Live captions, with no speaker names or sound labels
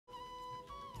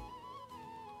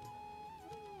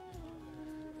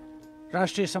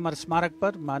राष्ट्रीय समर स्मारक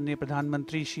पर माननीय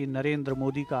प्रधानमंत्री श्री नरेंद्र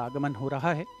मोदी का आगमन हो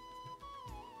रहा है।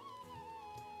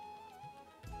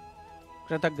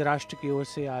 कृतज्ञ राष्ट्र की ओर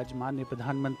से आज माननीय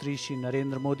प्रधानमंत्री श्री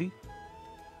नरेंद्र मोदी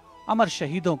अमर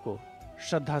शहीदों को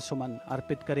श्रद्धा सुमन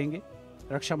अर्पित करेंगे।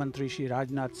 रक्षा मंत्री श्री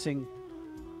राजनाथ सिंह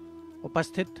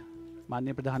उपस्थित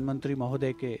माननीय प्रधानमंत्री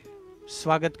महोदय के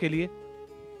स्वागत के लिए।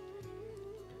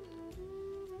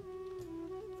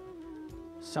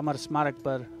 समर स्मारक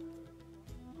पर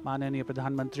माननीय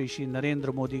प्रधानमंत्री श्री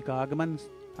नरेंद्र मोदी का आगमन,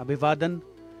 अभिवादन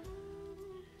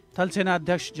थल सेना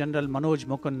अध्यक्ष जनरल मनोज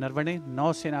मुकुंद नरवणे,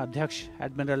 नौसेना अध्यक्ष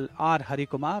एडमिरल आर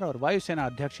हरिकुमार और वायुसेना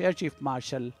अध्यक्ष एयर चीफ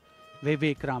मार्शल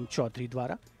विवेक राम चौधरी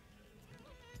द्वारा।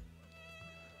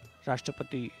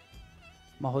 राष्ट्रपति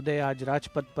महोदय आज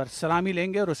राजपथ पर सलामी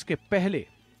लेंगे और उसके पहले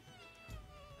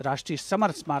राष्ट्रीय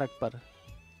समर स्मारक पर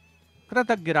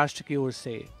कृतज्ञ राष्ट्र की ओर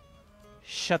से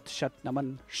शत शत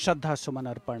नमन, श्रद्धा सुमन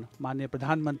अर्पण माननीय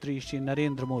प्रधानमंत्री श्री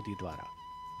नरेंद्र मोदी द्वारा।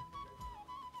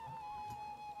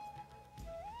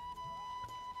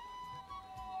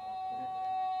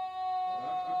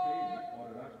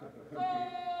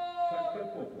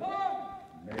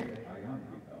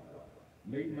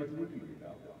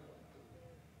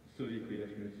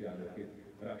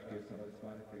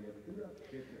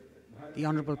 The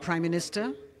Honorable Prime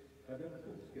Minister,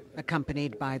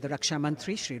 accompanied by the Raksha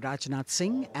Mantri Shri Rajnath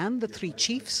Singh and the three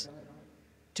chiefs,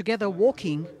 together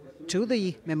walking to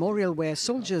the memorial where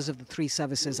soldiers of the three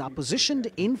services are positioned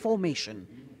in formation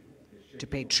to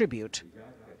pay tribute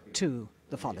to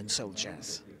the fallen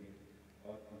soldiers.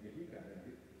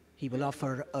 He will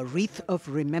offer a wreath of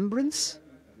remembrance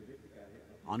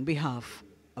on behalf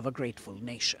of a grateful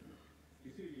nation.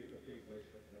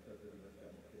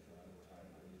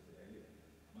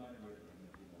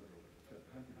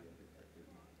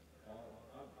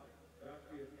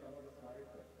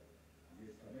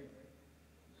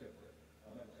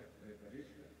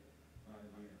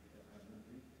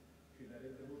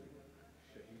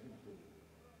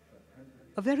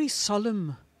 A very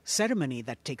solemn ceremony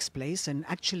that takes place and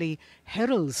actually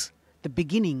heralds the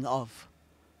beginning of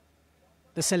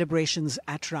the celebrations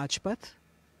at Rajpath.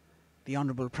 The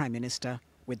Honorable Prime Minister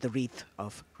with the wreath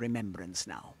of remembrance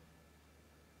now.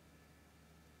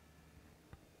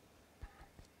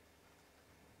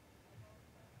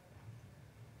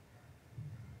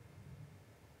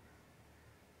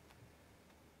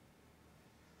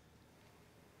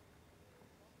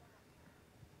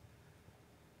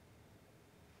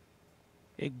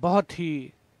 एक बहुत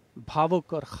ही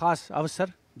भावुक और ख़ास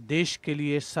अवसर, देश के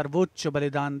लिए सर्वोच्च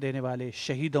बलिदान देने वाले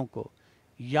शहीदों को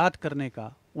याद करने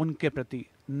का, उनके प्रति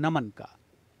नमन का।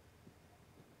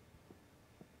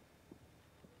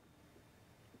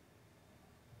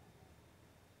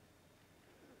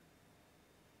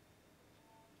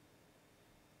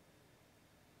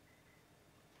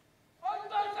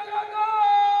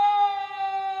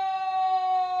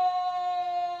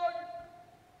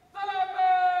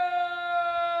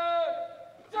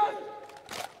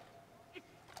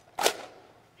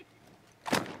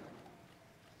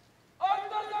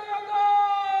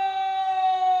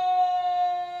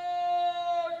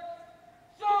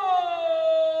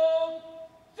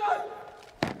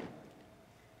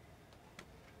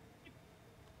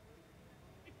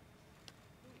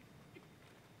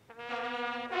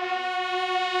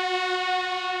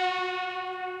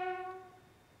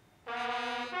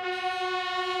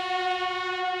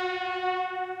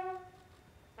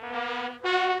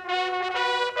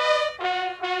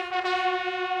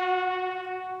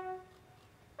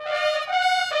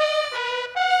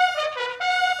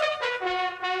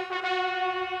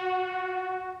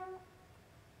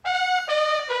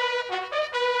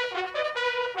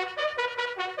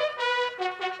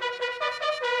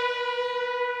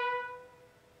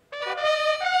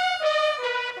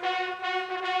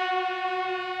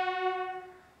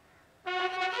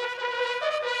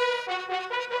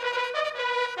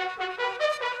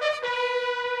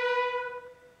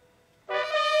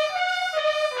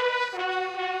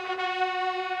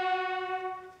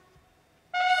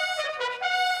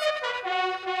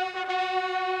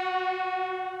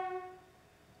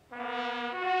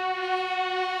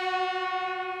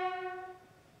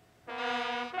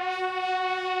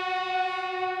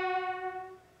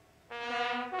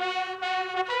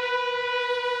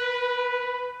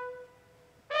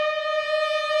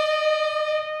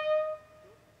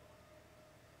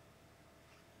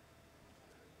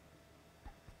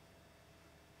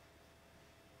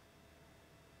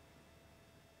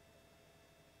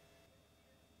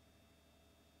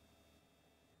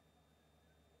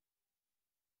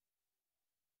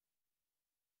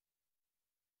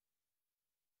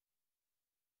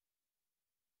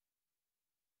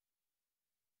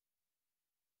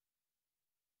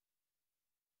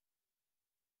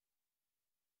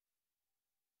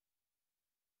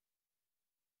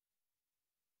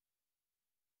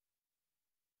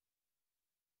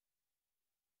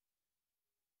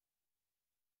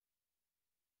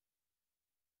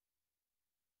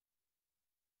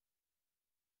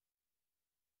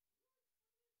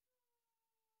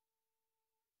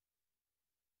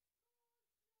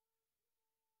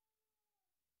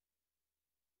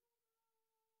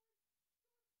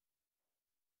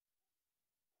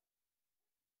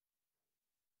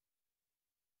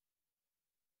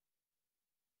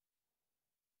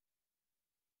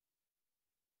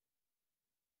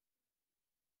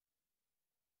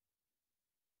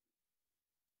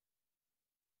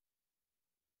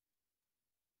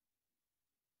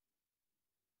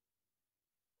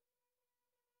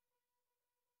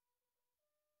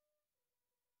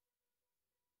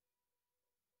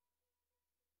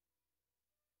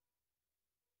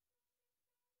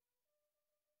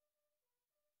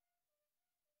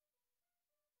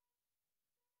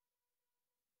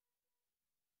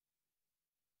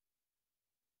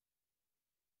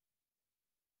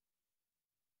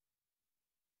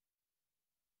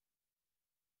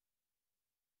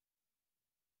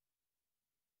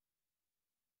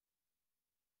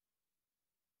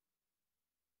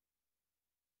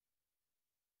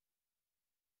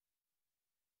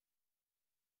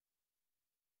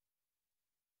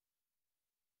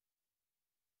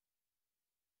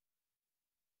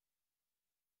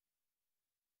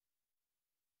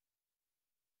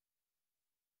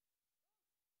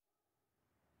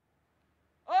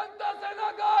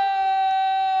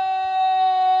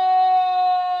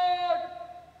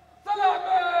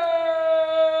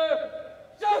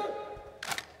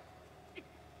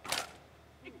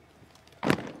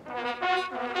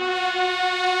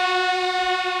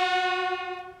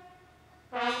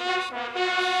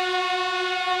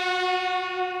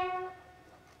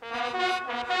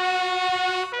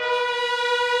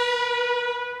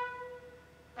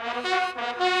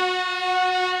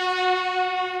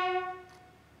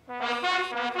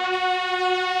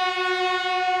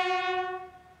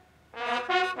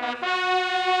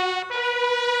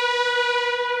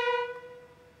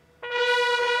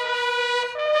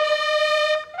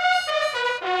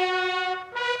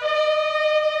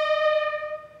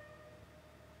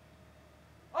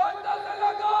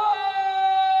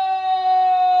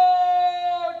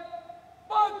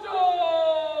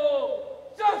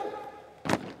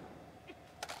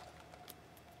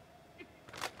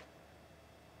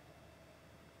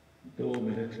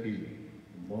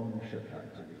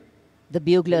 The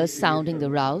buglers sounding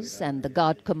the rouse and the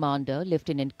guard commander,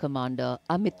 Lieutenant Commander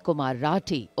Amit Kumar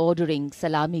Rathi, ordering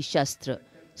Salami Shastra,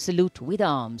 salute with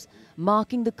arms,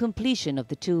 marking the completion of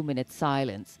the 2-minute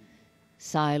silence.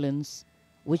 Silence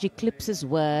which eclipses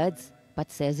words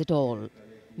but says it all,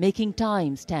 making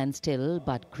time stand still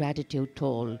but gratitude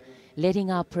toll, letting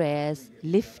our prayers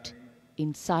lift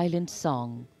in silent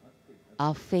song,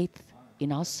 our faith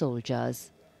in our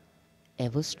soldiers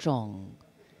ever strong.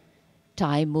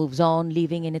 Time moves on,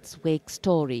 leaving in its wake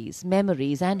stories,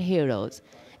 memories and heroes.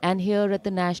 And here at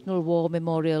the National War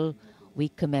Memorial, we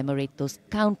commemorate those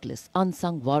countless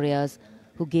unsung warriors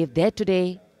who gave their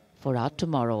today for our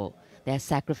tomorrow, their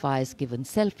sacrifice given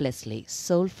selflessly,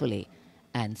 soulfully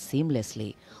and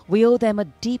seamlessly. We owe them a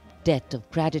deep debt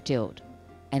of gratitude.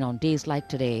 And on days like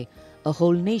today, a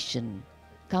whole nation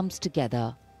comes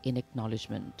together in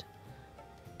acknowledgement.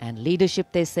 And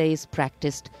leadership, they say, is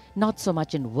practiced not so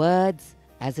much in words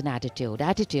as in attitude.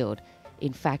 Attitude,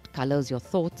 in fact, colors your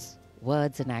thoughts,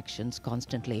 words and actions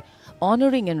constantly,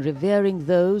 honoring and revering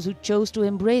those who chose to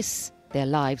embrace their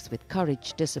lives with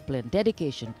courage, discipline,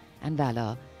 dedication and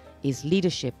valor is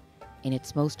leadership in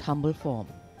its most humble form.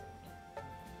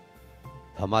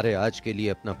 हमारे आज के लिए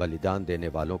अपना बलिदान देने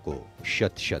वालों को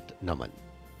शत शत नमन।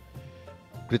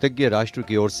 कृतज्ञ राष्ट्र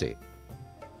की ओर से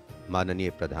माननीय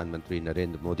प्रधानमंत्री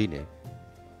नरेंद्र मोदी ने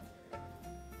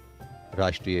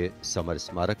राष्ट्रीय समर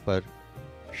स्मारक पर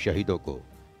शहीदों को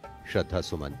श्रद्धा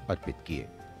सुमन अर्पित किए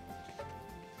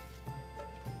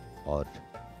और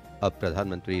अब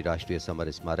प्रधानमंत्री राष्ट्रीय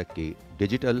समर स्मारक की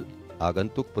डिजिटल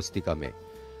आगंतुक पुस्तिका में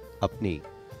अपनी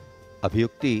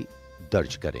अभियुक्ति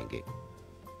दर्ज करेंगे।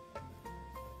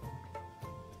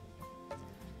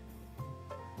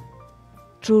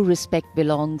 True respect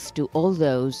belongs to all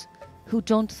those who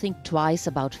don't think twice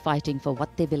about fighting for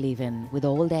what they believe in with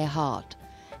all their heart.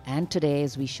 And today,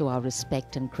 as we show our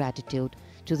respect and gratitude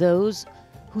to those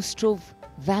who strove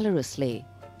valorously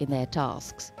in their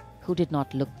tasks, who did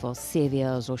not look for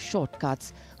saviors or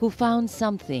shortcuts, who found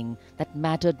something that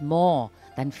mattered more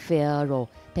than fear or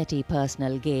petty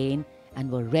personal gain and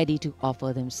were ready to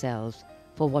offer themselves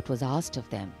for what was asked of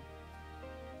them.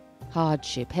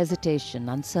 Hardship, hesitation,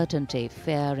 uncertainty,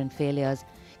 fear and failures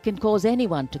can cause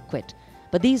anyone to quit.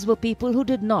 But these were people who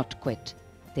did not quit.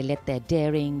 They let their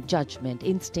daring, judgment,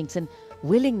 instincts and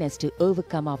willingness to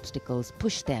overcome obstacles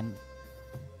push them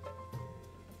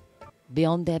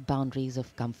beyond their boundaries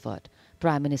of comfort.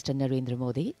 Prime Minister Narendra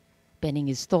Modi penning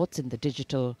his thoughts in the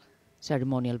digital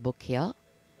ceremonial book here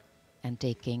and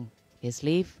taking his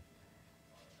leave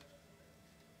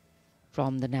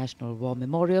from the National War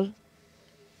Memorial.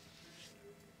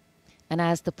 And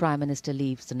as the Prime Minister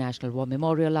leaves the National War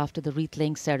Memorial after the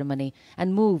wreath-laying ceremony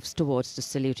and moves towards the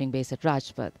saluting base at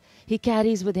Rajpath, he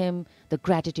carries with him the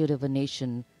gratitude of a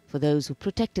nation for those who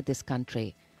protected this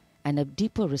country and a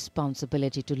deeper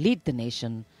responsibility to lead the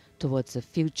nation towards a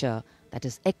future that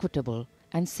is equitable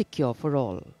and secure for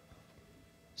all.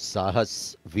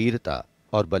 साहस, वीरता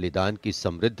और बलिदान की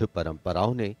समृद्ध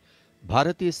परंपराओं ने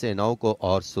भारतीय सेनाओं को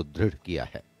और सुदृढ़ किया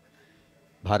है।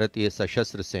 भारतीय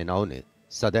सशस्त्र सेनाओं ने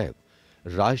सदैव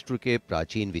राष्ट्र के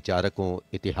प्राचीन विचारकों,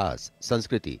 इतिहास,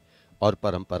 संस्कृति और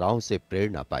परंपराओं से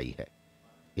प्रेरणा पाई है।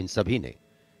 इन सभी ने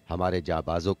हमारे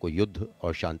जाबाजों को युद्ध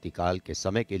और शांतिकाल के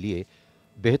समय के लिए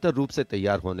बेहतर रूप से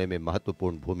तैयार होने में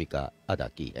महत्वपूर्ण भूमिका अदा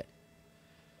की है।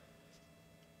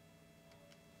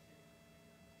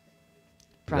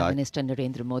 Prime Minister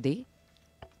Narendra Modi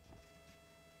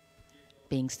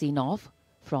being seen off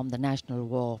from the National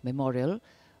War Memorial,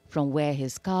 from where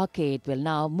his carcade will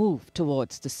now move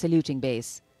towards the saluting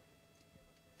base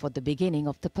for the beginning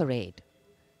of the parade.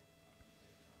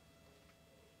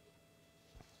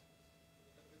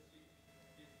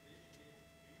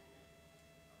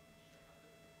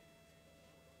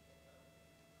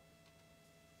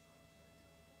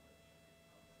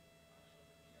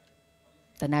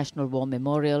 the National War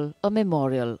Memorial a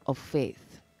memorial of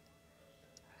faith,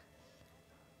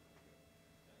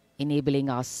 enabling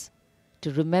us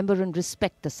to remember and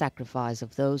respect the sacrifice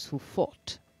of those who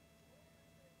fought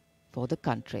for the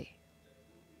country.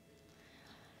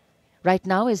 Right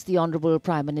now, as the Honorable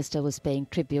Prime Minister was paying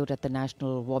tribute at the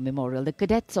National War Memorial, the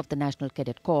cadets of the National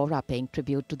Cadet Corps are paying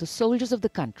tribute to the soldiers of the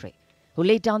country who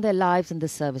laid down their lives in the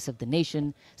service of the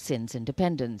nation since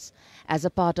independence. As a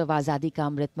part of Azadi Ka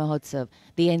Amrit Mahotsav,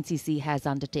 the NCC has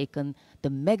undertaken the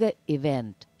mega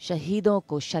event Shahidon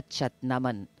Ko Shat Shat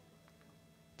Naman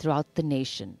throughout the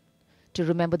nation to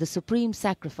remember the supreme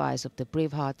sacrifice of the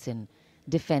brave hearts in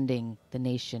defending the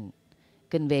nation,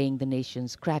 conveying the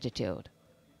nation's gratitude.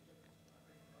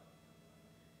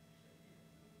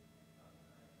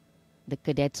 The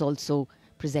cadets also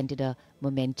presented a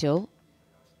memento.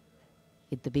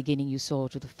 At the beginning, you saw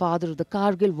to the father of the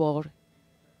Kargil War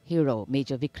hero,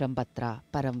 Major Vikram Batra,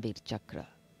 Paramveer Chakra.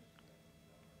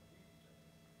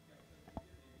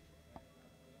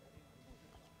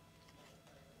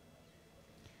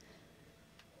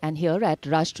 And here at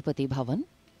Rashtrapati Bhavan,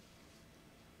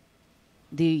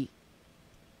 the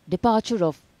departure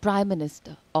of Prime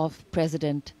Minister of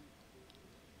President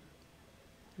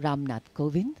Ramnath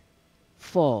Kovind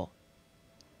for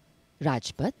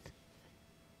Rajpath.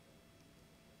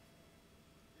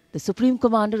 The Supreme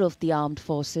Commander of the Armed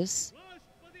Forces,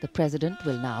 the President,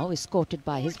 will now, escorted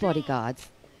by his bodyguards,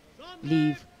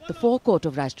 leave the forecourt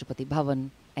of Rashtrapati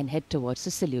Bhavan and head towards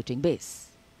the saluting base.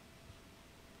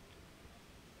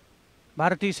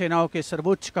 भारतीय सेनाओं के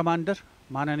सर्वोच्च commander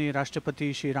माननीय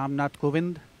राष्ट्रपति श्री रामनाथ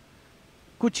कोविंद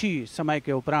कुछ ही समय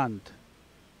के उपरांत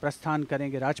प्रस्थान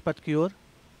करेंगे राजपथ की ओर।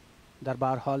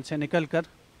 दरबार हॉल से निकलकर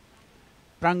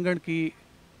प्रांगण की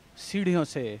सीढ़ियों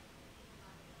से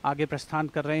आगे प्रस्थान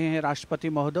कर रहे हैं राष्ट्रपति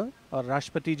महोदय, और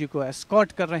राष्ट्रपति जी को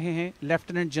एस्कॉर्ट कर रहे हैं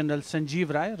लेफ्टिनेंट जनरल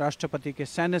संजीव राय, राष्ट्रपति के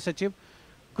सैन्य सचिव,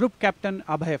 ग्रुप कैप्टन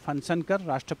अभय फनसनकर,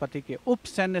 राष्ट्रपति के उप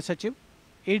सैन्य सचिव,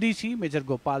 एडीसी मेजर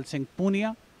गोपाल सिंह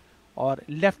पूनिया और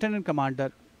lieutenant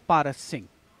commander Paras Singh.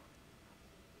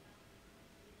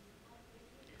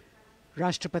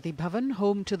 Rashtrapati Bhavan,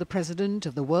 home to the President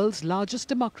of the world's largest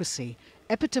democracy,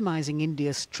 epitomizing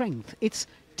India's strength, its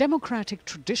democratic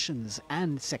traditions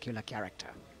and secular character.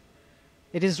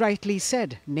 It is rightly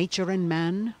said, nature and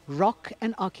man, rock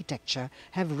and architecture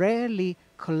have rarely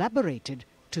collaborated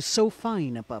to so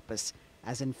fine a purpose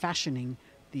as in fashioning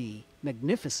the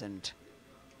magnificent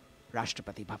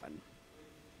Rashtrapati Bhavan.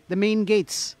 The main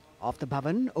gates of the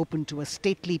Bhavan open to a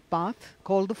stately path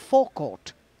called the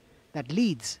forecourt that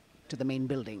leads to the main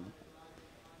building.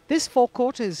 This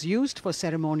forecourt is used for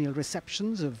ceremonial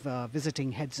receptions of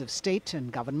visiting heads of state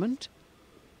and government,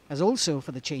 as also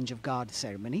for the change of guard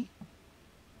ceremony.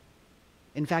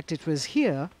 In fact, it was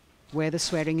here where the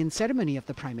swearing-in ceremony of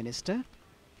the Prime Minister,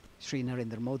 Shri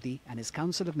Narendra Modi, and his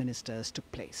Council of Ministers took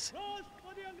place.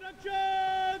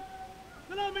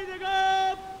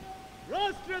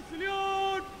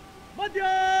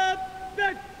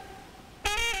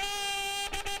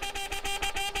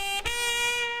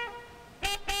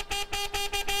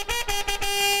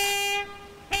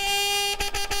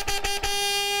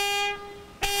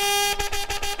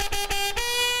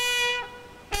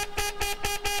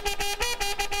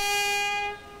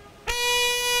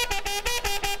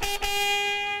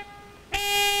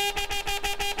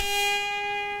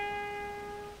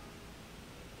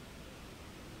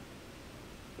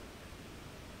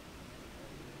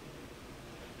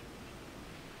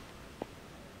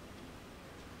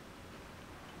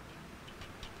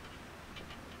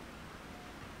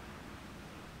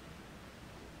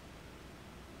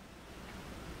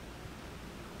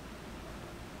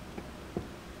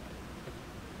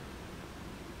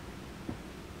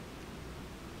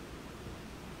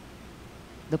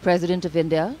 The President of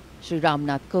India, Shri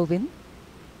Ramnath Kovind,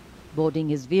 boarding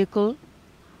his vehicle,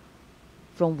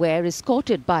 from where,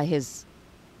 escorted by his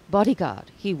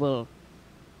bodyguard, he will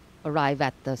arrive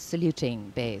at the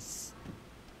saluting base.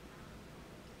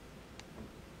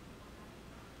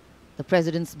 The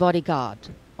President's bodyguard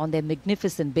on their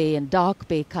magnificent bay and dark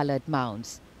bay-coloured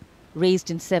mounts, raised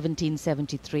in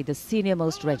 1773, the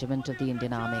senior-most regiment of the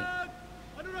Indian Army.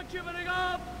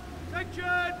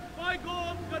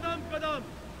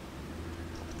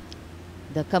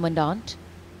 The Commandant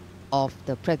of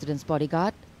the President's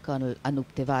bodyguard, Colonel Anup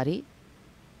Tiwari,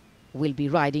 will be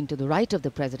riding to the right of the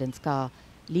President's car,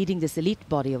 leading this elite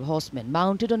body of horsemen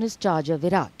mounted on his charger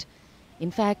Virat.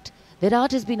 In fact,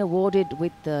 Virat has been awarded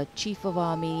with the Chief of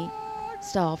Army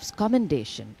Staff's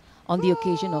commendation on the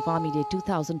occasion of Army Day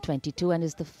 2022 and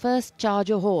is the first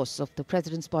charger horse of the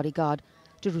President's bodyguard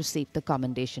to receive the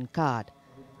commendation card.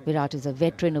 Virat is a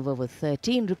veteran of over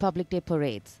 13 Republic Day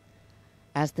parades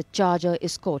as the charger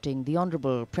escorting the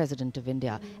Honorable President of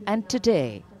India. And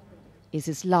today is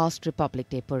his last Republic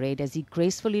Day parade as he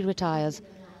gracefully retires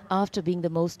after being the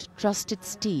most trusted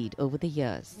steed over the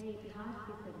years.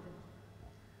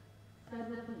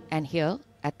 And here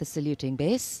at the saluting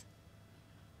base,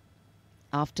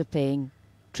 after paying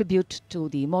tribute to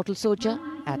the immortal soldier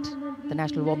at the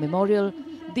National War Memorial,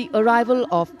 the arrival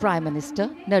of Prime Minister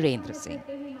Narendra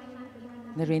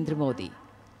Modi.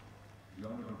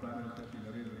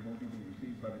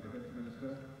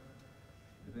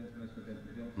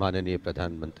 माननीय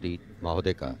प्रधानमंत्री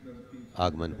महोदय का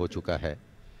आगमन हो चुका है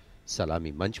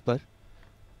सलामी मंच पर।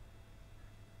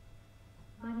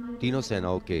 तीनों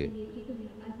सेनाओं के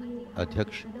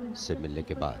अध्यक्ष से मिलने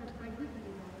के बाद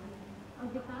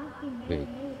वे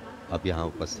अब यहाँ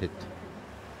उपस्थित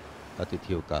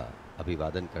अतिथियों का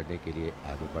अभिवादन करने के लिए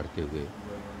आगे बढ़ते हुए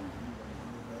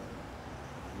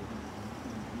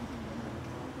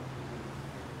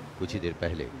कुछ ही देर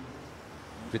पहले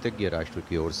कृतज्ञ राष्ट्र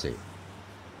की ओर से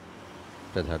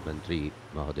प्रधानमंत्री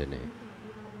महोदय ने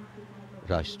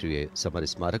राष्ट्रीय समर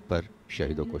स्मारक पर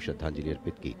शहीदों को श्रद्धांजलि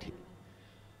अर्पित की थी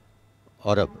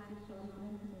और अब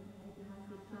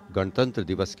गणतंत्र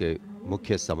दिवस के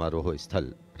मुख्य समारोह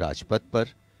स्थल राजपथ पर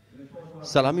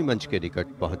सलामी मंच के निकट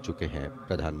पहुंच चुके हैं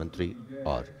प्रधानमंत्री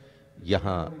और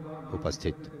यहां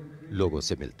उपस्थित लोगों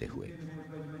से मिलते हुए।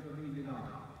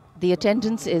 The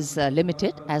attendance is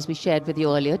limited, as we shared with you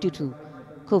earlier, due to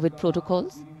COVID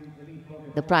protocols.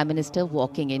 The Prime Minister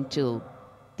walking into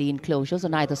the enclosures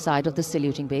on either side of the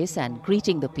saluting base and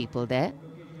greeting the people there.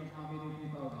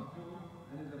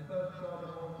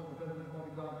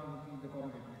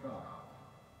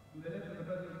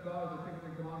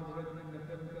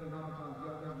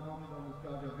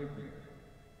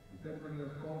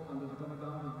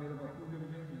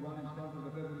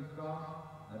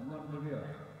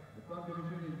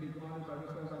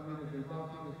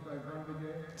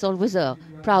 It's always a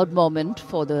proud moment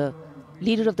for the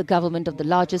leader of the government of the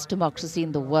largest democracy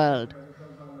in the world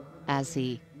as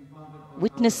he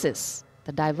witnesses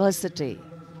the diversity,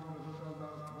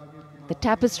 the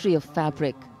tapestry of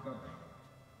fabric,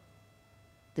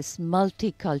 this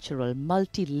multicultural,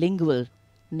 multilingual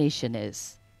nation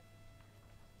is.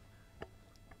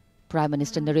 Prime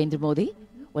Minister Narendra Modi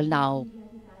will now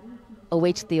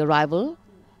await the arrival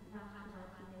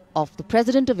of the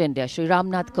President of India, Shri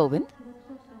Ramnath Kovind,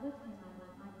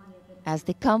 as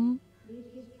they come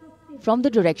from the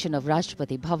direction of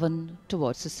Rashtrapati Bhavan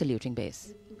towards the saluting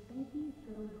base.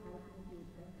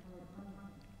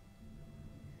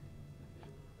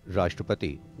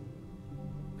 राष्ट्रपति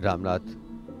रामनाथ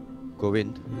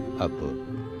कोविंद अब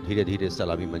धीरे धीरे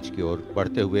सलामी मंच की ओर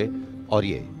बढ़ते हुए और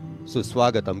ये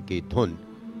सुस्वागतम की धुन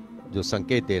जो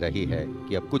संकेत दे रही है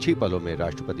कि अब कुछ ही पलों में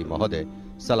राष्ट्रपति महोदय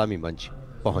सलामी मंच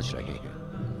पहुंच रहे हैं।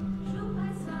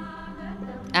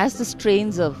 As the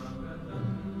strains of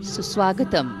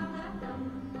Suswagatam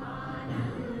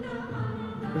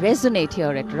resonate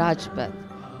here at Rajpath,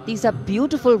 these are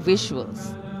beautiful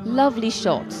visuals, lovely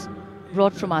shots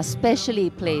brought from our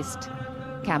specially placed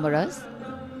cameras.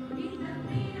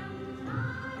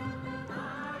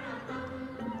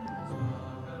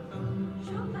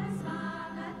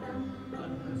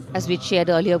 As we shared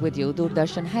earlier with you,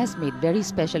 Doordarshan has made very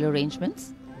special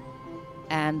arrangements,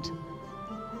 and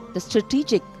the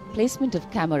strategic placement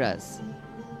of cameras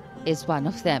is one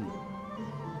of them.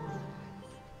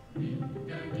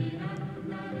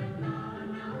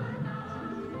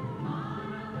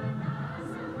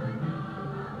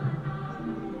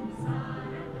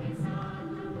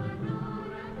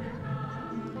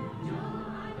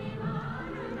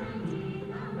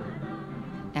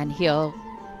 And here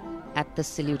at the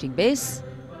saluting base,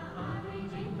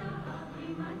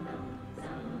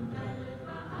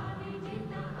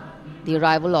 the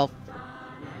arrival of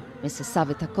Mrs.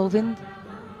 Savita Kovind,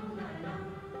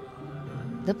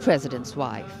 the President's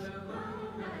wife.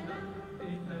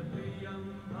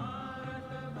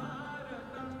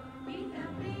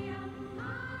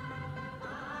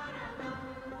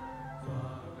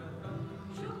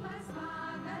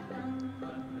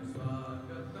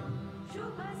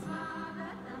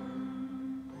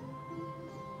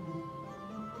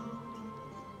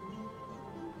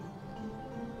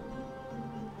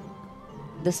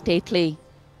 The stately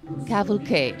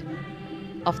cavalcade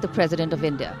of the President of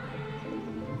India.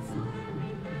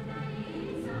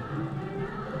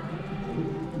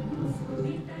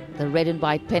 The red and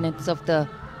white pennants of the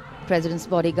President's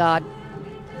bodyguard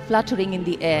fluttering in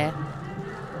the air.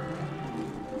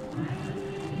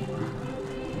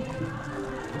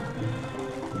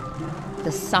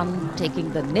 The sun taking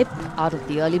the nip out of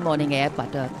the early morning air,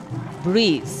 but a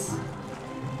breeze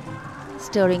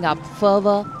stirring up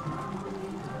fervor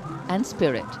and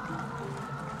spirit.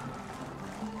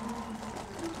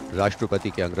 राष्ट्रपति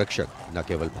के अंगरक्षक न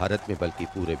केवल भारत में बल्कि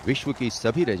पूरे विश्व की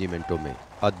सभी रेजिमेंटों में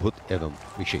अद्भुत एवं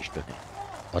विशिष्ट हैं।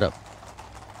 और अब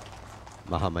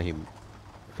महामहिम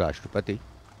राष्ट्रपति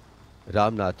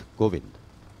रामनाथ कोविंद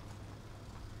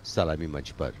सलामी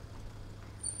मंच पर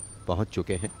पहुंच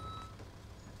चुके हैं।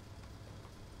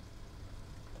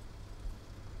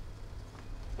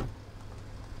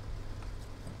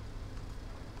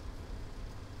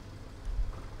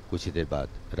 कुछ ही देर बाद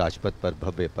राजपथ पर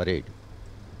भव्य परेड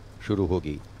शुरू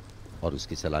होगी और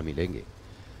उसकी सलामी लेंगे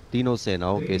तीनों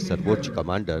सेनाओं के सर्वोच्च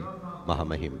कमांडर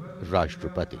महामहिम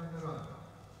राष्ट्रपति।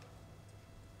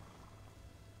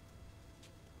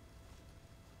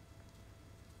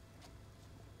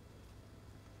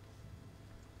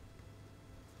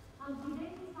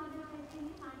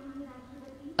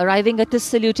 Arriving at the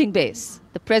saluting base,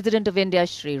 the President of India,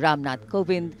 Shri Ramnath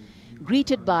Kovind,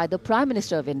 greeted by the Prime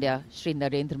Minister of India, Shri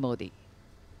Narendra Modi.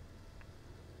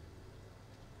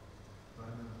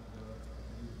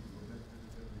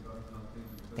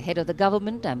 The head of the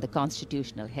government and the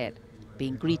constitutional head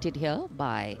being greeted here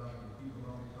by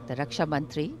the Raksha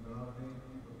Mantri,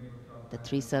 the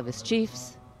three service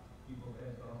chiefs,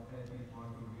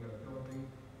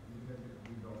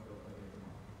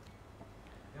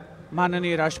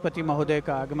 माननीय राष्ट्रपति महोदय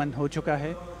का आगमन हो चुका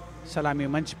है। सलामी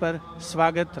मंच पर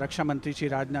स्वागत रक्षा मंत्री श्री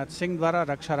राजनाथ सिंह द्वारा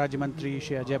रक्षा राज्य मंत्री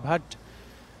श्री अजय भट्ट,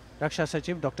 रक्षा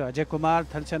सचिव डॉक्टर अजय कुमार,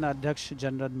 थल सेना अध्यक्ष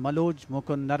जनरल मनोज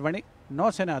मुकुंद नरवणे,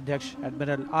 नौसेना अध्यक्ष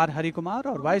एडमिरल आर हरि कुमार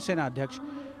और वायुसेना अध्यक्ष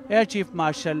air chief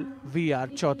marshal VR.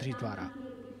 Chaudhary द्वारा।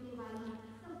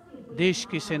 देश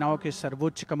की सेनाओं के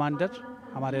सर्वोच्च कमांडर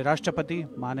हमारे राष्ट्रपति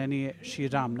माननीय श्री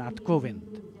रामनाथ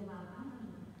कोविंद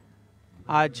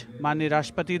आज माननीय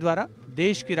राष्ट्रपति द्वारा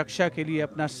देश की रक्षा के लिए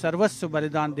अपना सर्वस्व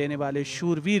बलिदान देने वाले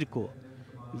शूरवीर को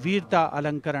वीरता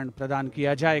अलंकरण प्रदान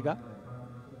किया जाएगा।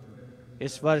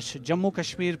 इस वर्ष जम्मू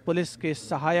कश्मीर पुलिस के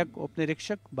सहायक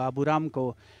उपनिरीक्षक बाबूराम को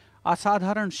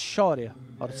असाधारण शौर्य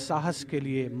और साहस के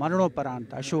लिए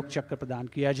मरणोपरांत अशोक चक्र प्रदान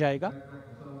किया जाएगा।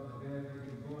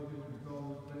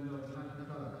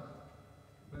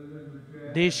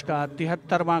 देश का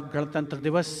 73वां गणतंत्र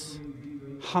दिवस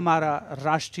हमारा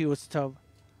राष्ट्रीय उत्सव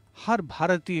हर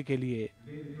भारतीय के लिए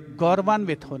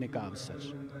गौरवान्वित होने का अवसर।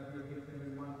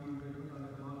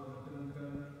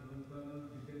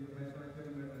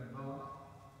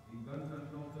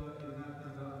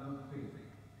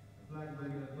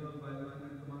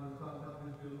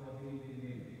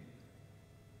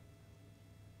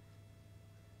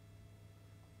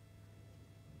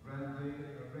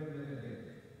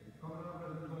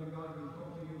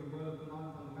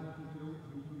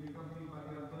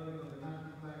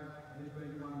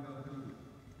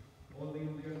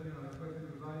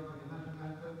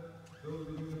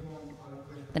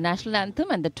 the National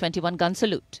Anthem and the 21-gun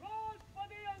salute.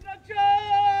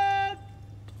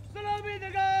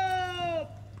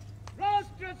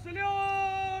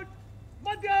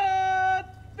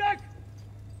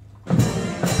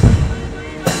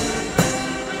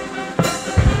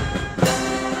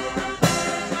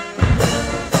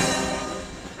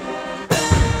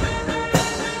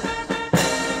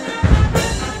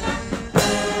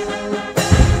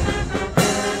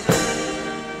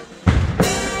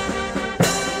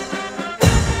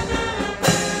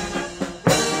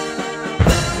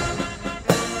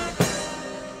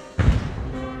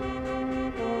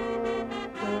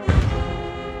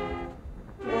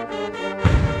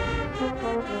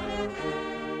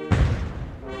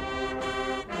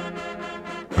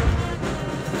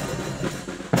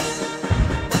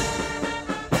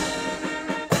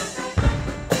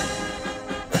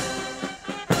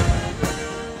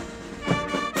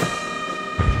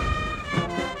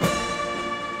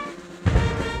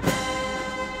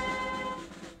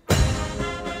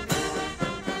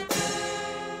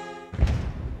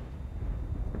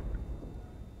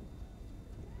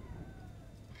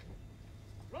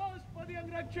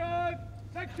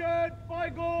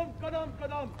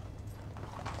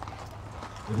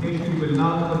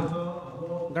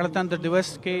 गणतंत्र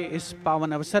दिवस के इस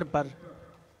पावन अवसर पर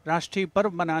राष्ट्रीय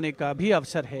पर्व मनाने का भी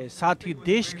अवसर है। साथ ही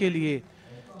देश के लिए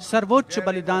सर्वोच्च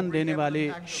बलिदान देने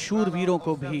वाले शूरवीरों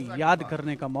को भी याद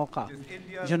करने का मौका,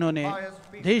 जिन्होंने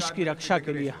देश की रक्षा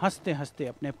के लिए हंसते हंसते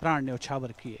अपने प्राण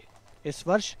न्यौछावर किए। इस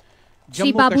वर्ष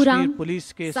जम्मू कश्मीर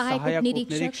पुलिस के सहायक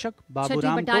उपनिरीक्षक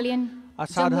बाबूराम को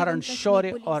असाधारण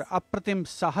शौर्य और अप्रतिम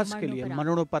साहस के लिए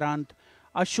मरणोपरांत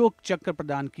अशोक चक्र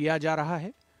प्रदान किया जा रहा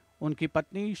है। उनकी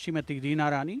पत्नी श्रीमती रीना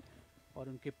रानी और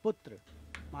उनके पुत्र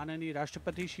माननीय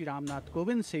राष्ट्रपति श्री रामनाथ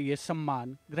कोविंद से ये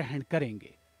सम्मान ग्रहण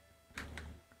करेंगे।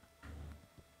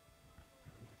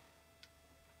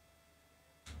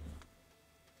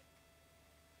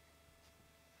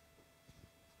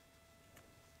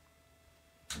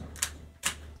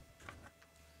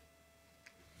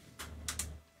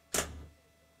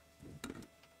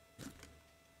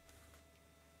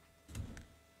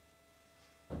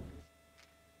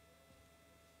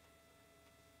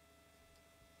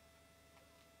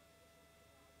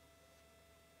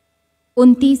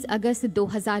 अगस्त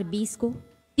 2020 को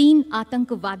 3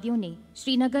 आतंकवादियों ने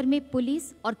श्रीनगर में पुलिस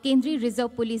और केंद्रीय रिजर्व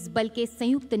पुलिस बल के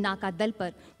संयुक्त नाका दल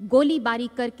पर गोलीबारी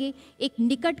करके एक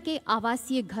निकट के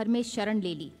आवासीय घर में शरण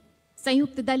ले ली।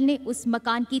 संयुक्त दल ने उस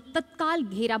मकान की तत्काल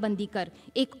घेराबंदी कर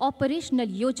एक ऑपरेशनल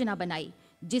योजना बनाई,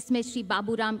 जिसमें श्री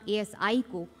बाबूराम एएसआई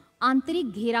को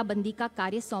आंतरिक घेराबंदी का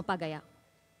कार्य सौंपा गया।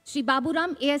 श्री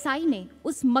बाबूराम एएसआई ने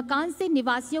उस मकान से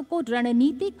निवासियों को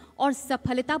रणनीतिक और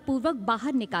सफलतापूर्वक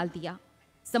बाहर निकाल दिया।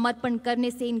 समर्पण करने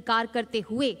से इनकार करते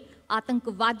हुए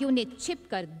आतंकवादियों ने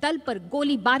छिपकर दल पर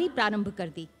गोलीबारी प्रारंभ कर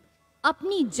दी।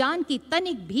 अपनी जान की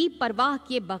तनिक भी परवाह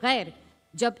किए बगैर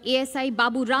जब एएसआई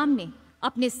बाबूराम ने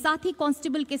अपने साथी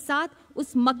कांस्टेबल के साथ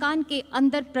उस मकान के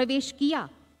अंदर प्रवेश किया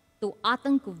तो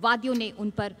आतंकवादियों ने उन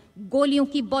पर गोलियों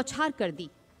की बौछार कर दी।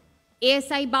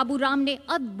 एएसआई बाबूराम ने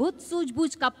अद्भुत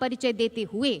सूझबूझ का परिचय देते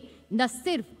हुए न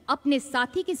सिर्फ अपने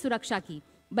साथी की सुरक्षा की,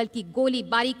 बल्कि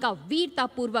गोलीबारी का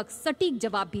वीरतापूर्वक सटीक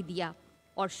जवाब भी दिया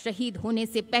और शहीद होने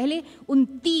से पहले उन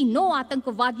तीनों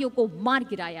आतंकवादियों को मार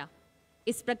गिराया।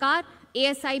 इस प्रकार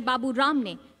एएसआई बाबूराम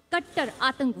ने कट्टर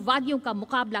आतंकवादियों का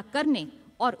मुकाबला करने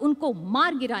और उनको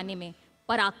मार गिराने में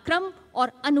पराक्रम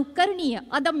और अनुकरणीय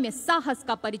अदम्य साहस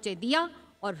का परिचय दिया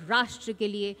और राष्ट्र के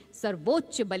लिए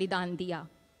सर्वोच्च बलिदान दिया।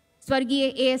 स्वर्गीय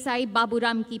एएसआई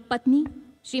बाबूराम की पत्नी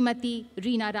श्रीमती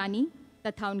रीना रानी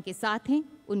तथा उनके साथ हैं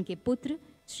उनके पुत्र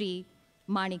श्री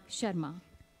माणिक Sharma.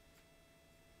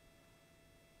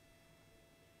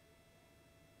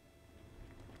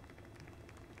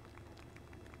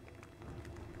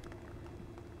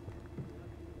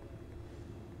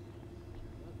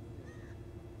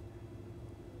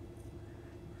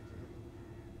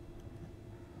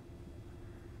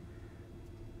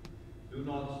 Do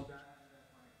not stand.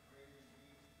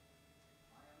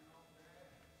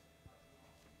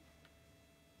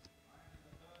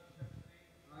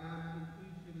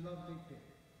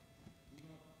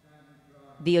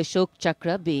 The Ashok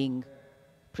Chakra being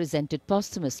presented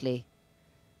posthumously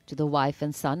to the wife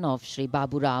and son of Shri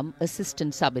Baburam,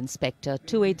 Assistant Sub-Inspector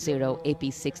 280 AP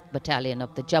 6th Battalion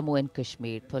of the Jammu and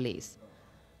Kashmir Police.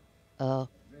 A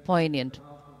poignant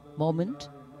moment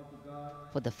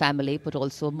for the family, but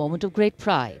also a moment of great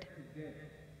pride.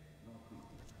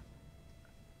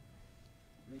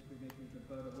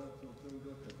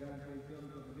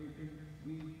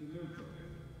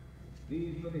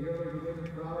 These were the heroes who went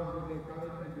proud with their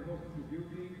courage and devotion to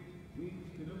duty. We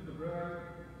salute the brave,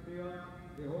 fear,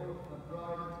 they hold a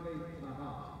pride and place in our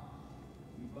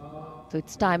hearts. So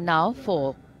it's time now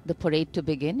for the parade to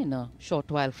begin in a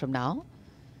short while from now.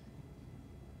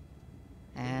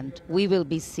 And we will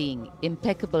be seeing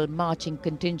impeccable marching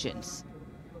contingents,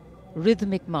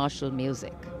 rhythmic martial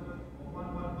music,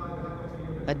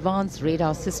 advanced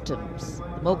radar systems,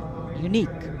 the more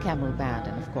unique camel band,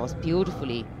 and of course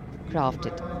beautifully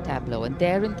crafted tableau. And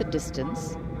there in the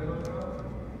distance,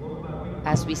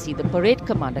 as we see the parade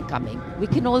commander coming, we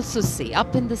can also see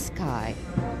up in the sky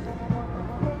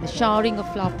the showering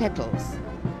of flower petals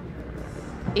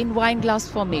in wineglass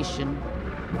formation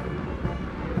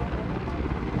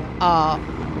are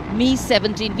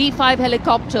Mi-17 V5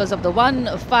 helicopters of the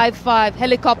 155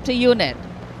 helicopter unit.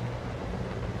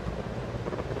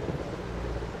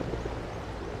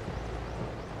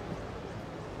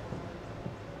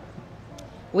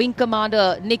 Wing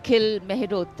Commander Nikhil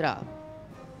Mehrotra,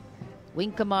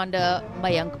 Wing Commander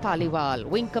Mayank Paliwal,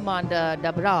 Wing Commander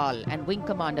Dabral and Wing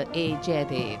Commander A.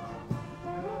 Jaydev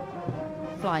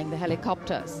flying the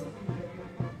helicopters.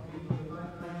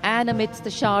 And amidst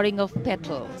the showering of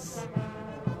petals,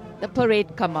 the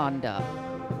parade commander,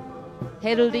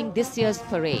 heralding this year's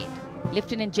parade,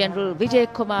 Lieutenant General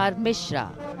Vijay Kumar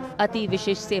Mishra, Ati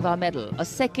Vishesh Seva Medal, a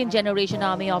second-generation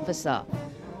army officer,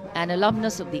 an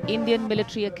alumnus of the Indian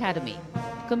Military Academy,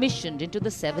 commissioned into the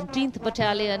 17th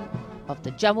Battalion of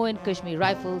the Jammu and Kashmir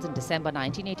Rifles in December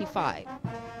 1985.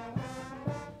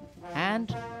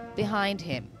 And behind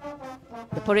him,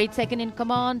 the parade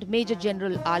second-in-command, Major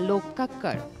General Alok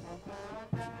Kakkar.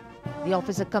 The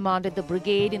officer commanded the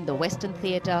brigade in the Western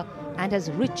Theatre and has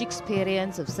rich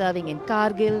experience of serving in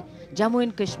Kargil, Jammu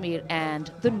and Kashmir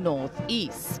and the North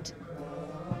East.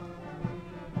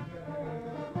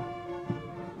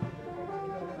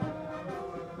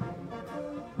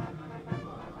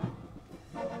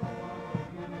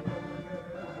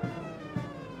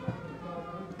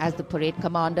 as the parade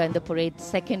commander and the parade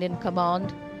second in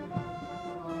command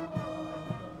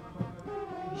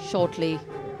shortly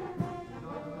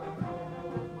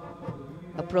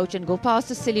approach and go past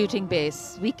the saluting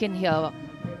base. We can hear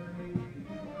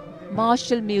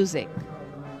martial music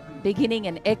beginning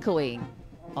and echoing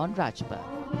on Rajpath.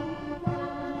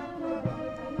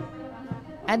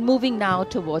 And moving now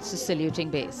towards the saluting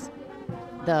base.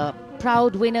 The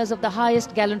proud winners of the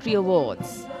highest gallantry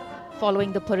awards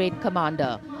following the parade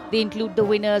commander. They include the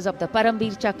winners of the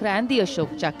Paramveer Chakra and the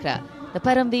Ashok Chakra. The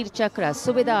Paramveer Chakra,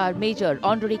 Subedar Major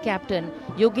Honorary Captain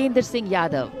Yogendra Singh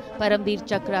Yadav. Paramveer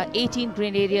Chakra, 18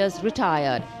 Grenadiers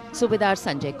retired. Subedar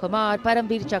Sanjay Kumar.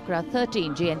 Paramveer Chakra,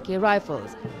 13 J&K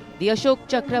Rifles. The Ashok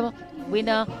Chakra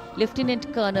winner,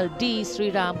 Lieutenant Colonel D.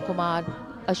 Sriram Kumar,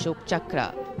 Ashok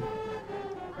Chakra.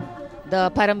 The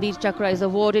Paramveer Chakra is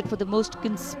awarded for the most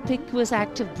conspicuous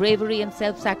act of bravery and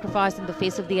self-sacrifice in the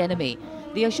face of the enemy.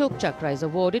 The Ashok Chakra is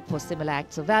awarded for similar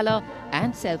acts of valor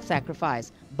and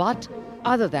self-sacrifice, but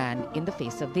other than in the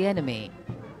face of the enemy.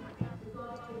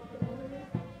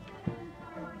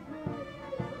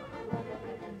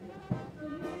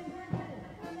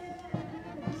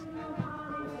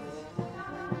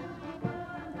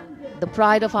 The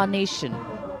pride of our nation,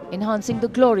 enhancing the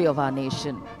glory of our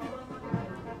nation.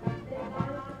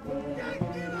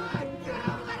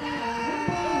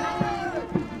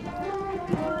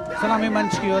 सलामी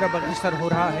मंच की ओर अब अग्रसर हो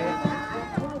रहा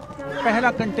है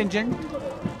पहला contingent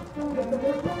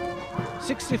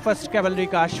 61st cavalry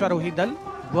का अश्वारोही दल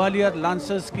ग्वालियर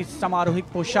लांसर्स की समारोहिक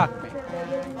पोशाक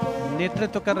में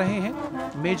नेतृत्व कर रहे हैं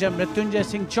major Mrityunjay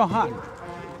Singh Chauhan.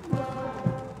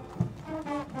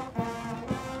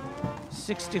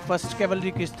 61st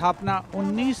cavalry की स्थापना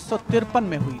 1953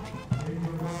 में हुई थी।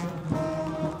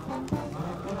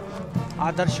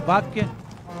 आदर्श वाक्य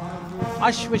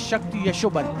अश्व शक्ति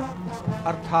यशोबल,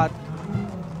 अर्थात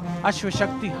अश्व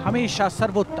शक्ति हमेशा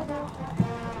सर्वोत्तम।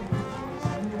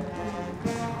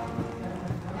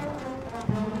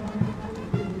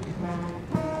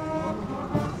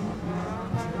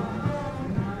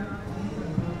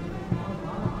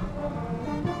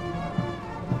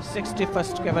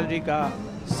 फर्स्ट कैवलरी का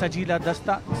सजीला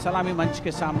दस्ता सलामी मंच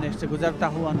के सामने से गुजरता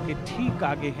हुआ उनके ठीक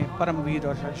आगे हैं परमवीर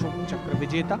और अशोक चक्र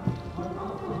विजेता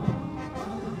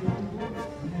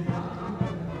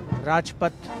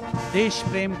राजपथ देश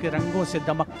प्रेम के रंगों से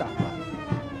दमकता हुआ।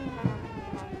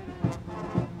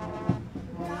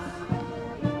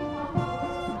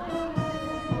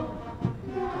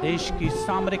 देश की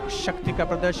सामरिक शक्ति का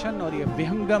प्रदर्शन और यह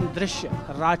विहंगम दृश्य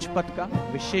राजपथ का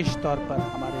विशेष तौर पर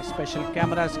हमारे स्पेशल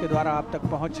कैमरास के द्वारा आप तक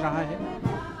पहुंच रहा है।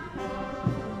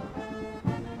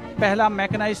 पहला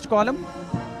मैकेनाइज्ड कॉलम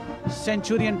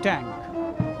सेंचुरियन टैंक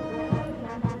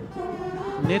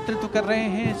नेतृत्व कर रहे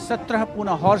हैं 17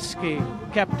 पूना हॉर्स के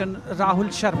कैप्टन राहुल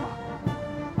शर्मा।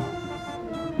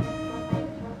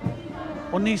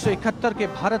 1971 के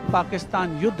भारत पाकिस्तान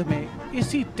युद्ध में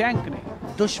इसी टैंक ने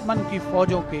दुश्मन की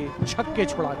फौजों के छक्के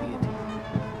छुड़ा दिए थे।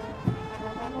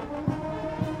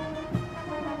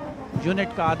 यूनिट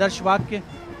का आदर्श वाक्य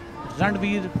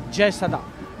रणवीर जय सदा।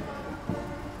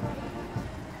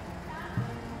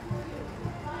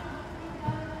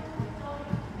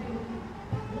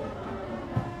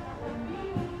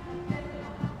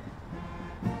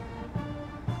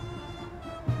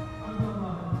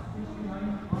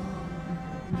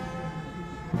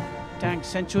 टैंक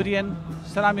सेंचुरियन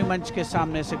सलामी मंच के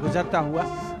सामने से गुजरता हुआ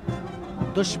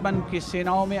दुश्मन की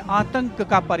सेनाओं में आतंक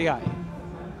का पर्याय।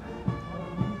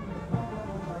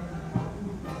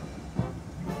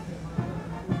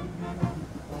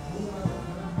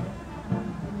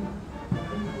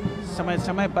 समय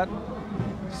समय पर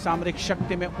सामरिक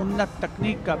शक्ति में उन्नत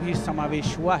तकनीक का भी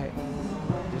समावेश हुआ है,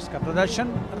 जिसका प्रदर्शन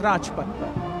राजपथ पर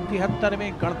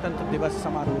 73वें गणतंत्र दिवस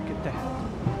समारोह के तहत।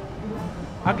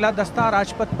 अगला दस्ता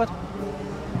राजपथ पर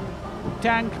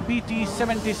टैंक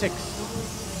PT-76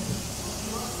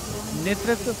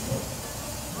 नेतृत्व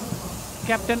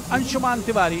captain Anshuman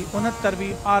Tiwari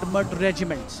 69वीं armoured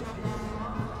regiment से।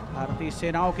 भारतीय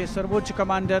सेनाओं के सर्वोच्च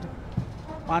कमांडर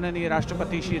माननीय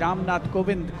राष्ट्रपति श्री रामनाथ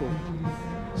कोविंद को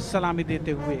सलामी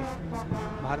देते हुए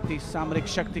भारतीय सामरिक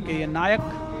शक्ति के ये नायक।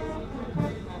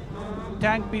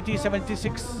 टैंक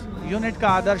PT-76 यूनिट का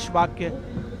आदर्श वाक्य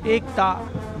एकता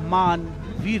मान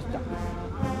वीरता।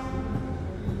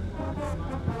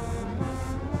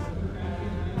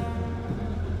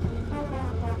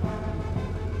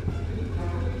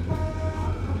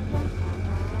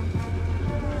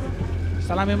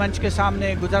 सलामी मंच के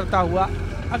सामने गुजरता हुआ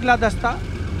अगला दस्ता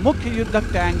मुख्य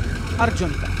युद्धक टैंक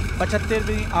अर्जुन का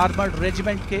 75वीं आर्मर्ड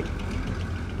रेजिमेंट के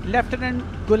लेफ्टिनेंट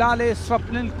गुलाले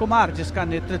स्वप्निल कुमार जिसका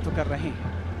नेतृत्व कर रहे हैं।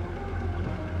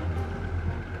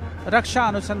 रक्षा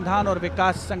अनुसंधान और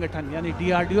विकास संगठन यानी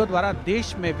DRDO द्वारा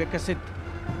देश में विकसित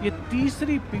ये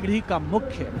तीसरी पीढ़ी का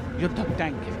मुख्य युद्धक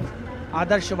टैंक है।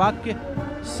 आदर्श वाक्य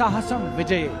साहसम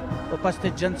विजय।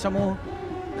 उपस्थित जनसमूह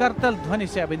करतल ध्वनि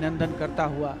से अभिनंदन करता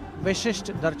हुआ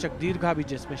विशिष्ट दर्शक दीर्घा भी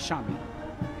जिसमें शामिल।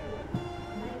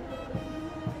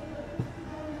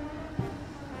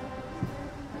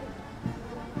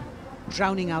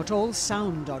 Drowning out all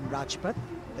sound on Rajpath,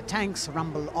 the tanks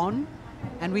rumble on,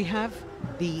 and we have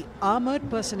the armoured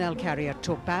personnel carrier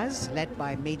Topaz, led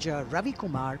by Major Ravi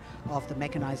Kumar of the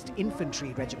Mechanized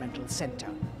Infantry Regimental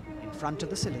Centre, in front of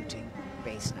the saluting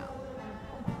base now.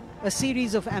 A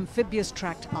series of amphibious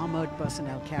tracked armoured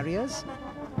personnel carriers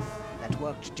that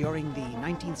worked during the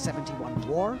 1971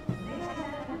 war,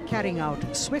 carrying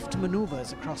out swift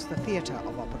manoeuvres across the theatre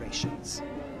of operations.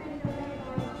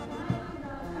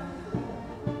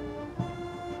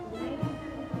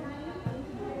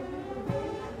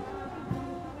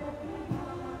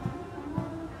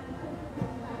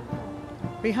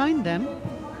 Behind them,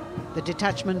 the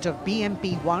detachment of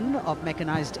BMP-1 of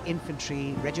Mechanized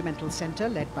Infantry Regimental Centre,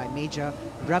 led by Major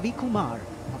Ravi Kumar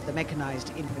of the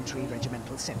Mechanized Infantry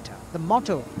Regimental Centre. The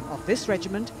motto of this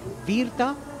regiment,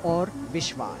 Veerta or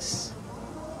Vishwas.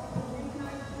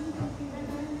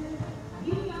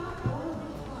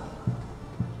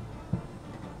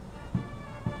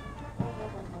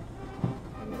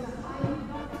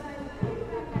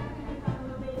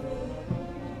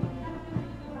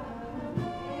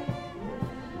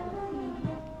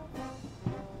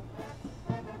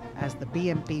 As the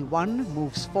BMP-1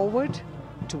 moves forward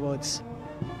towards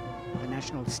the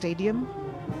National Stadium,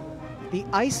 the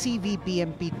ICV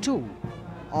BMP-2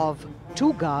 of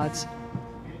 2 Guards,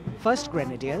 1st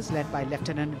Grenadiers, led by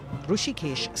Lieutenant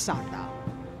Rushikesh Sarda.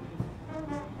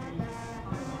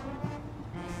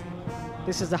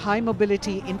 This is a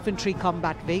high-mobility infantry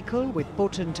combat vehicle with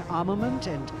potent armament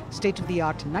and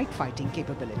state-of-the-art night fighting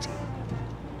capability.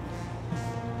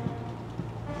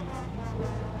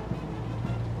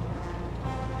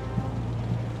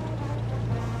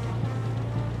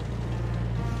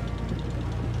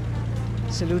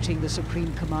 Saluting the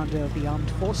Supreme Commander of the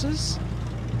Armed Forces,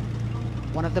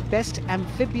 one of the best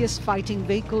amphibious fighting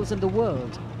vehicles in the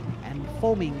world and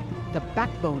forming the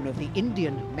backbone of the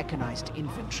Indian mechanized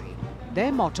infantry.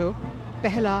 Their motto,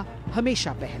 Pehla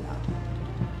Hamesha Pehla.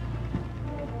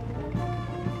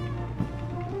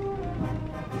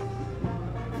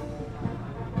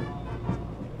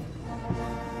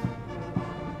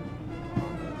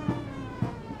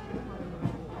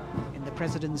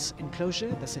 President's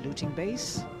enclosure, the saluting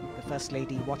base, the First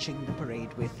Lady watching the parade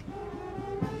with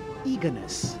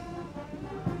eagerness.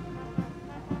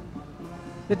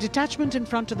 The detachment in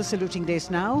front of the saluting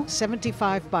base now,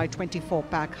 75 by 24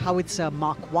 pack howitzer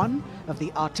Mark I of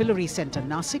the Artillery Centre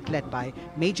Nasik, led by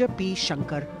Major P.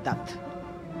 Shankar Dutt.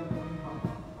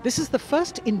 This is the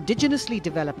first indigenously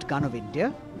developed gun of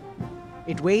India.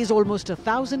 It weighs almost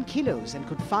 1,000 kilos and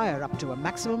could fire up to a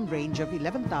maximum range of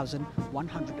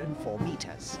 11,104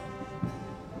 meters.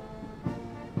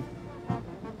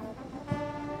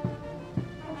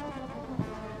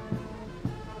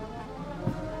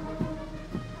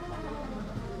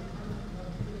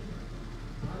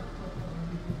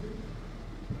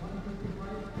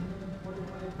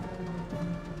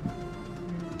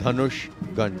 Dhanush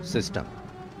gun system.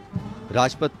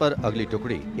 Rajpath पर अगली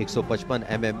टुकड़ी 155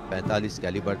 mm 45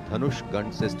 calibre धनुष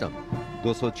gun system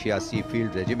 286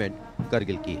 field regiment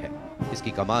Kargil की है।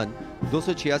 इसकी कमान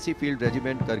 286 field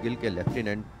regiment Kargil के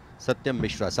lieutenant सत्यम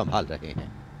मिश्रा संभाल रहे हैं।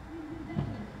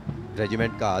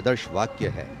 रेजिमेंट का आदर्श वाक्य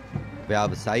है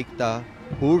व्यावसायिकता,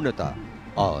 पूर्णता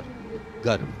और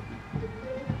गर्व।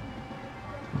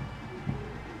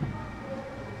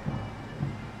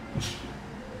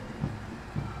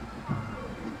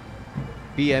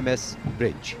 PMS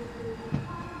bridge.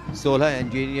 16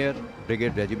 engineer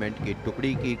brigade regiment की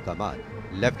टुकड़ी की कमान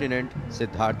लेफ्टिनेंट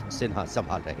सिद्धार्थ सिन्हा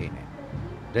संभाल रहे हैं।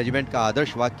 रेजिमेंट का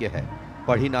आदर्श वाक्य है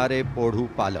पढ़िनारे पोढ़ू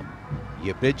पालम।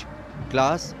 ये ब्रिज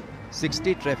क्लास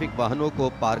 60 ट्रैफिक वाहनों को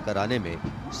पार कराने में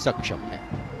सक्षम है।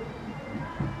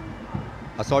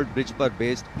 असॉल्ट ब्रिज पर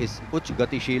बेस्ड इस उच्च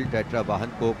गतिशील टेट्रा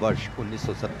वाहन को वर्ष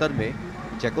 1970 में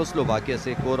चेकोस्लोवाकिया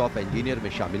से कोर ऑफ इंजीनियर में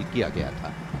शामिल किया गया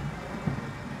था।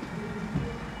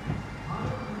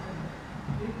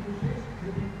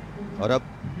 और अब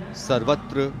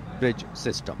सर्वत्र bridge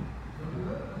system.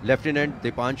 Lieutenant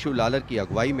Deepanshu Lalor की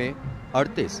अगुवाई में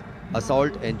 38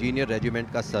 असॉल्ट इंजीनियर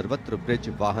रेजिमेंट का सर्वत्र ब्रिज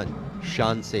वाहन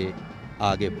शान से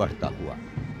आगे बढ़ता हुआ।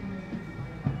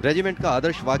 रेजिमेंट का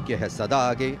आदर्श वाक्य है सदा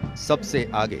आगे, सबसे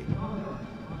आगे।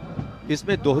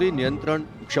 इसमें दोहरी नियंत्रण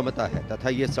क्षमता है तथा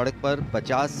ये सड़क पर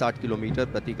 50-60 किलोमीटर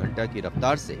प्रति घंटा की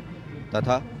रफ्तार से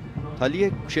तथा थलीय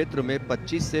क्षेत्र में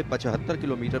 25 से 75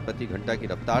 किलोमीटर प्रति घंटा की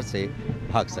रफ्तार से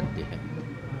भाग सकते हैं।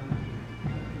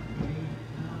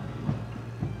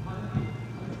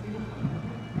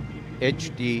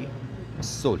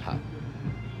 HT-16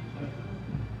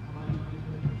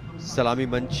 सलामी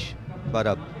मंच पर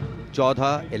अब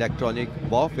 14 इलेक्ट्रॉनिक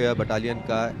वॉरफेयर बटालियन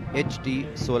का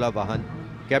HT-16 वाहन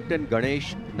कैप्टन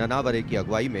गणेश ननावरे की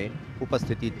अगुवाई में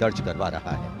उपस्थिति दर्ज करवा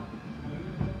रहा है।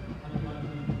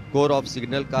 कोर ऑफ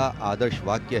सिग्नल का आदर्श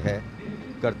वाक्य है,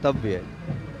 कर्तव्य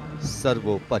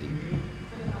सर्वोपरि।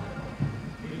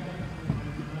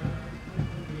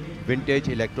 Vintage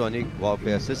electronic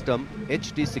warfare system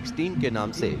HT-16 के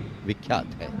नाम से विख्यात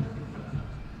है।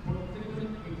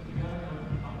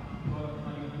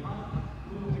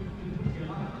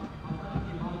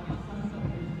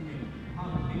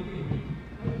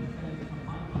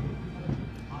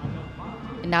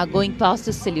 Now going past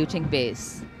the saluting base.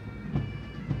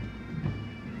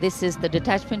 This is the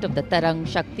detachment of the Tarang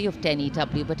Shakti of 10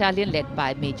 EW Battalion led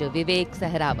by Major Vivek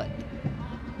Sehrawat.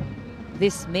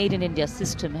 This Made in India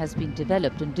system has been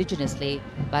developed indigenously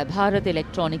by Bharat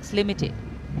Electronics Limited,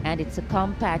 and it's a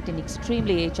compact and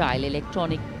extremely agile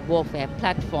electronic warfare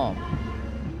platform.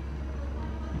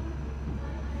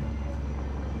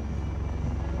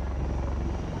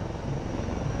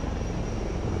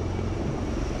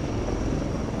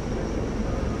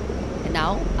 And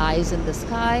now, eyes in the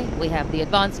sky, we have the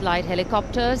advanced light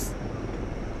helicopters.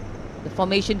 The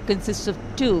formation consists of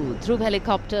 2 Dhruv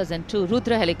helicopters and 2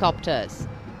 Rudra helicopters,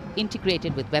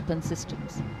 integrated with weapon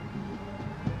systems.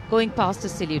 Going past the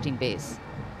saluting base,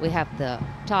 we have the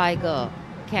Tiger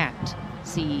Cat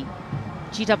C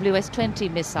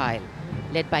GWS-20 missile,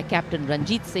 led by Captain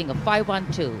Ranjit Singh of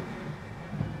 512,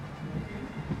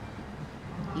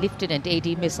 Lieutenant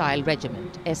AD Missile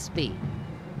Regiment, SP.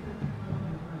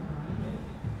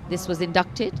 This was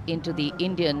inducted into the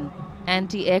Indian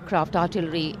anti-aircraft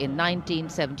artillery in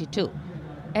 1972.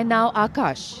 And now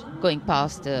Akash, going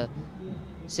past the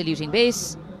saluting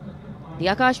base, the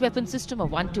Akash weapon system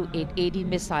of 128 AD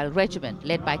Missile Regiment,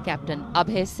 led by Captain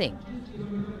Abhay Singh.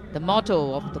 The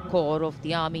motto of the Corps of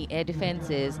the Army Air Defence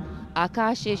is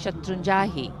Akashe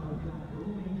Shatrunjahi.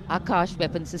 Akash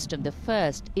weapon system, the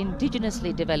first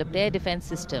indigenously developed air defence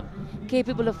system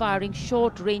capable of firing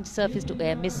short-range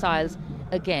surface-to-air missiles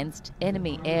against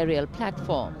enemy aerial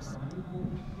platforms.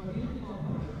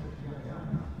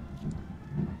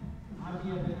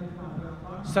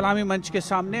 सलामी मंच के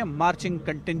सामने marching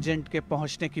contingent के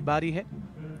पहुंचने की बारी है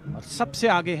और सबसे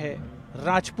आगे है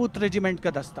राजपूत रेजिमेंट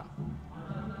का दस्ता।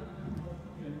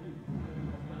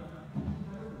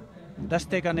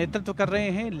 दस्ते का नेतृत्व कर रहे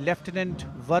हैं लेफ्टिनेंट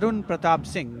वरुण प्रताप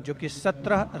सिंह, जो कि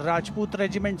 17 राजपूत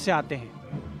रेजिमेंट से आते हैं।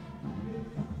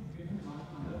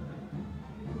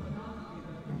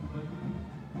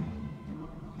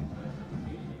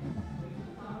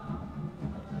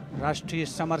 राष्ट्रीय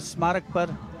समर स्मारक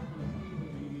पर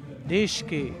देश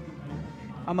के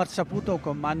अमर सपूतों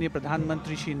को माननीय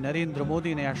प्रधानमंत्री श्री नरेंद्र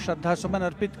मोदी ने श्रद्धा सुमन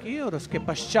अर्पित किए और उसके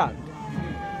पश्चात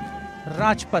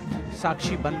राजपथ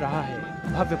साक्षी बन रहा है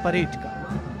भव्य परेड का।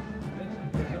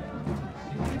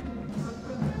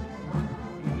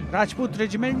 राजपूत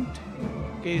रेजिमेंट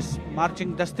के इस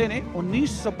मार्चिंग दस्ते ने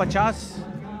 1950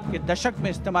 के दशक में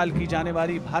इस्तेमाल की जाने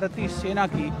वाली भारतीय सेना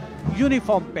की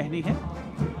यूनिफॉर्म पहनी है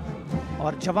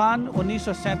और जवान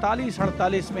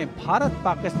 1947-48 में भारत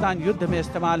पाकिस्तान युद्ध में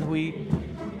इस्तेमाल हुई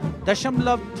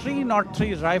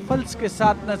 .303 राइफल्स के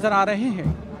साथ नजर आ रहे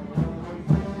हैं।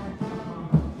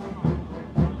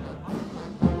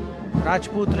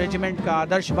 राजपूत रेजिमेंट का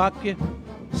आदर्श वाक्य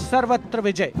सर्वत्र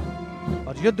विजय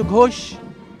और युद्ध घोष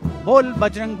बोल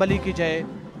बजरंग बली की जय,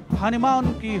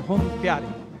 हनुमान की हुम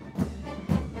प्यारी।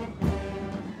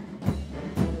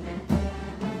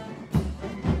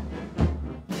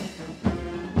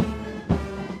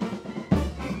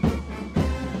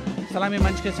 सलामी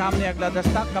मंच के सामने अगला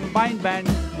दस्ता combined band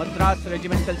Madras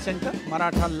regimental centre,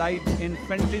 Maratha light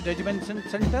infantry regimental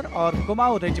centre और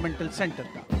कुमाऊं रेजिमेंटल सेंटर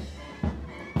का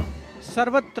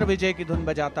सर्वत्र विजय की धुन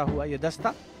बजाता हुआ यह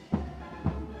दस्ता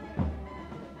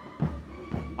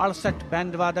 68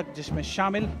 बैंड वादक जिसमें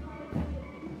शामिल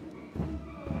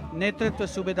नेतृत्व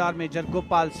सूबेदार मेजर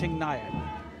गोपाल सिंह नायक।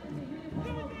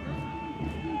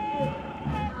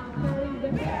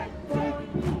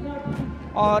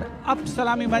 और अब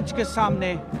सलामी मंच के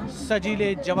सामने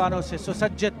सजीले जवानों से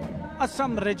सुसज्जित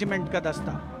असम रेजिमेंट का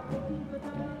दस्ता।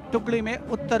 टुकड़ी में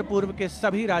उत्तर पूर्व के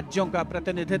सभी राज्यों का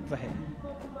प्रतिनिधित्व है।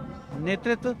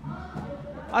 नेतृत्व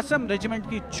असम रेजिमेंट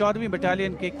की 14वीं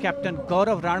बटालियन के कैप्टन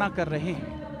गौरव राणा कर रहे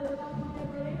हैं।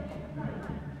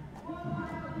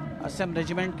 असम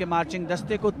रेजिमेंट के मार्चिंग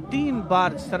दस्ते को 3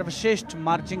 बार सर्वश्रेष्ठ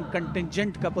मार्चिंग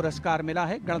कंटिंजेंट का पुरस्कार मिला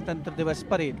है गणतंत्र दिवस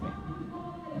परेड में।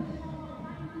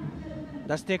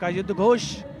 दस्ते का युद्ध घोष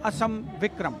असम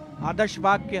विक्रम, आदर्श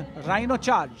वाक्य राइनो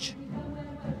चार्ज।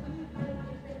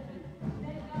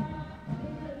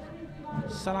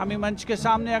 सलामी मंच के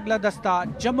सामने अगला दस्ता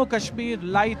Jammu Kashmir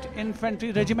light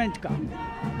infantry regiment का।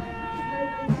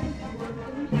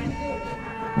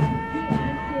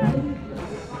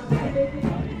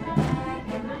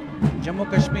 Jammu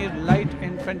Kashmir light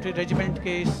infantry regiment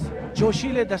के इस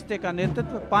जोशीले दस्ते का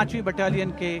नेतृत्व 5वीं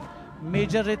बटालियन के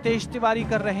मेजर रितेश तिवारी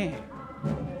कर रहे हैं।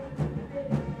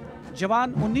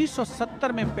 जवान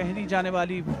 1970 में पहनी जाने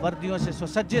वाली वर्दियों से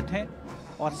सुसज्जित हैं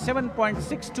और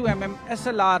 7.62 mm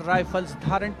SLR राइफल्स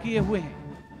धारण किए हुए हैं।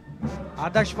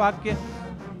 आदर्श वाक्य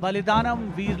बलिदानम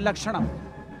वीर लक्षणम।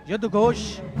 युद्ध घोष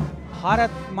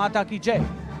भारत माता की जय।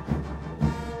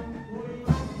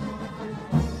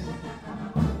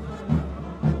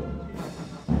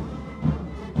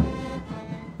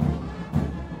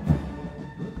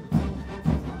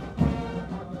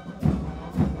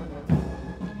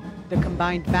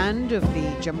 Combined band of the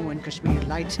Jammu and Kashmir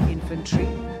Light Infantry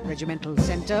Regimental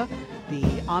Centre, the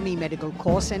Army Medical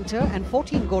Corps Centre and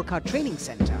 14 Gorkha Training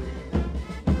Centre,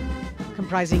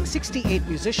 comprising 68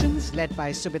 musicians led by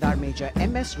Subedar Major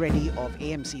M.S. Reddy of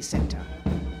AMC Centre.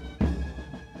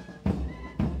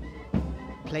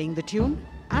 Playing the tune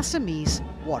Assamese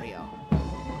Warrior.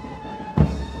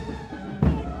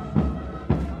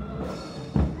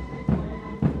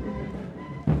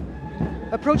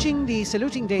 Approaching the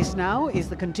saluting days now is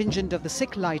the contingent of the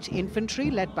Sikh Light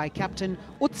Infantry led by Captain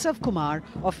Utsav Kumar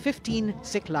of 15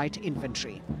 Sikh Light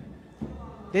Infantry.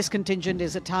 This contingent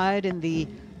is attired in the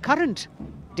current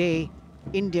day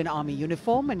Indian Army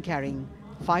uniform and carrying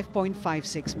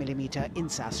 5.56 mm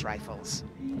INSAS rifles.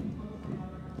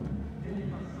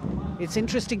 It's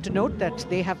interesting to note that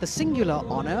they have the singular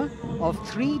honor of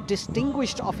 3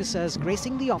 distinguished officers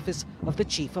gracing the office of the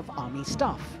Chief of Army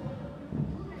Staff.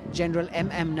 General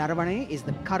M.M. Naravane is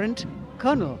the current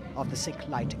colonel of the Sikh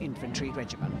Light Infantry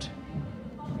Regiment.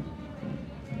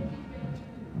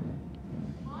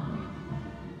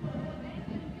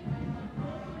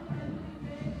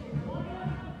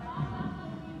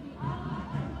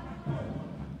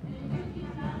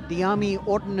 The Army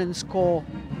Ordnance Corps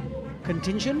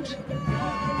contingent,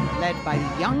 led by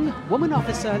young woman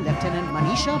officer Lieutenant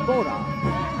Manisha Bora.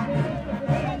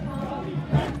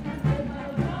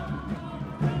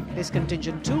 This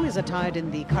contingent too is attired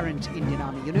in the current Indian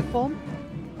Army uniform.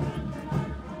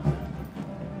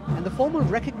 And the formal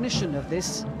recognition of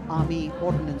this Army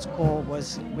Ordnance Corps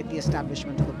was with the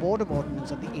establishment of the Board of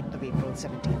Ordnance on the 8th of April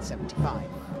 1775.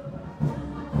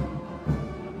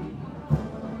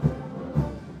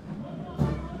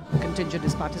 The contingent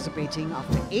is participating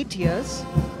after 8 years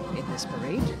in this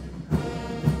parade.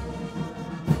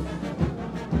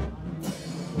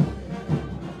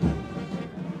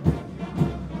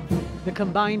 The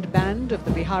combined band of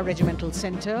the Bihar Regimental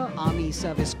Centre, Army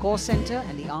Service Corps Centre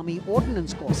and the Army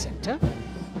Ordnance Corps Centre.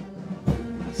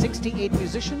 68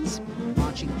 musicians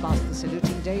marching past the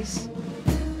saluting days,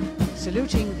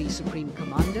 saluting the Supreme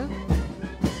Commander,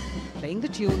 playing the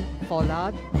tune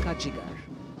Folad Ka Jigar,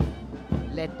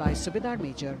 led by Subedar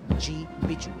Major G.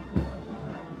 Biju.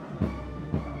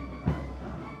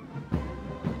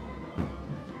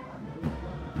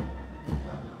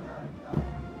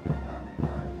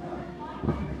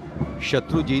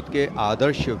 Shatrujeet के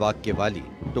आदर्श वाक्य वाली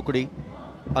टुकड़ी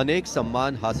अनेक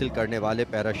सम्मान हासिल करने वाले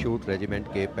parachute regiment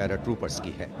के पैराट्रूपर्स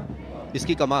की है।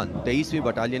 इसकी कमान 23वीं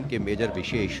बटालियन के मेजर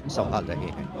विशेष संभाल रहे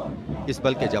हैं। इस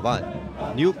बल के जवान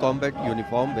न्यू कॉम्बैट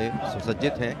यूनिफॉर्म में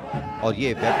सुसज्जित हैं और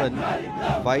ये वेपन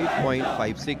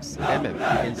 5.56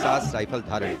 mm इंसास राइफल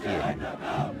धारण किए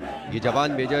हैं। ये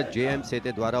जवान मेजर J.M.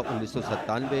 सेते द्वारा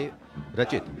 1997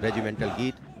 रचित रेजिमेंटल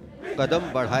गीत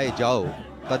कदम बढ़ाए जाओ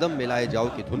कदम मिलाए जाओ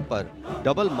की धुन पर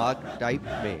डबल मार्क टाइप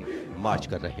में मार्च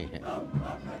कर रहे हैं।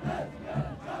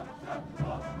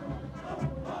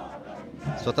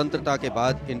 स्वतंत्रता के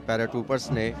बाद इन पैराट्रूपर्स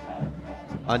ने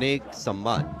अनेक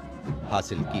सम्मान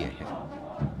हासिल किए हैं।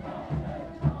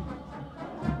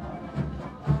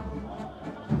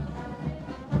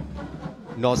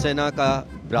 नौसेना का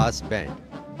ब्रास बैंड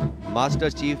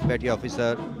मास्टर चीफ पेटी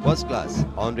ऑफिसर फर्स्ट क्लास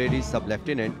ऑनरेरी सब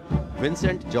लेफ्टिनेंट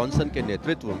विंसेंट जॉनसन के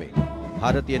नेतृत्व में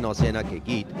भारतीय नौसेना के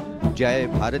गीत जय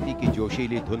भारती की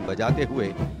जोशीली धुन बजाते हुए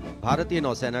भारतीय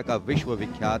नौसेना का विश्व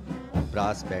विख्यात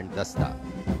ब्रास बैंड दस्ता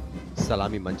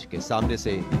सलामी मंच के सामने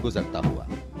से गुजरता हुआ।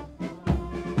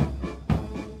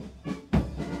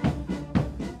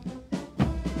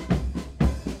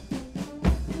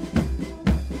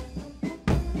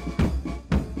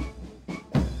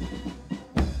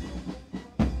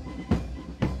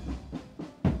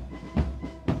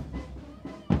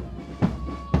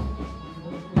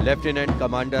 लेफ्टिनेंट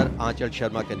कमांडर आंचल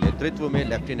शर्मा के नेतृत्व में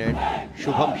लेफ्टिनेंट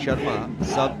शुभम शर्मा,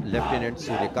 सब लेफ्टिनेंट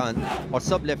सूर्यकांत और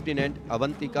सब लेफ्टिनेंट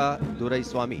अवंतिका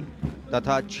दुरईस्वामी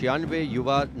तथा 96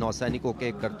 युवा नौसैनिकों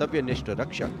के कर्तव्यनिष्ठ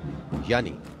रक्षक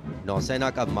यानी नौसेना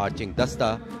का मार्चिंग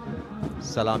दस्ता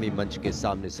सलामी मंच के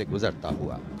सामने से गुजरता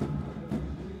हुआ।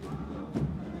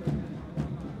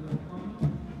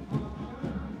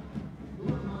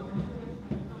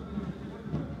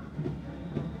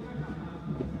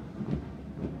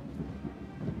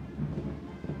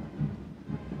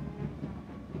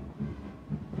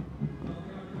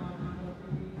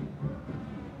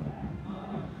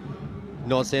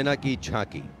 नौसेना की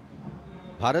झांकी।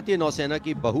 भारतीय नौसेना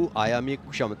की बहुआयामी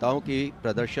क्षमताओं की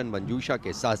प्रदर्शन मंजूषा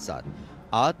के साथ साथ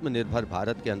आत्मनिर्भर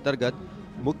भारत के अंतर्गत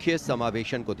मुख्य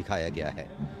समावेशन को दिखाया गया है।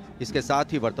 इसके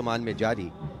साथ ही वर्तमान में जारी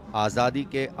आजादी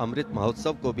के अमृत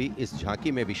महोत्सव को भी इस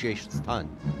झांकी में विशेष स्थान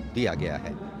दिया गया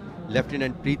है।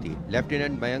 लेफ्टिनेंट प्रीति,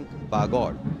 लेफ्टिनेंट मयंक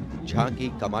बागौड़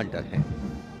झांकी कमांडर हैं।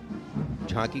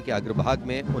 झांकी के अग्रभाग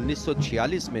में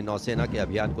 1946 में नौसेना के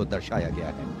अभियान को दर्शाया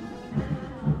गया है,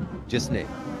 जिसने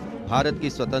भारत की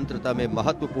स्वतंत्रता में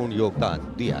महत्वपूर्ण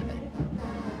योगदान दिया है।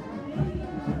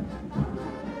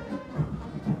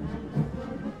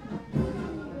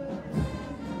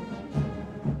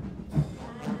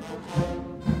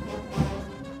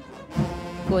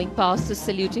 Going past the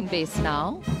saluting base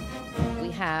now,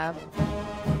 we have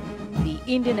the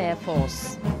Indian Air Force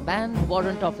Band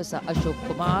Warrant Officer Ashok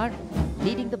Kumar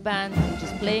leading the band, which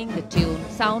is playing the tune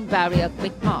Sound Barrier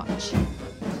Quick March.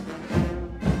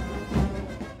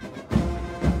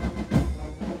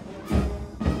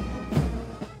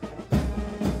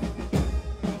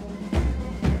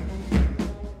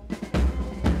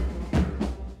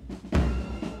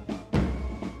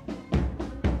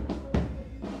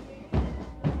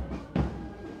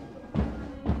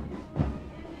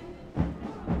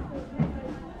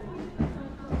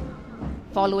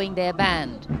 Following their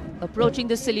band, approaching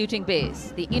the saluting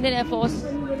base, the Indian Air Force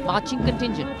marching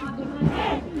contingent.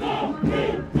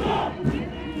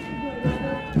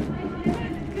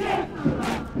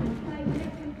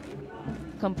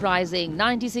 Comprising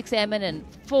 96 airmen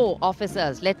and 4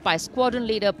 officers, led by squadron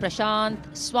leader Prashant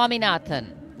Swaminathan.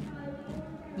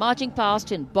 Marching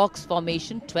past in box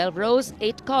formation, 12 rows,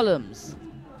 8 columns.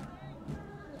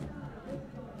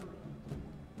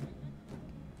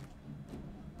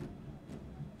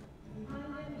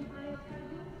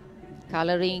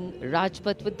 Coloring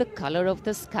Rajpath with the color of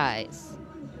the skies.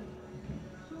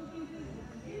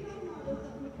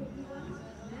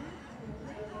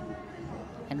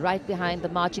 And right behind the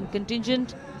marching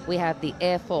contingent, we have the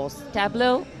Air Force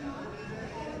tableau.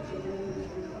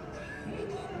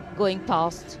 Going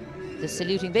past the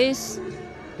saluting base,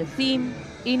 the theme,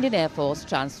 Indian Air Force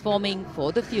transforming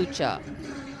for the future.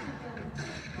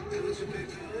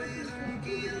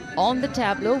 On the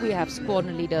tableau, we have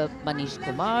Squadron Leader Manish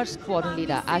Kumar, Squadron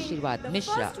Leader Ashirwad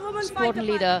Mishra, Squadron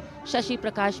Leader Shashi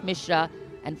Prakash Mishra,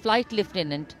 and Flight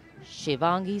Lieutenant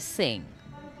Shivangi Singh.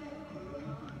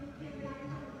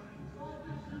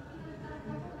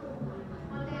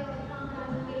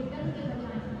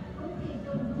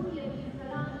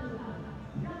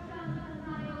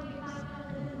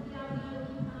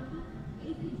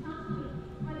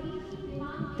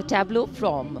 The tableau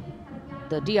from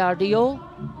the DRDO.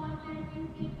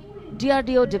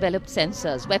 DRDO developed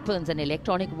sensors, weapons and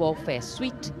electronic warfare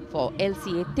suite for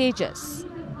LCA Tejas.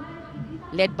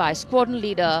 Led by Squadron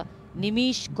Leader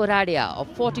Nimish Koradia of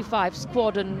 45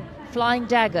 Squadron Flying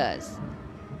Daggers.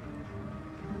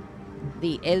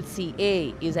 The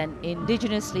LCA is an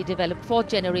indigenously developed 4th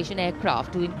generation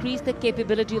aircraft. To increase the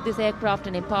capability of this aircraft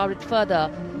and empower it further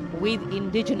with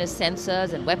indigenous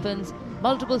sensors and weapons,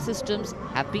 multiple systems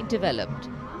have been developed.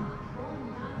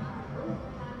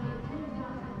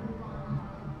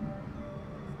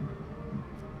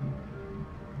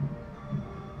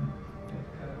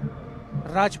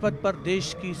 Rajpath पर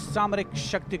देश की सामरिक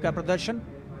शक्ति का प्रदर्शन,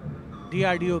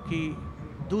 DRDO की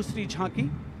दूसरी झांकी,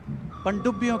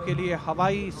 पनडुब्बियों के लिए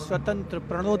हवाई स्वतंत्र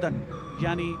प्रणोदन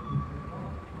यानी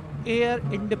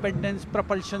एयर इंडिपेंडेंस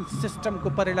प्रोपल्शन सिस्टम को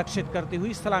परिलक्षित करती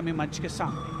हुई सलामी मंच के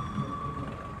सामने।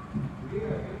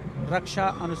 रक्षा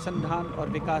अनुसंधान और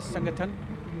विकास संगठन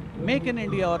मेक इन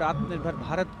इंडिया और आत्मनिर्भर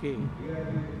भारत के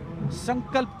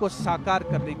संकल्प को साकार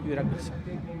करने की अग्रसर।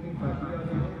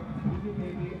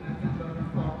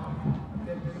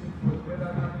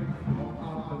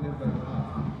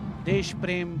 देश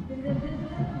प्रेम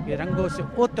के रंगों से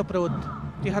ओतप्रोत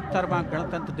 73वां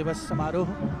गणतंत्र दिवस समारोह,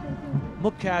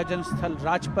 मुख्य आयोजन स्थल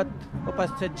राजपथ,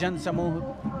 उपस्थित जन समूह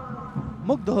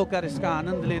मुग्ध होकर इसका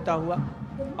आनंद लेता हुआ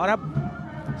और अब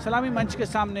सलामी मंच के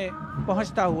सामने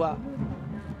पहुंचता हुआ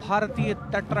भारतीय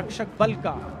तटरक्षक बल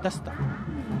का दस्ता।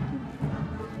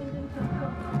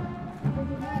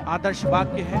 आदर्श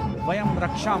वाक्य है वयम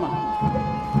रक्षामः।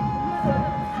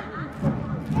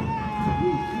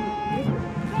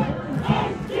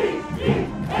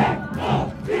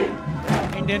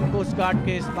 इंडियन कोस्ट गार्ड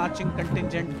के इस मार्चिंग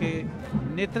कंटिंजेंट के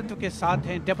नेतृत्व के साथ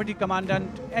हैं डिप्टी कमांडेंट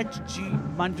H.G.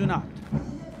 मंजुनाथ।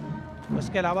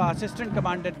 उसके अलावा असिस्टेंट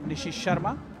कमांडेंट निशित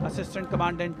शर्मा, असिस्टेंट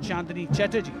कमांडेंट चांदनी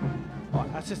चैटर्जी और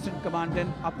असिस्टेंट कमांडेंट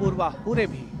अपूर्वा हुरे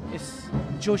भी इस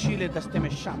जोशीले दस्ते में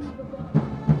शामिल।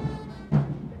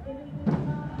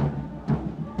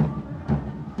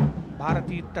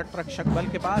 भारतीय तटरक्षक बल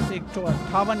के पास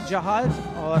 158 जहाज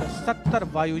और 70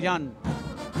 वायुयान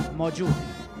मौजूद हैं।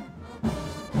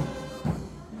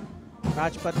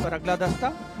 राजपथ पर अगला दस्ता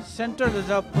central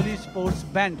reserve police force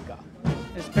band का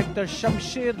इंस्पेक्टर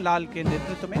शमशेर लाल के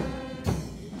नेतृत्व में।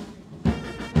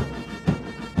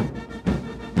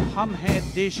 हम हैं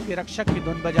देश के रक्षक की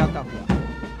धुन बजाता हुआ।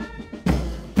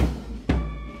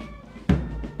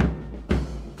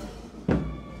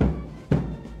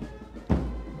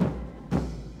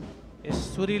 इस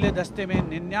सुरीले दस्ते में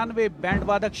 99 बैंड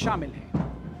वादक शामिल हैं।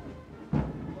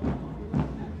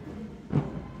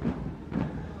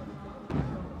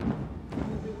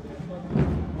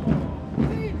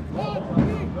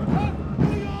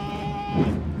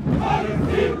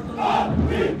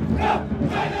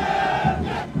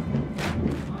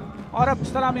 और अब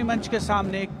सलामी मंच के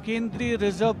सामने केंद्रीय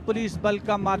रिजर्व पुलिस बल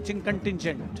का मार्चिंग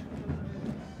कंटिंजेंट,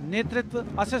 नेतृत्व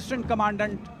असिस्टेंट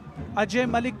कमांडेंट अजय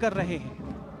मलिक कर रहे हैं।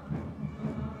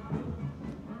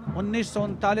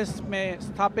 1939 में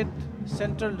स्थापित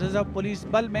सेंट्रल रिजर्व पुलिस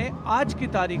बल में आज की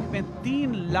तारीख में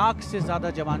 3 लाख से ज्यादा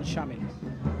जवान शामिल हैं।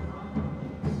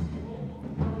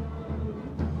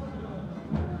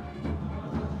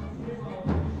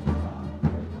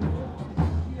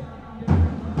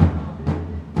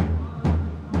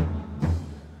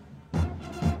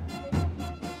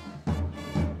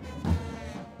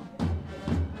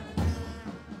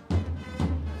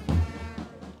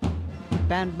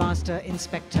 Bandmaster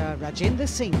Inspector Rajendra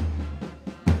Singh,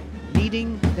 leading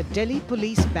the Delhi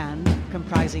Police Band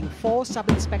comprising 4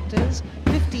 sub-inspectors,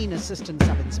 15 assistant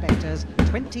sub-inspectors,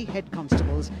 20 head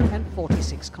constables and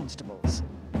 46 constables,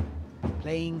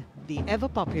 playing the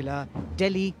ever-popular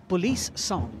Delhi Police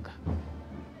song.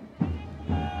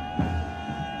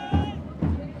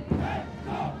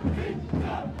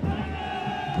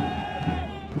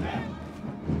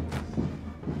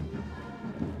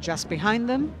 Just behind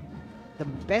them, the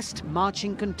best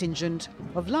marching contingent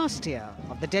of last year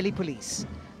of the Delhi Police.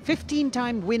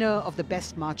 15-time winner of the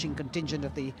best marching contingent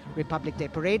of the Republic Day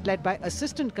Parade, led by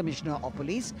Assistant Commissioner of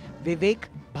Police Vivek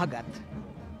Bhagat.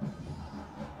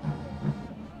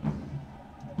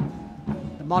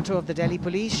 The motto of the Delhi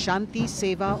Police, Shanti,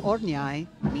 Seva aur Nyay,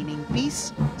 meaning peace,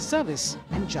 service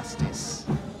and justice.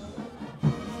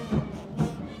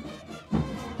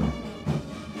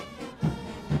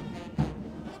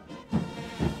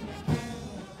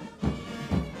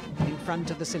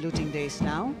 Front of the saluting dais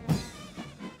now,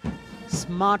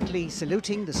 smartly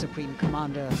saluting the Supreme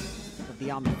Commander of the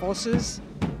Armed Forces,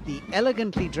 the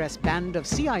elegantly dressed band of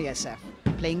CISF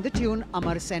playing the tune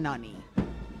Amar Senani.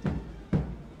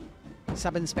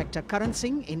 Sub-Inspector Karan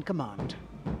Singh in command.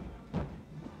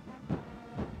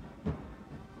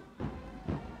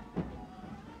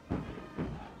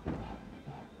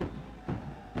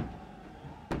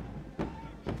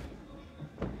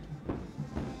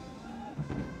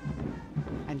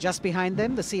 Just behind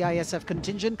them, the CISF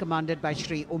contingent commanded by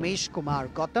Shri Umesh Kumar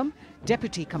Gautam,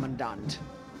 Deputy Commandant.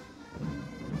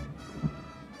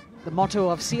 The motto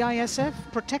of CISF,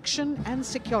 protection and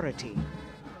security.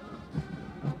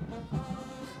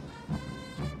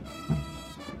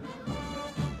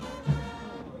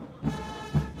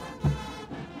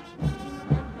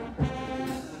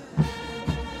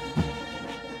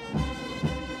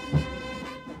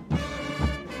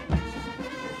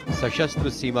 सशस्त्र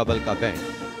सीमा बल का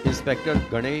band inspector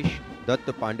Ganesh Dutt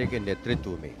Pandey के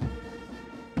नेतृत्व में।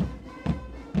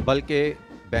 बल के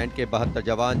band के 72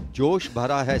 जवान जोश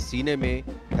भरा है सीने में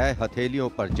है हथेलियों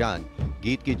पर जान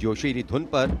गीत की जोशीली धुन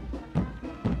पर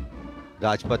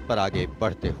राजपथ पर आगे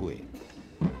बढ़ते हुए।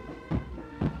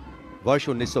 वर्ष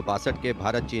 1962 के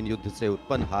भारत चीन युद्ध से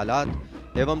उत्पन्न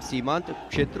हालात एवं सीमांत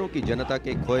क्षेत्रों की जनता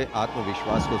के खोए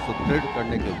आत्मविश्वास को सुदृढ़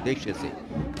करने के उद्देश्य से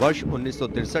वर्ष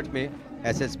 1963 में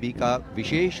एसएसबी का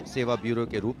विशेष सेवा ब्यूरो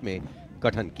के रूप में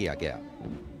गठन किया गया।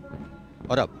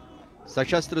 और अब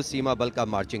सशस्त्र सीमा बल का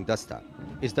मार्चिंग दस्ता,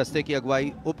 इस दस्ते की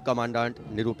अगुवाई उप कमांडेंट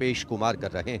निरुपेश कुमार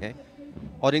कर रहे हैं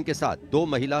और इनके साथ 2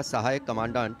 महिला सहायक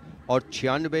कमांडेंट और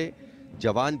 96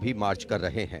 जवान भी मार्च कर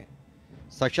रहे हैं।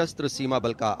 सशस्त्र सीमा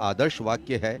बल का आदर्श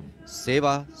वाक्य है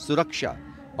सेवा, सुरक्षा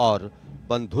और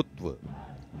बंधुत्व।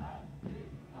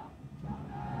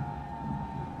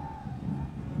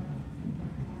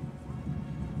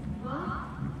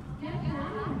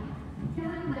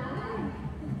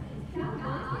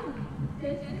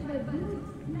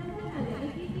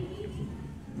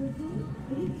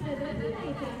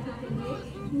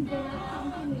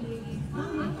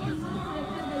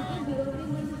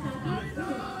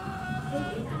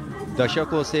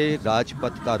 दशकों से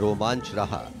राजपथ का रोमांच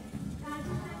रहा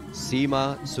सीमा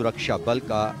सुरक्षा बल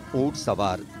का ऊंट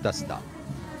सवार दस्ता।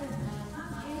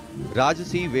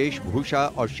 राजसी वेशभूषा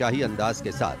और शाही अंदाज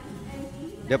के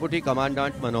साथ डिप्टी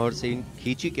कमांडेंट मनोहर सिंह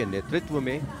खींची के नेतृत्व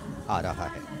में आ रहा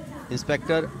है।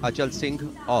 इंस्पेक्टर अचल सिंह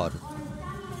और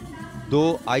 2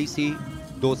 आईसी,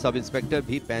 2 सब इंस्पेक्टर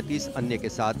भी 35 अन्य के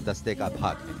साथ दस्ते का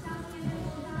भाग है।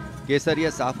 केसरिया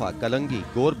साफा, कलंगी,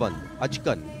 गोरबंद,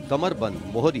 अचकन, कमरबंद,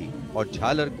 मोहरी और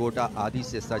झालर गोटा आदि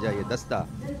से सजा ये दस्ता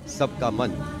सबका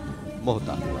मन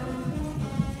मोहता हुआ।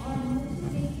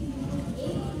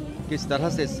 किस तरह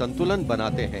से संतुलन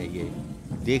बनाते हैं ये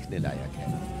देखने लायक है।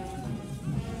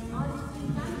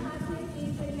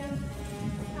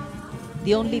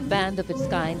 The only band of its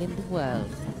kind in the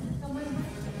world,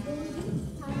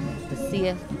 the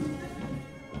CF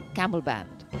Camel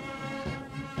Band.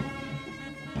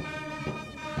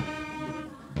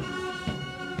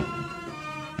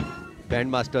 Band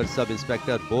master sub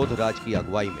inspector Bodhraj की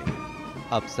अगुवाई में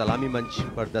अब सलामी मंच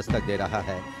पर दस्तक दे रहा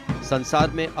है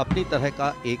संसार में अपनी तरह का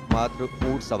एकमात्र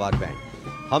ऊंट सवार बैंड।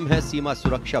 हम हैं सीमा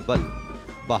सुरक्षा बल,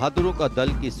 बहादुरों का दल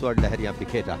की स्वर लहरियां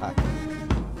बिखेर रहा है।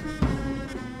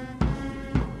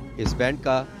 इस बैंड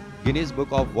का Guinness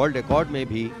book of world record में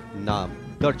भी नाम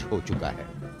दर्ज हो चुका है।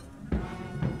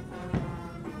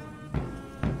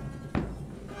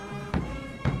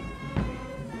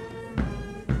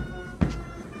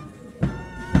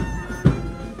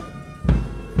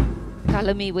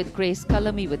 Color me with grace,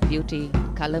 color me with beauty,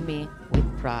 color me with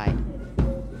pride.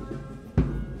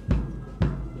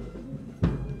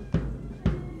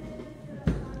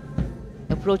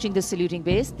 Approaching the saluting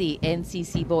base, the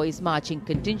NCC Boys Marching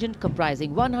Contingent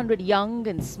comprising 100 young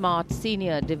and smart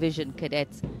senior division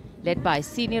cadets led by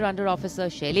Senior Under Officer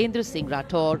Shailendra Singh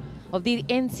Rathore of the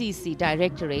NCC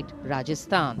Directorate,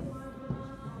 Rajasthan.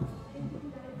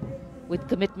 With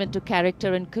commitment to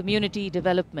character and community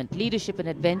development, leadership and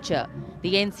adventure,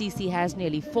 the NCC has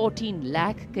nearly 14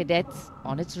 lakh cadets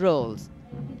on its rolls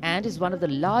and is one of the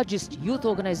largest youth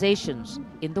organizations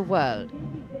in the world.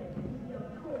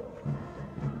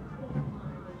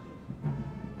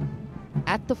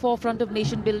 At the forefront of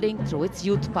nation building through its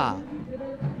youth power,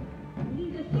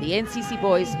 the NCC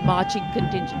Boys Marching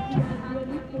Contingent.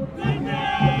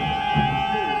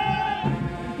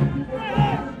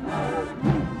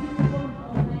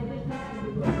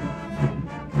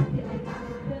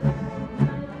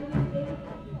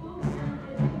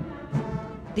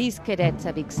 These cadets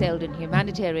have excelled in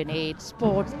humanitarian aid,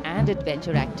 sports and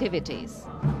adventure activities.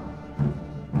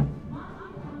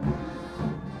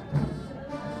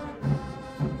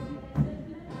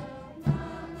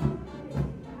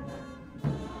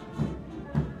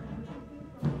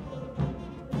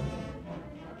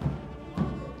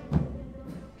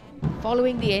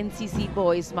 Following the NCC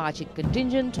Boys Marching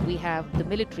Contingent, we have the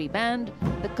military band,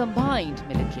 the combined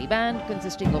military band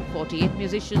consisting of 48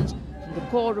 musicians from the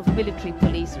Corps of Military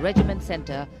Police Regiment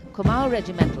Centre, Kumaon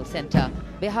Regimental Centre,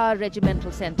 Bihar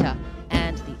Regimental Centre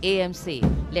and the AMC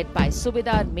led by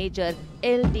Subedar Major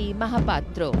L.D.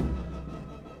 Mahapatro.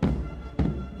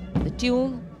 The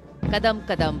tune, Kadam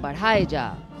Kadam Badhaye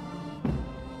Ja.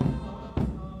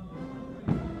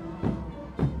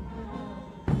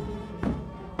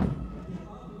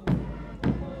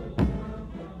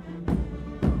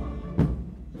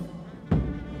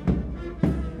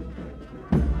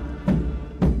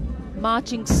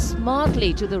 Marching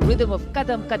smartly to the rhythm of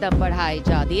Kadam Kadam Badhaye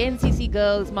Ja, the NCC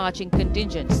Girls Marching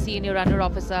Contingent, Senior Under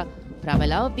Officer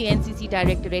Pramila of the NCC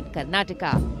Directorate,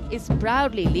 Karnataka, is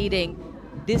proudly leading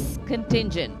this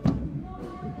contingent.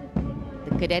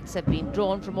 The cadets have been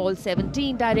drawn from all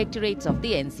 17 directorates of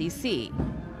the NCC.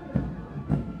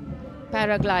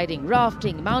 Paragliding,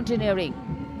 rafting, mountaineering,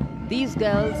 these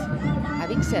girls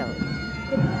have excelled.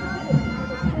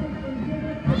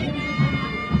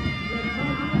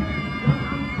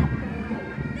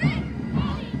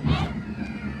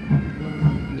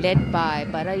 Led by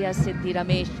Baraya Siddhi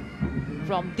Ramesh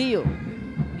from Diu,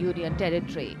 Union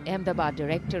Territory, Ahmedabad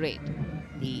Directorate,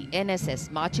 the NSS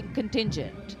Marching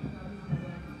Contingent,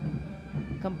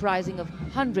 comprising of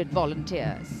 100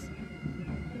 volunteers.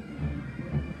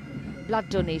 blood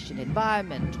donation,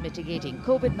 environment, mitigating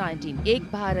COVID-19, Ek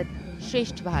Bharat,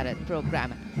 Shresht Bharat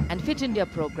program and Fit India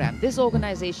program. This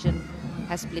organization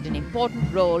has played an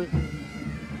important role,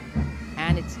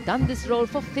 and it's done this role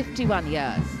for 51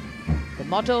 years. The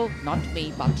motto, not me,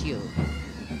 but you.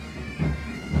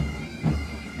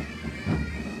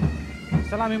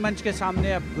 सलामी मंच के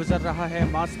सामने अब गुजर रहा है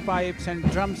मास pipes and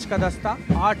drums का दस्ता।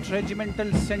 8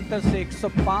 रेजिमेंटल सेंटर से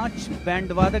 105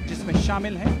 बैंड वादक जिसमें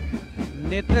शामिल हैं।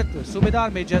 नेतृत्व सूबेदार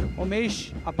मेजर उमेश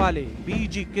अपाले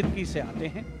बीजी किर्की से आते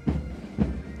हैं।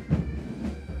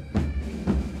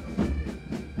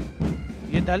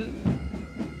 ये दल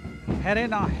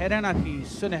हैरेना हैरेना की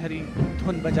सुनहरी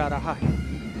धुन बजा रहा है।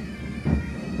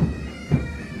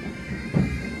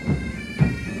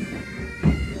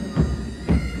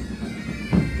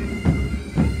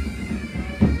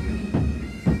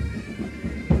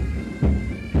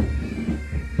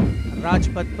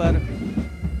 राजपथ पर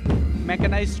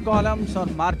मैकेनाइज्ड कॉलम्स और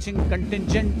मार्चिंग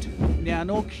कंटिंजेंट ने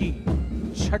अनोखी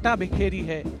छटा बिखेरी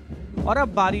है और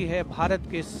अब बारी है भारत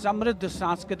के समृद्ध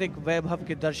सांस्कृतिक वैभव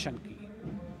के दर्शन की।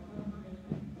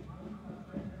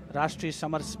 राष्ट्रीय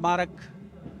समर स्मारक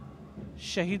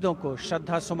शहीदों को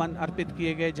श्रद्धा सुमन अर्पित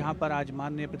किए गए, जहां पर आज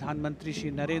माननीय प्रधानमंत्री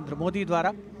श्री नरेंद्र मोदी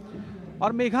द्वारा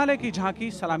और मेघालय की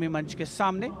झांकी सलामी मंच के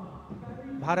सामने।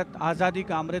 भारत आज़ादी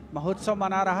का अमृत महोत्सव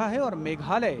मना रहा है और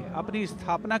मेघालय अपनी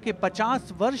स्थापना के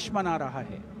 50 वर्ष मना रहा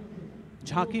है।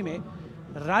 झांकी में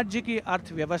राज्य की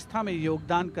अर्थव्यवस्था में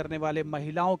योगदान करने वाले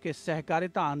महिलाओं के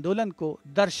सहकारिता आंदोलन को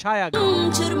दर्शाया गया।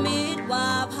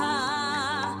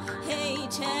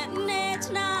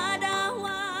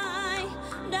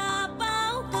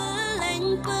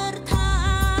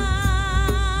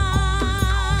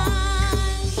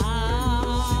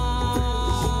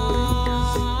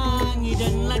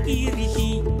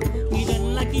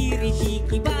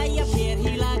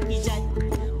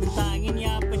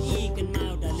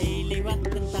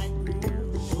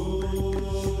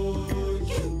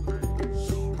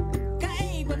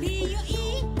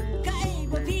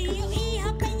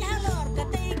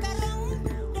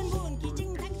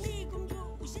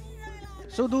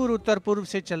 सुदूर उत्तर पूर्व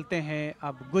से चलते हैं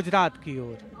अब गुजरात की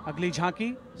ओर। अगली झांकी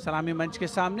सलामी मंच के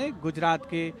सामने गुजरात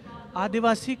के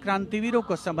आदिवासी क्रांतिवीरों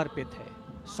को समर्पित है।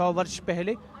 100 वर्ष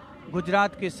पहले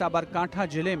गुजरात के साबरकांठा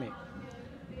जिले में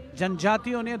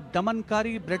जनजातियों ने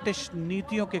दमनकारी ब्रिटिश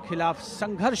नीतियों के खिलाफ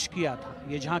संघर्ष किया था।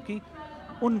 ये झांकी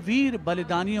उन वीर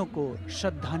बलिदानियों को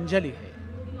श्रद्धांजलि है।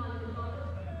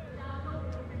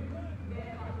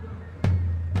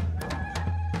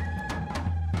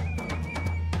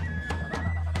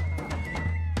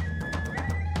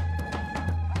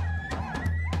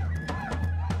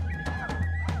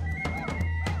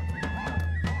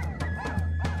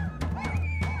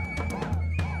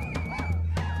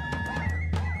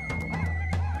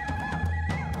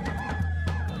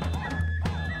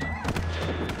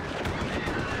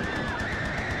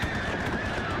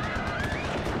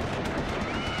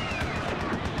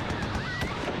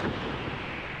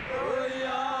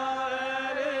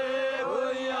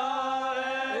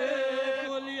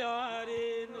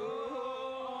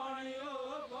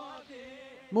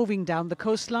 Moving down the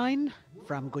coastline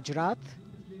from Gujarat,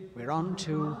 we're on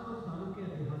to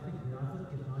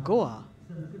Goa.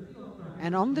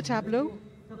 And on the tableau,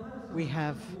 we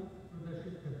have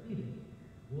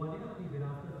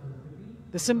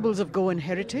the symbols of Goan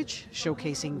heritage,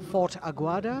 showcasing Fort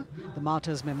Aguada, the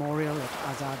Martyrs Memorial at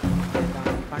Azadi Ka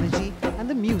Amrit Mahotsav, and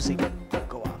the music of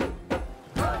Goa.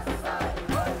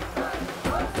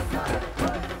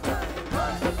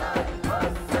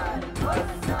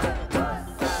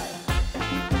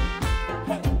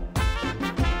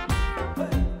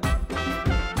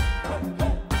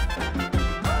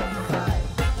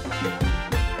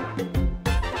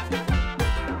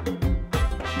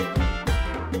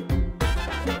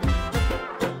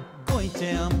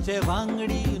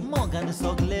 वांगडी मोगन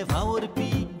सोगले भावरपी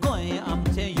गोय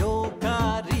आमचे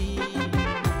योकारी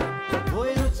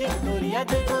गोय रुची तोरिया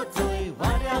देखो चोय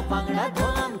वाऱ्या वांगडा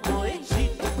धोलान कोय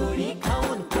शीत कोळी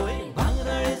खाऊन कोय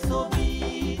भांगरळे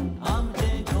सोबी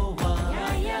आमचे गोवा या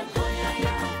या गोया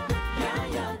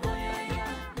या गोया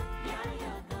या.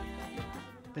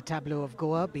 The tableau of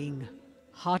Goa being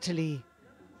heartily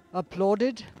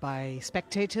applauded by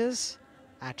spectators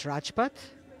at Rajpath.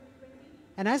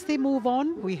 And as they move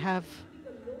on, we have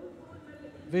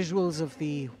visuals of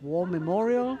the War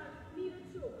Memorial,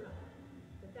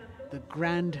 the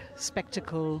grand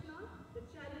spectacle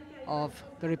of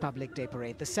the Republic Day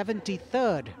Parade, the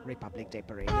 73rd Republic Day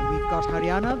Parade. And we've got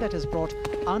Haryana that has brought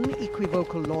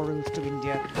unequivocal laurels to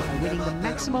India by winning the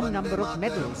maximum number of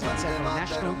medals at several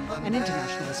national and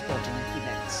international sporting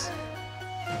events.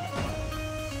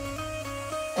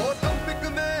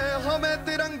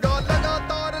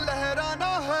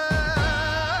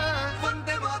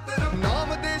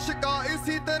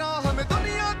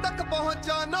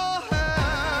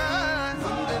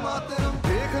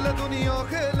 दुनिया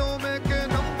खेलों में के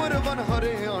number 1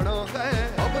 Haryana है।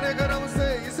 अपने गर्व से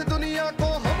इस दुनिया को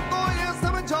हमको ये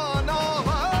समझाना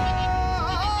है,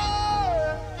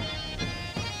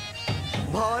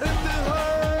 भारत है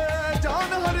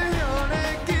जान हरियाणा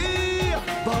की,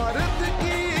 भारत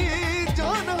की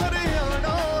जान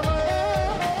हरियाणा है,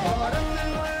 भारत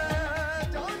है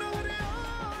जान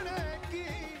हरियाणा की।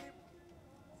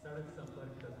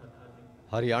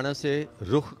 हरियाणा से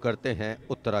रुख करते हैं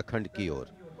उत्तराखंड की ओर।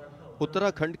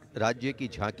 उत्तराखंड राज्य की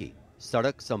झांकी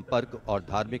सड़क संपर्क और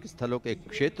धार्मिक स्थलों के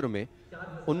क्षेत्र में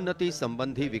उन्नति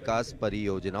संबंधी विकास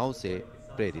परियोजनाओं से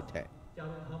प्रेरित है।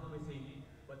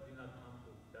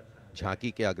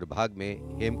 झांकी के अग्रभाग में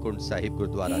हेमकुंड साहिब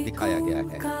गुरुद्वारा दिखाया गया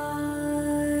है।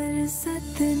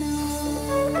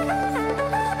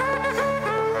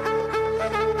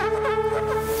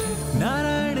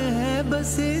 नारायण है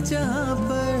बसे जहां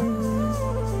पर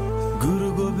गुरु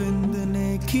गोविंद ने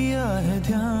किया है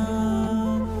ध्यान।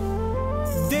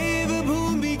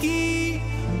 देवभूमि की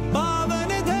पावन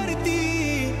धरती,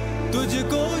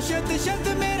 तुझको शत शत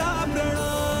मेरा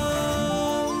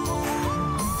प्रणाम।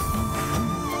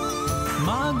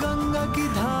 माँ गंगा की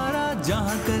धारा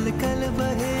जहाँ कल कल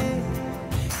बहे,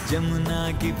 जमुना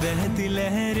की बहती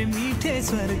लहर मीठे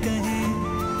स्वर कहे।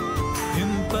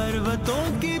 हिम पर्वतों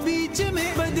के बीच में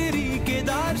बदरी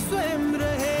केदार स्वयं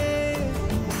रहे।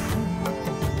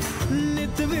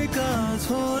 नित विकास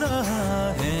हो रहा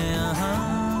है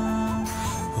यहाँ,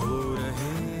 हो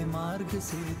रहे मार्ग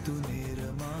से तूने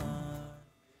रमा।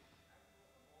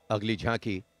 अगली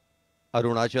झांकी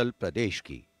अरुणाचल प्रदेश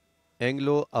की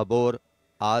एंग्लो अबोर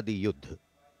आदि युद्ध।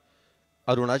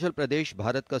 अरुणाचल प्रदेश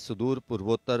भारत का सुदूर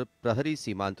पूर्वोत्तर प्रहरी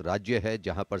सीमांत राज्य है,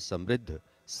 जहां पर समृद्ध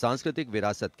सांस्कृतिक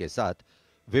विरासत के साथ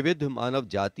विविध मानव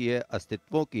जातीय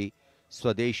अस्तित्वों की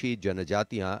स्वदेशी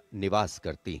जनजातियां निवास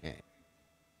करती हैं।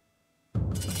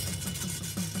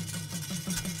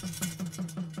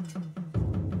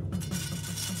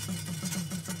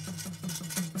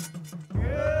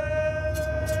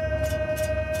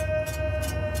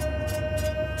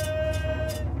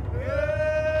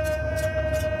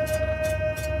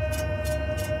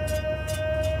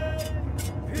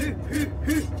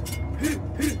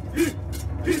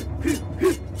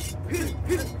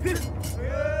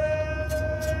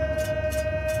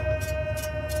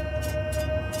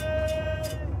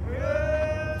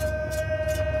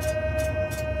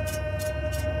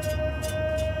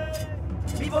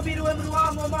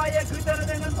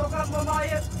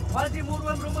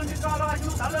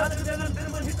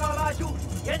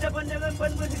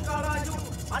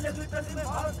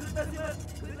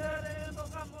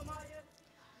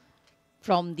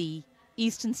 From the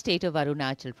eastern state of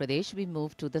Arunachal Pradesh, we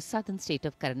move to the southern state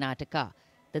of Karnataka.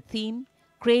 The theme,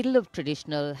 Cradle of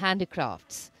Traditional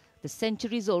Handicrafts, the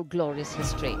centuries-old glorious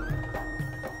history.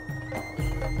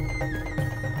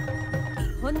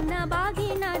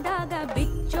 ಹೊನ್ನಬಾಗಿನದಾಗ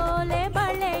ಬಿಚ್ಚೋಲೆ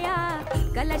ಬಳೆಯ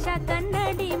ಕಲಶ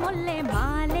ಕನ್ನಡಿ ಮೊಲ್ಲೆ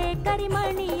ಮಾಲೆ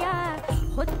ಕರಿಮಣಿಯ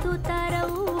ಹೊತ್ತು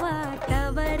ತಾರವ್ವ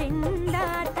ತವರಿಂದ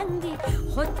ತಂಗಿ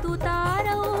ಹೊತ್ತು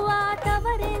ತಾರವ್ವ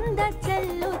ತವರಿಂದ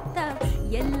ಚೆಲ್ಲುತ್ತ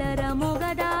ಎಲ್ಲರ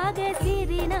ಮೊಗದಾಗೆ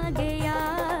ಸಿರಿನಗೆಯ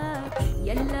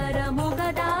ಎಲ್ಲರ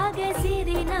ಮೊಗದಾಗೆ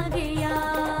ಸಿರಿನಗೆಯ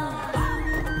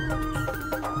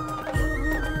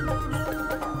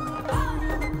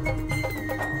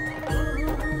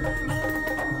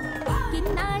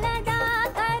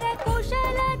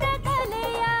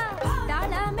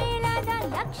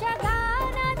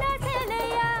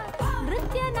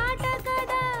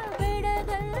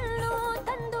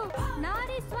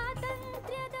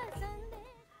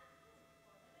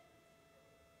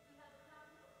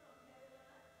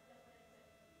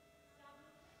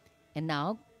And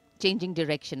now, changing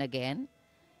direction again,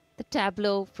 the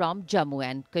tableau from Jammu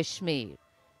and Kashmir,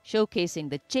 showcasing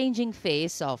the changing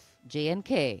face of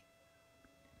J&K.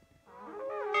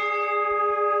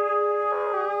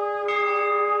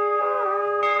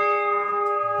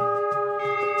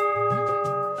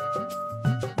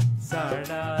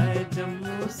 साड़ा है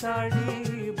जम्मू साड़ी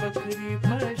बकरी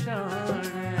पशान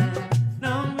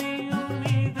नमी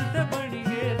उम्मीद ते बड़ी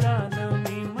गेदा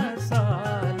नमी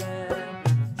मसाल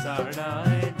साड़ा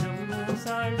है जम्मू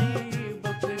साड़ी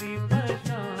बकरी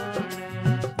पशान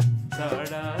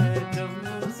साड़ा है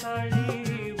जम्मू साड़ी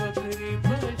बकरी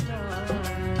पशान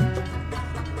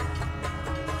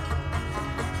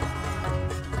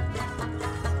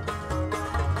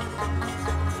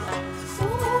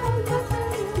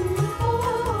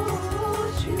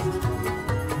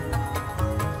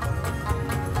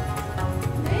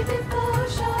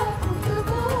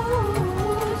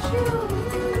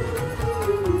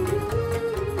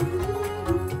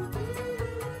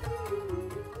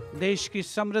देश की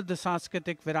समृद्ध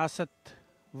सांस्कृतिक विरासत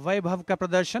वैभव का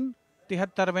प्रदर्शन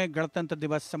 73वें गणतंत्र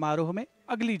दिवस समारोह में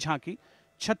अगली झांकी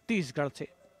छत्तीसगढ़ से,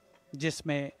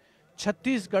 जिसमें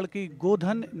छत्तीसगढ़ की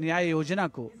गोधन न्याय योजना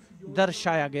को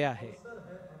दर्शाया गया है।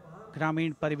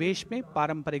 ग्रामीण परिवेश में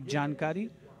पारंपरिक जानकारी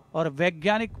और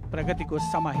वैज्ञानिक प्रगति को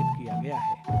समाहित किया गया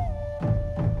है।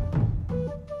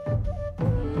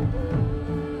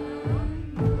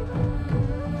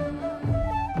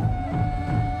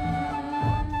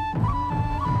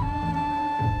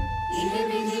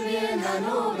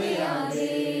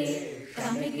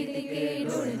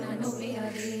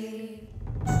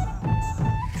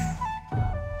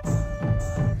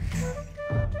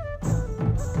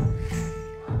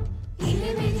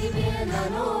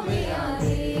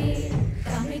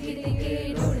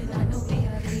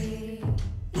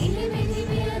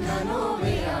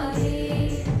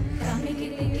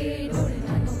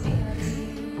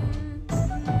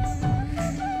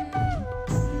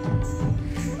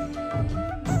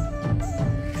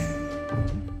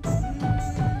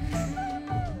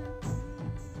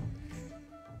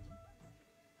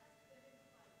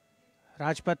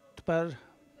 राजपथ पर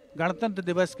गणतंत्र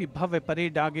दिवस की भव्य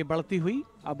परेड आगे बढ़ती हुई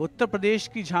अब उत्तर प्रदेश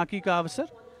की झांकी का अवसर।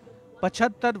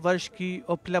 75 वर्ष की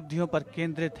उपलब्धियों पर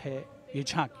केंद्रित है ये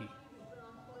झांकी।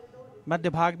 मध्य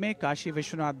भाग में काशी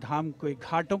विश्वनाथ धाम के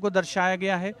घाटों को दर्शाया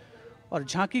गया है और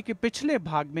झांकी के पिछले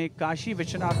भाग में काशी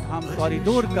विश्वनाथ धाम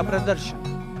कॉरिडोर का प्रदर्शन।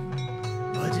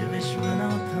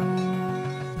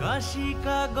 काशी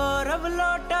का गौरव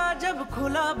लौटा जब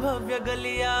खुला भव्य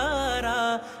गलियारा,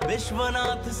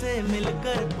 विश्वनाथ से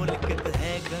मिलकर पुलकित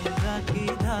है गंगा की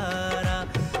धारा,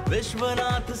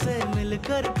 विश्वनाथ से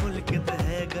मिलकर पुलकित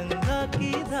है गंगा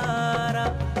की धारा।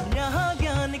 यहाँ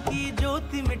ज्ञान की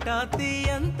ज्योति मिटाती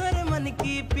अंतर मन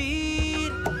की पीर,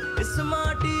 इस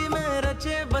माटी में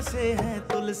रचे बसे हैं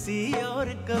तुलसी और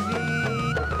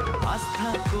कबीर।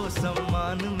 आस्था को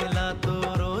सम्मान मिला तो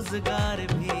रोजगार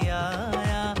भी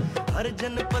आया, हर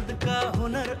जनपद का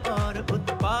हुनर और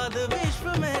उत्पाद विश्व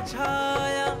में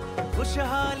छाया।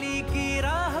 खुशहाली की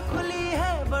राह खुली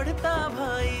है, बढ़ता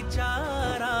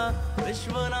भाईचारा,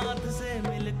 विश्वनाथ से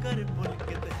मिलकर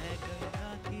पुलकित है गंगा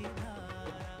की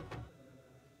धारा।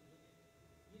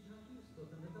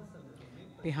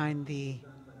 Behind the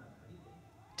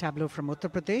tableau from Uttar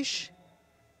Pradesh,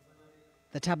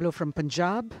 the tableau from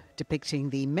Punjab depicting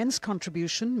the immense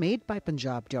contribution made by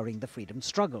Punjab during the freedom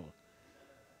struggle.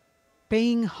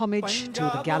 Paying homage to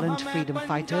the gallant freedom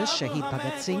fighters Shahid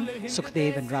Bhagat Singh,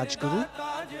 Sukhdev and Rajguru,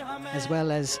 as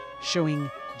well as showing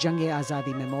Jange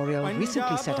Azadi Memorial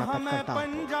recently set up at Kartarpur.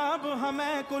 Punjab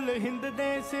हमें कुल हिंद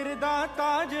दे सिरदा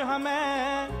ताज हमें,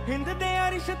 हिंद दे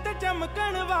अरिश ते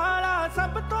चमकण वाला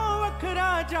सब तो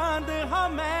वखरा चांद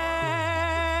हमें।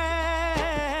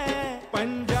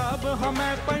 पंजाब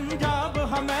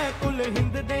हमें कुल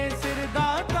हिंद दे सिरदा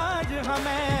ताज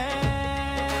हमें।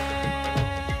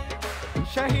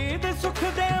 शहीद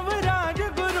सुखदेव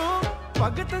राजगुरु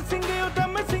भगत सिंह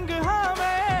उधम सिंह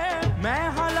हावे, मैं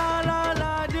हलाला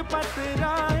लाजपत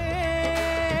राय,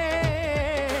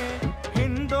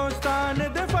 हिंदुस्तान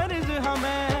दे फर्ज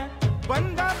हमें,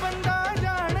 बंदा बंदा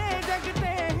जाने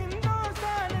जगते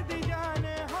हिंदुस्तान दी जान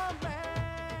हमें।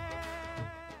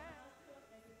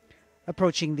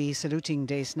 Approaching the saluting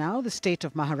days now, the state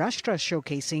of Maharashtra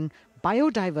showcasing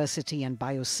biodiversity and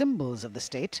biosymbols of the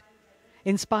state,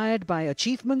 inspired by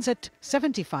achievements at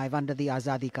 75 under the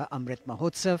Azadi Ka Amrit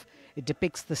Mahotsav. It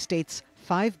depicts the state's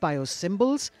 5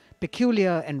 biosymbols,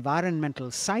 peculiar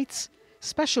environmental sites,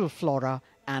 special flora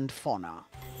and fauna.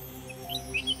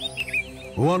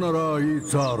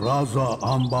 वनराईचा राजा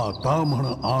आंबा ताम्हण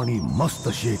आणि मस्त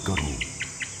शेकरू,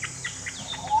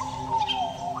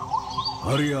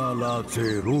 हरियालाचे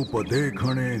रूप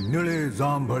देखणे निळे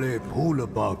जांभळे फूल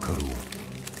पाखरू,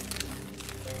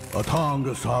 अथांग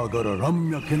सागर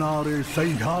रम्य किनारे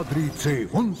सह्याद्रीचे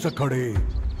उंच कडे,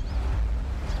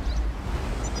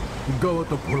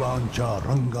 गवत फुलांच्या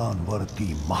रंगांवरती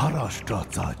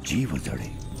महाराष्ट्राचा जीव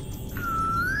जडे।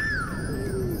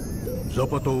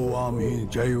 जपतो आम्ही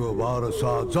जैव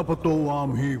वारसा, जपतो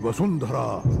आम्ही वसुंधरा,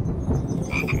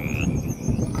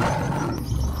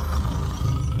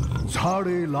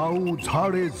 झाडे लावू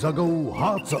झाडे जगवू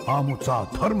हाच आमचा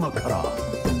धर्म खरा।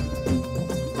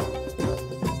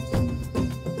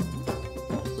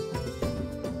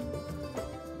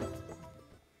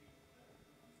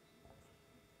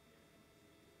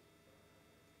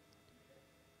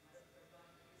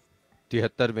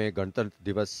 तिहत्तरवें गणतंत्र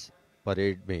दिवस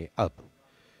परेड में अब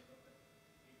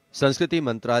संस्कृति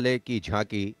मंत्रालय की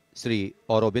झांकी श्री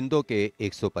औरोबिंदो के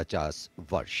 150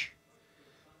 वर्ष।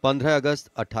 15 अगस्त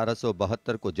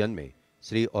 1872 को जन्मे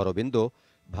श्री औरोबिंदो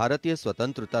भारतीय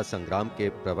स्वतंत्रता संग्राम के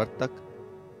प्रवर्तक,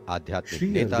 आध्यात्मिक श्री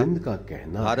नेता, अरविंद का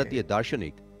कहना भारतीय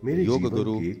दार्शनिक, मेरे योग जीवन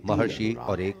गुरु, के 3 महर्षि अनुराग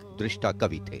और एक दृष्टा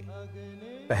कवि थे।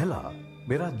 पहला,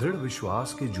 मेरा दृढ़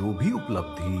विश्वास कि जो भी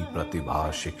उपलब्धि,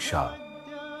 प्रतिभा, शिक्षा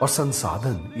और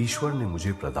संसाधन ईश्वर ने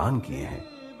मुझे प्रदान किए हैं,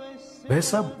 वह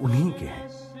सब उन्हीं के हैं।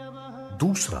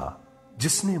 दूसरा,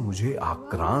 जिसने मुझे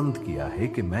आक्रांत किया है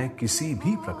कि मैं किसी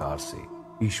भी प्रकार से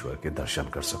ईश्वर के दर्शन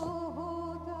कर सकूं।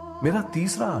 मेरा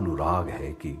तीसरा अनुराग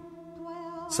है कि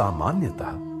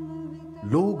सामान्यतः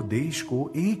लोग देश को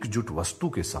एकजुट वस्तु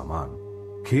के समान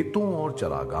खेतों और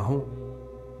चरागाहों,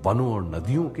 वनों और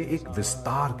नदियों के एक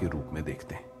विस्तार के रूप में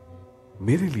देखते हैं।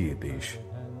 मेरे लिए देश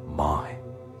मां है,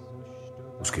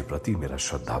 उसके प्रति मेरा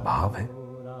श्रद्धा भाव है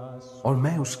और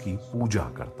मैं उसकी पूजा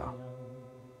करता हूं।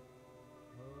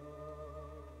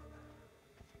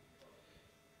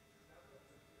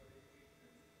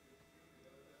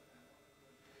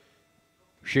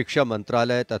 शिक्षा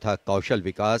मंत्रालय तथा कौशल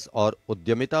विकास और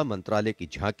उद्यमिता मंत्रालय की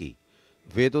झांकी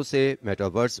वेदों से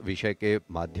मेटावर्स विषय के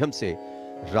माध्यम से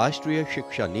राष्ट्रीय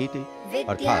शिक्षा नीति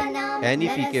अर्थात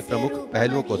एनईपी के प्रमुख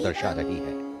पहलुओं को दर्शा रही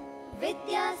है।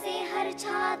 विद्या से हर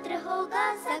छात्र होगा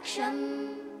सक्षम।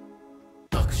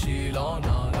 तक्षशिला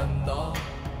नालंदा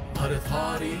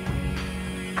भरथारी,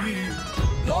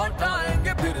 लौट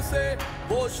आएंगे फिर से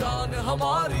वो शान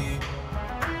हमारी।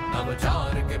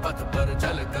 नवचार के पथ पर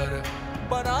चलकर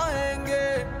बनाएंगे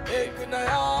एक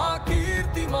नया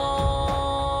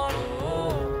कीर्तिमान।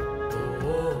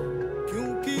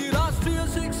 क्योंकि राष्ट्रीय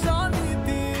शिक्षा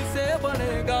नीति से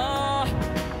बनेगा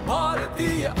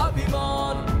भारतीय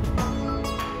अभिमान।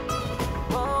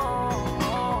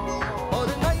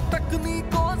 और नई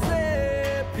तकनीकों से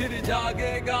फिर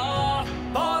जागेगा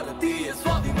भारतीय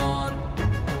स्वाभिमान।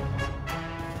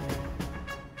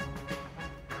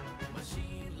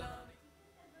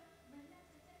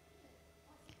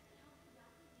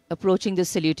 Approaching the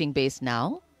saluting base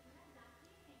now,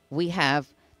 we have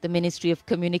the Ministry of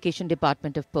Communication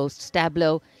Department of Posts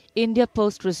tableau, India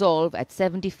Post Resolve at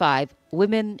 75,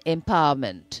 Women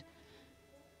Empowerment.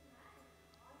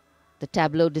 The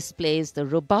tableau displays the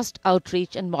robust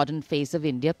outreach and modern face of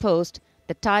India Post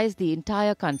that ties the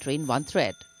entire country in one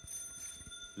thread.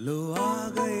 लो आ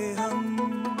गए हम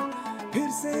फिर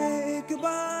से एक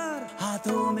बार,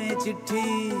 हाथों में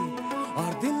चिट्ठी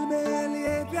और दिल में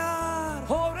लिए प्यार।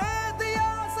 हो रेत या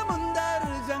समुंदर,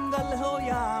 जंगल हो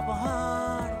या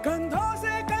पहाड़, कंधों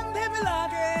से कंधे मिला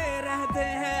के रहते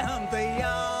हैं हम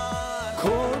तैयार।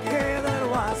 खोल के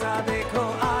दरवाजा देखो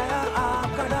आया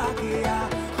आपका डाकिया,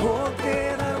 खोल के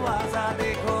दरवाजा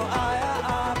देखो आया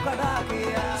आपका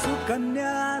डाकिया।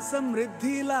 सुकन्या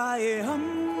समृद्धि लाए हम,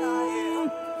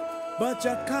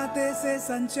 बचत खाते से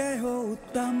संचय हो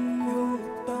उत्तम।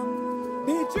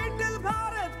 डिजिटल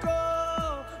भारत को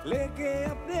लेके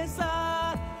अपने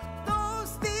साथ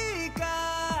दोस्ती का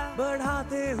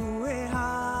बढ़ाते हुए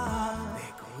हाथ।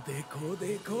 देखो देखो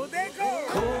देखो देखो,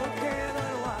 खोल के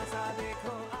दरवाजा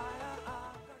देखो आया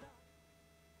आपका।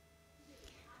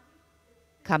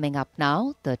 Coming up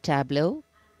now, the tableau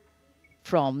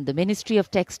from the Ministry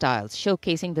of Textiles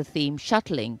showcasing the theme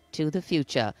Shuttling to the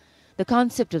Future. The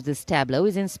concept of this tableau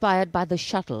is inspired by the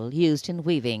shuttle used in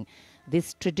weaving.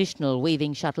 This traditional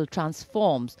weaving shuttle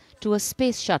transforms to a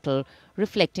space shuttle,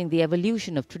 reflecting the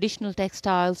evolution of traditional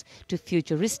textiles to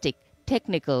futuristic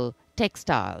technical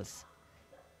textiles.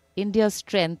 India's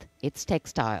strength, its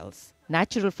textiles,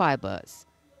 natural fibers,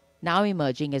 now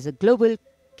emerging as a global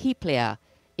key player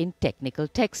in technical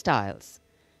textiles.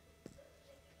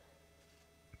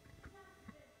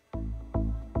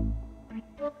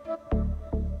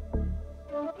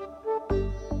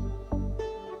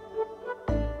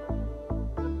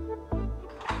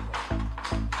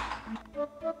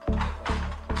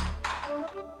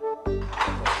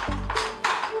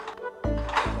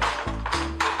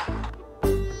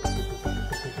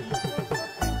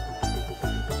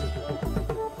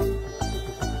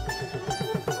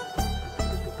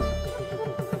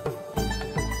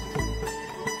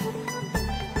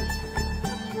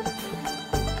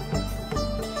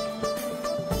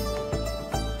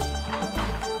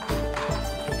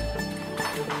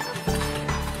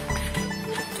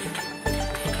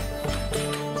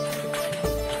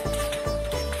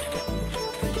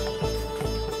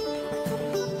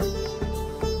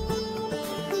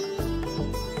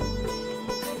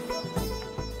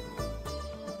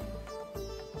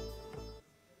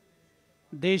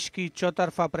 देश की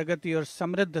चौतरफा प्रगति और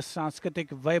समृद्ध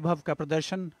सांस्कृतिक वैभव का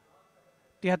प्रदर्शन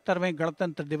 73वें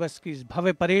गणतंत्र दिवस की इस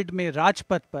भव्य परेड में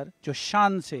राजपथ पर जो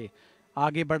शान से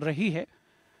आगे बढ़ रही है।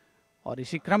 और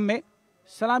इसी क्रम में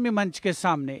सलामी मंच के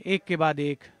सामने एक के बाद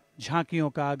एक झांकियों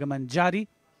का आगमन जारी।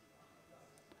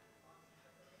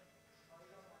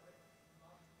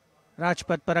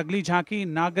 राजपथ पर अगली झांकी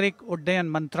नागरिक उड्डयन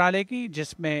मंत्रालय की,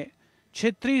 जिसमें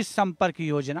क्षेत्रीय संपर्क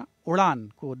योजना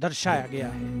उड़ान को दर्शाया गया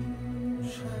है।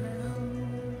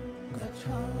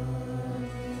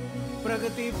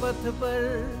 प्रगति पथ पर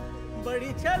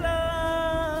बड़ी चला,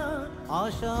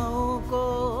 आशाओं को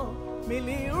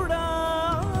मिली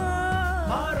उड़ान,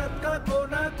 भारत का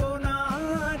कोना कोना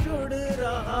जुड़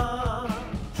रहा,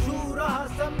 छू रहा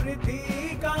समृद्धि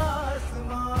का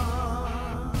आसमान,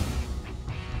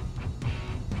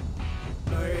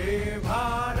 नए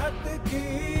भारत की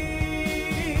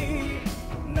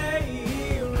नई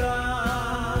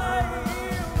उड़ान,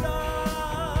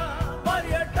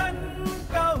 पर्यटन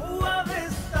का हुआ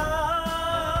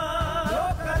विस्तार,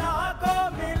 लोकला को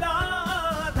मिला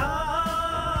आधार,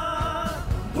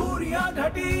 दूरियां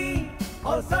घटी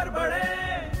और सर बढ़े,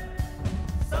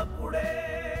 सब उड़े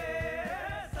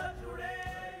सब जुड़े।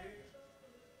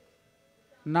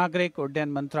 नागरिक उड्डयन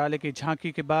मंत्रालय की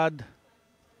झांकी के बाद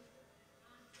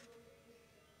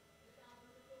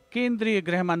केंद्रीय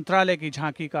गृह मंत्रालय की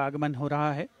झांकी का आगमन हो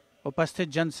रहा है। उपस्थित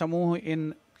जनसमूह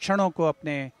इन क्षणों को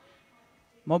अपने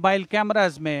मोबाइल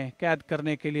कैमराज में कैद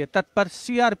करने के लिए तत्पर।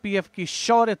 सीआरपीएफ की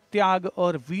शौर्य, त्याग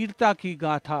और वीरता की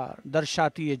गाथा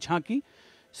दर्शाती ये झांकी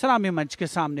सलामी मंच के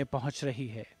सामने पहुंच रही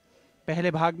है।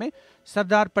 पहले भाग में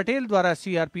सरदार पटेल द्वारा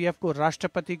सीआरपीएफ को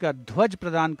राष्ट्रपति का ध्वज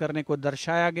प्रदान करने को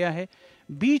दर्शाया गया है।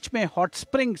 बीच में हॉट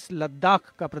स्प्रिंग्स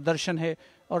लद्दाख का प्रदर्शन है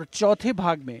और चौथे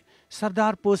भाग में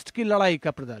सरदार पोस्ट की लड़ाई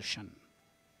का प्रदर्शन।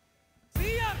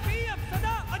 सीआरपीएफ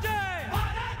सदा अजय,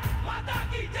 भारत माता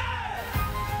की जय।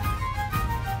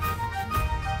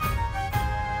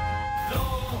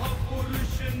 लौह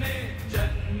पुरुष ने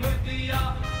जन्म दिया,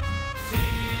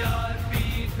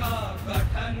 सीआरपी का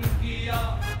गठन किया,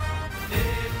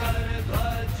 लेकर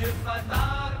ध्वज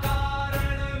पताका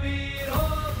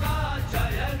रणवीरों का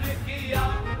चयन किया।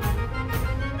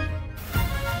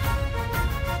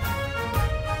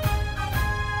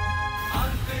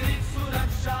 आंतरिक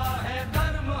सुरक्षा है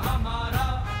धर्म हमारा,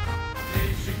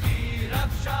 देश की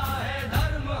रक्षा है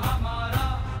धर्म हमारा,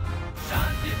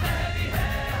 शांति पहली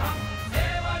है हम,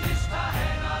 सेवा निष्ठा है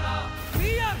नारा।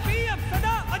 सीआरपीएफ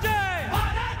सदा अजय,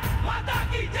 भारत माता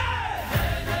की जय।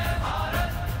 जय जय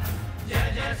भारत, जय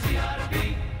जय CRP.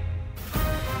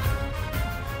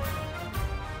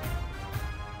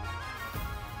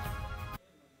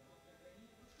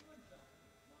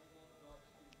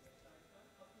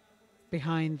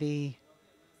 Behind the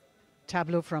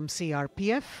tableau from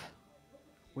CRPF,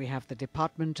 we have the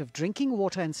Department of Drinking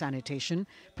Water and Sanitation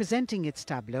presenting its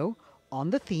tableau on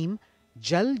the theme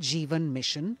Jal Jeevan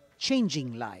Mission,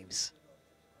 Changing Lives.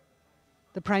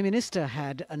 The Prime Minister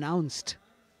had announced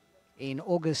in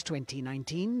August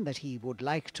 2019 that he would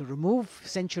like to remove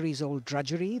centuries-old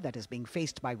drudgery that is being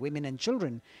faced by women and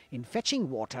children in fetching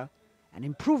water and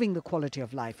improving the quality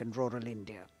of life in rural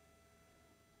India.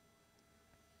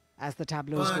 As the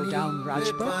tableaus go down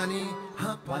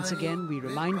Rajpath, once again we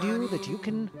remind you that you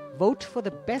can vote for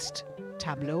the best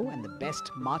tableau and the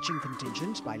best marching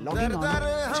contingent by logging on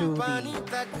to the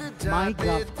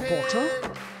MyGov portal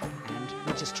and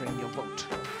registering your vote.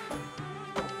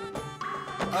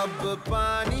 अब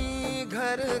पानी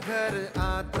घर घर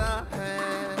आता है,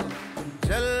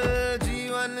 जल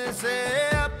जीवन से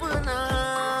अपना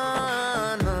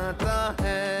नाता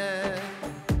है।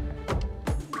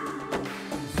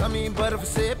 जमीन बर्फ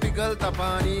से पिघलता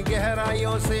पानी,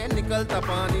 गहराइयों से निकलता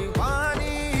पानी,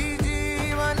 पानी ही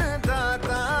जीवन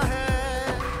दाता है,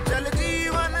 जल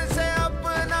जीवन से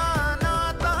अपना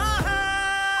नाता है।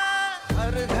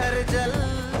 हर घर जल,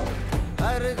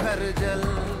 हर घर जल,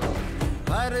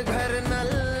 हर घर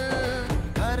नल,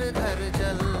 हर घर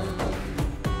जल,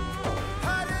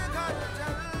 हर घर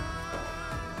जल।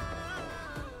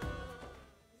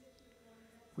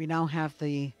 We now have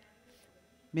the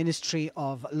Ministry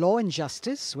of Law and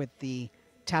Justice with the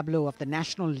tableau of the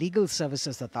National Legal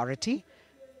Services Authority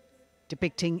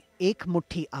depicting Ek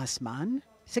Muthi Asman,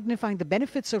 signifying the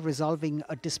benefits of resolving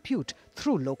a dispute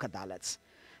through Lok Adalats.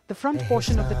 The front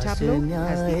portion of the tableau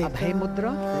has the Abhay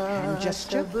Mudra, the hand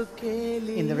gesture.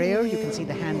 In the rear, you can see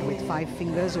the hand with 5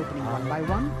 fingers opening one by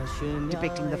one,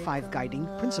 depicting the 5 guiding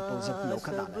principles of Lok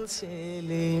Adalats.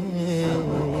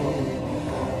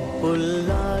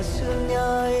 उल्लास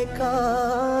न्याय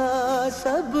का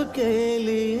सबके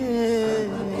लिए,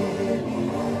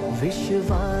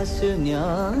 विश्वास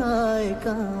न्याय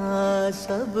का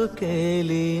सबके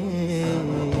लिए,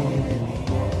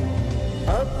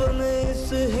 अपने इस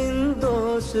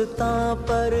हिंदुस्तान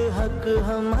पर हक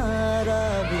हमारा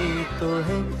भी तो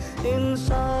है,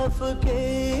 इंसाफ के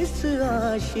इस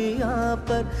आशिया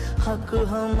पर हक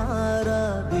हमारा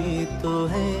भी तो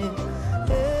है।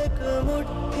 एक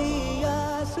मुट्ठी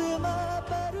आसमान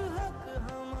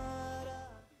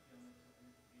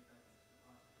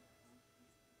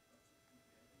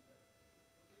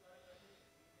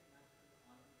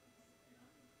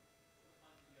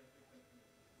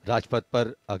राजपथ पर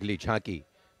अगली झांकी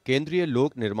केंद्रीय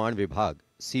लोक निर्माण विभाग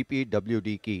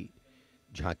CPWD की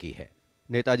झांकी है।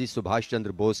 नेताजी सुभाष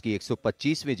चंद्र बोस की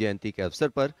 125वीं जयंती के अवसर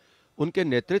पर उनके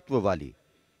नेतृत्व वाली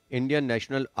इंडियन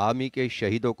नेशनल आर्मी के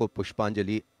शहीदों को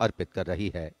पुष्पांजलि अर्पित कर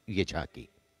रही है ये झांकी।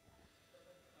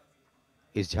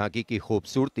 इस झांकी की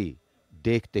खूबसूरती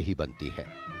देखते ही बनती है।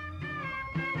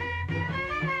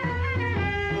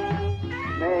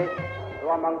 मैं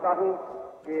दुआ मांगता हूं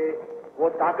कि वो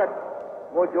ताकत,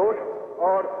 वो जोश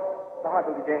और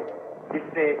बहादुरी दें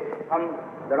जिससे हम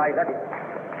लड़ाई लड़ें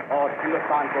और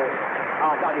हिंदुस्तान को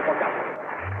आजादी पहुंचा सकें।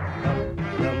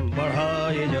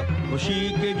 बढ़ाए जा खुशी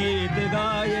के गीत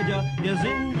गाए जा, ये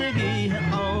जिंदगी है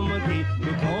कौम की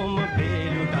तो कौम पे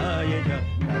लुटाए जा।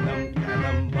 कदम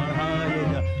कदम बढ़ाए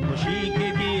जा खुशी के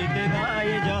गीत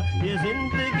गाए जा, ये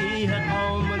जिंदगी है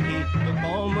कौम की तो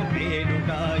कौम पे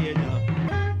लुटाए जा।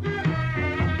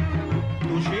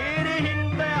 तू शेर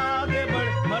हिंद आगे बढ़,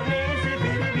 मरने से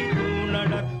फिर भी तू न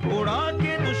डर, उड़ा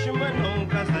के दुश्मनों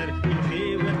का सर, तुझे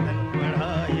वतन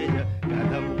बढ़ाए जा।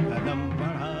 कदम कदम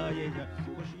बढ़ाए जा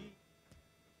खुशी।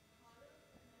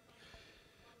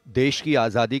 देश की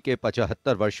आजादी के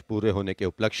 75 वर्ष पूरे होने के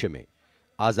उपलक्ष्य में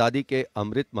आजादी के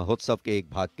अमृत महोत्सव के एक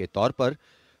भाग के तौर पर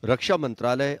रक्षा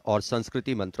मंत्रालय और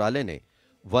संस्कृति मंत्रालय ने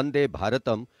वंदे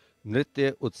भारतम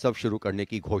नृत्य उत्सव शुरू करने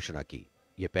की घोषणा की।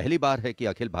 यह पहली बार है कि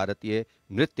अखिल भारतीय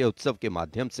नृत्य उत्सव के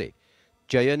माध्यम से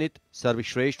चयनित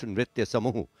सर्वश्रेष्ठ नृत्य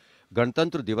समूह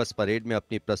गणतंत्र दिवस परेड में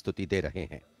अपनी प्रस्तुति दे रहे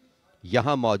हैं।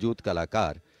 यहां मौजूद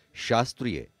कलाकार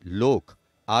शास्त्रीय, लोक,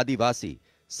 आदिवासी,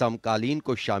 समकालीन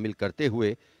को शामिल करते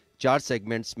हुए 4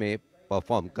 सेगमेंट्स में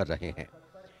परफॉर्म कर रहे हैं।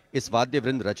 इस वाद्य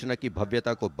वृंद रचना की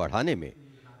भव्यता को बढ़ाने में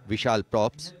विशाल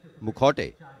प्रॉप्स,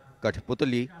 मुखौटे,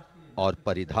 कठपुतली और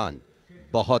परिधान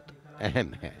बहुत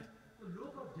अहम हैं।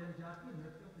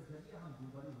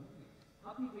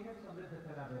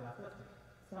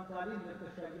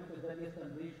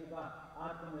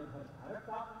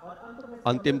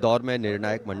 अंतिम दौर में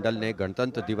निर्णायक मंडल ने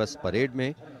गणतंत्र दिवस परेड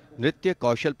में नृत्य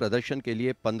कौशल प्रदर्शन के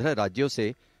लिए 15 राज्यों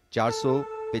से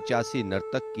 485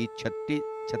 नर्तक की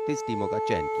 36 टीमों का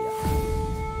चयन किया।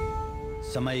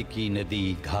 समय की नदी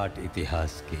घाट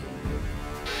इतिहास के,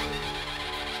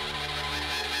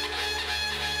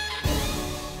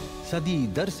 सदी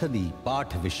दर सदी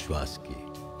पाठ विश्वास के,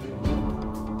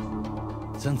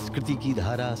 संस्कृति की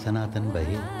धारा सनातन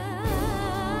बहे,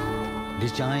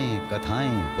 ऋचाएं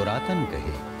कथाएं पुरातन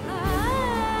कहे,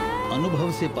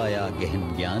 अनुभव से पाया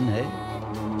गहन ज्ञान है,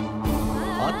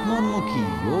 आत्मोन्मुखी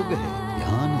योग है,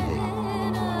 ध्यान है।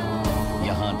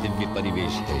 यहाँ दिव्य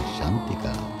परिवेश है शांति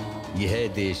का, यह है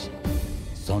देश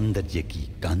सौंदर्य की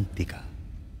कांति का।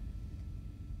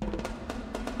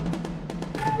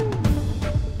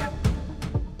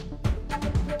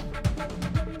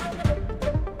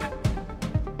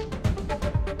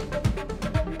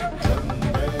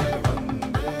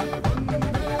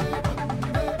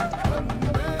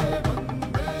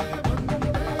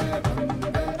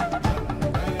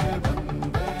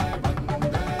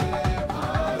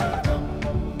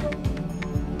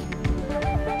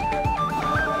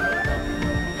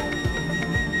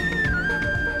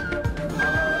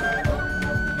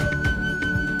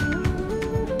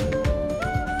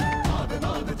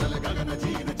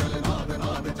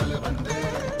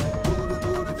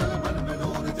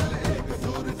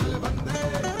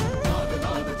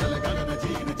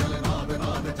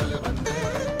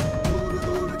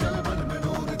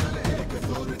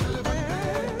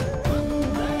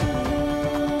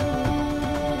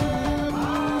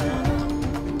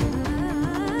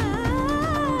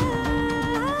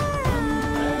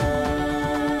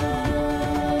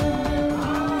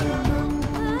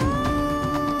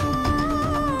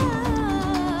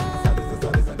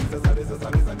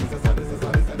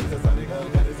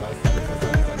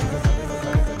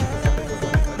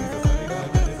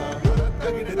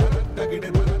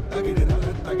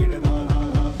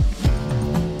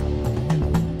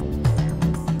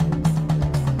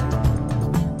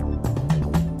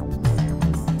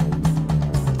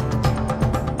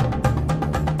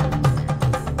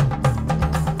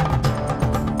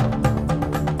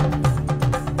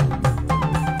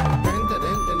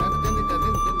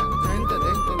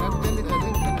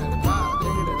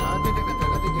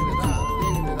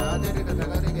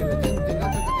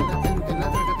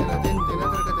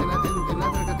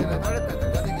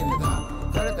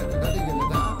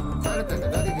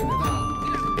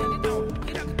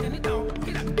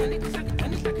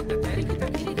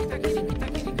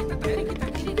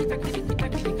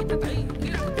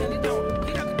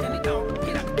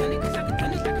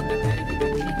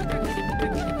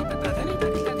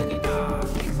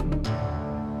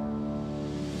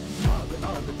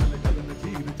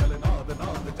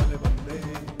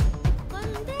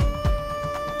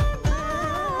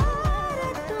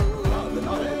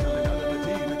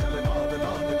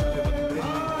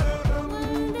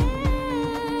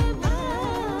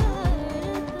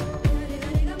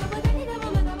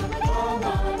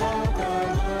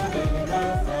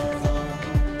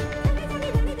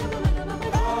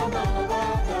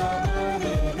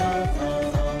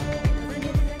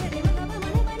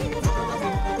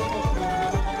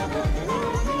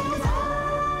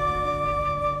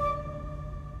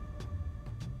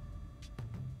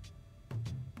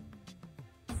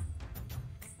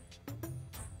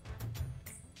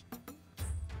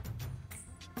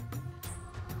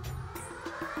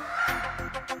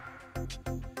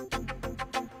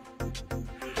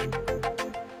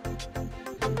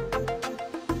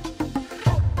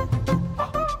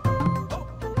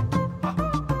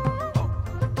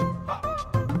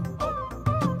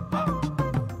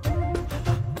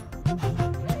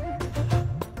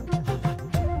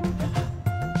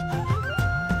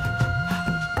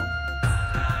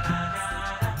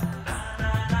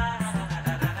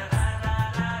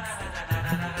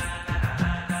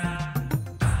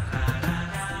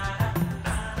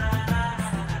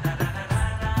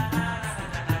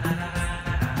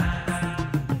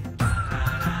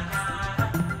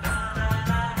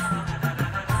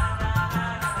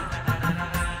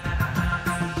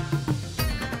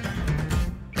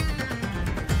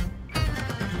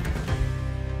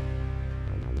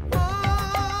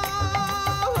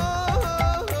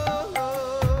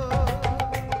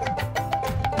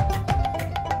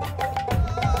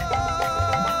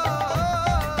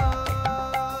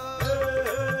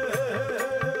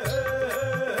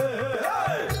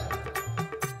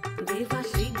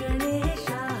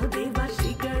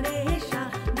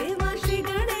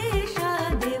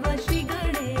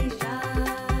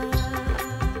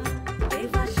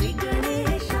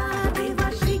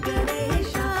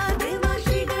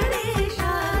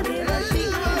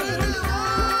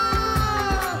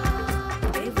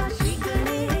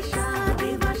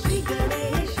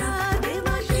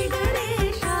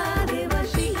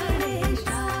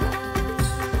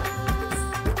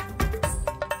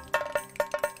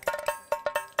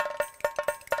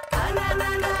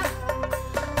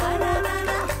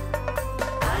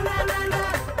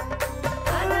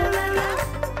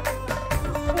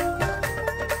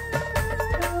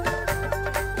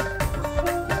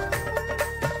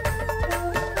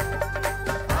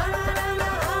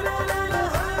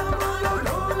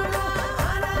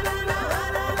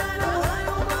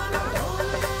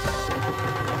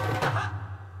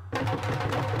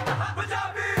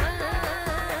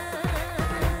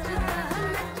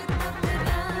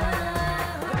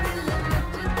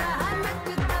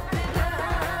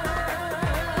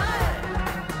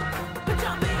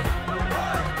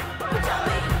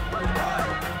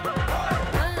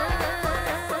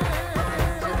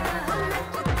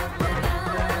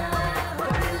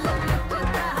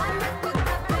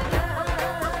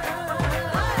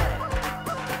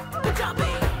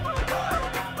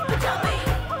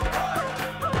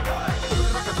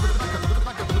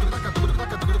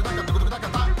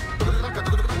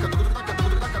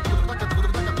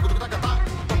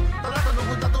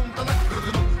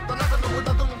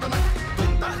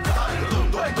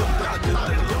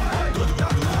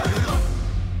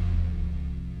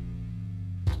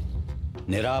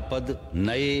 निरापद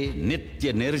नए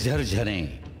नित्य निर्झर झरें,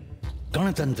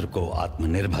 गणतंत्र को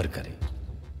आत्मनिर्भर करें।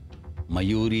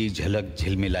 मयूरी झलक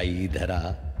झिलमिलाई धरा,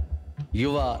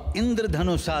 युवा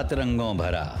इंद्रधनुषात रंगों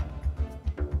भरा।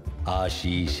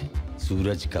 आशीष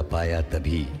सूरज का पाया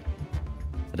तभी,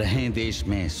 रहें देश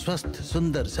में स्वस्थ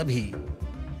सुंदर सभी।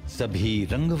 सभी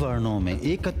रंग वर्णों में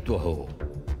एकत्व हो,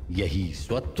 यही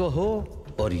स्वत्व हो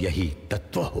और यही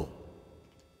तत्व हो।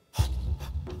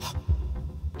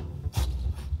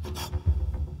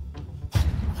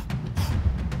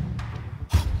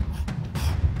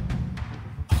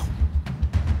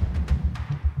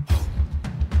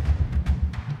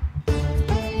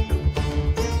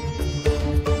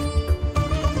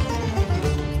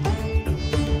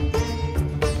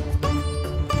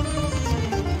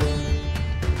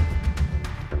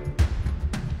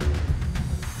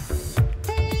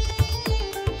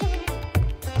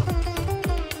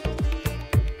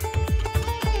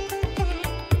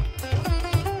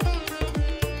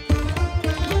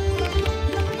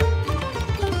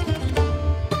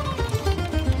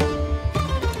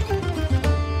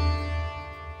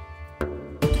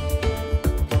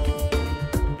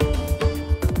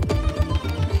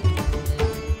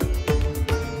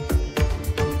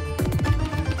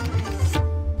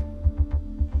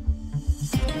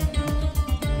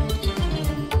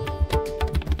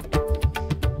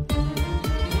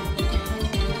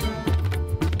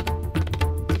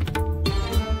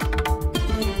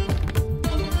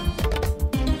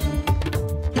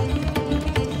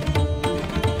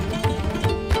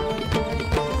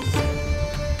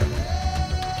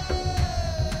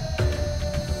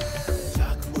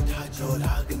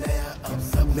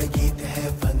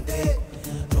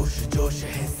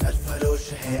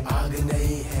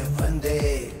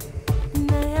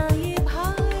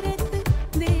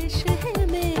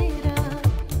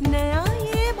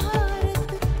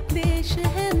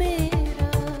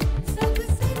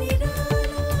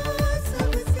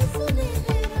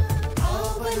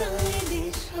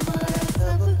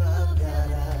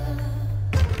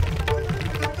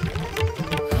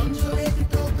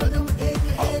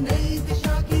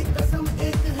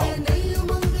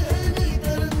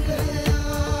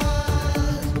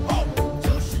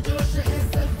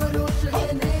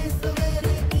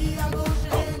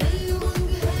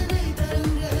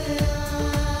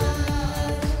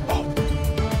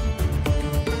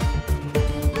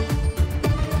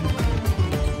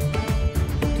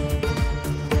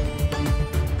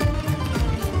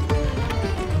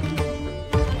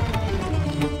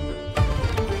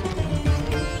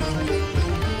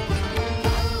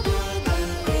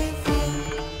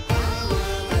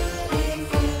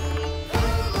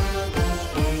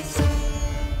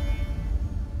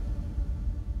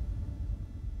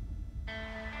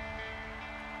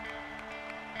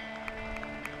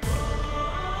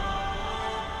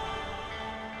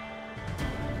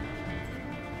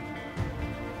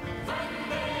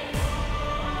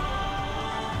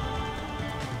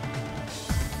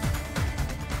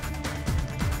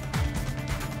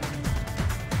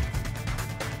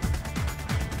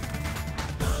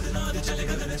 चले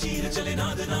गगन चीर चले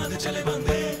नाद नाद चले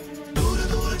बंदे, दूर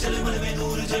दूर चले मन में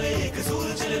नूर चले एक सूर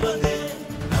चले बंदे।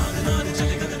 नाद नाद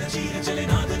चले गगन चीर चले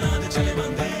नाद नाद चले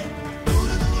बंदे, दूर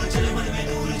दूर चले मन में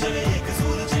नूर चले एक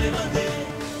सूर चले बंदे।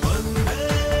 वंदे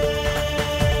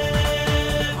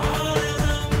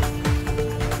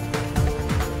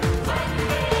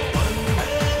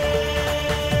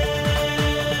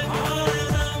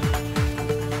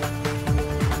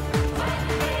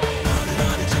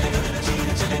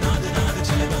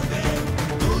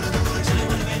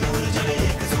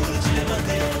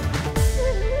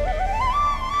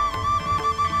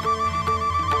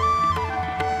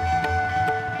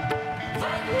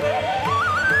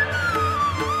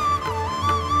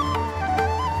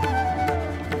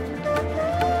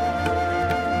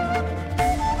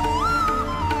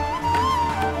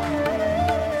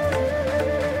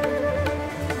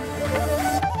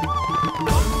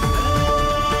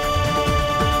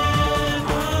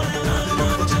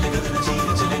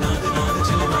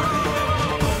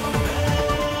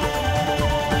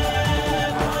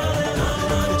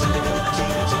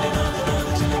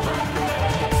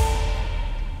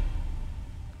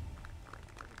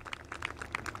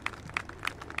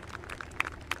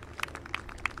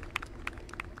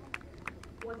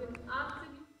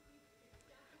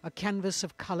A canvas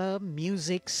of colour,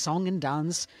 music, song and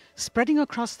dance spreading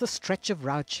across the stretch of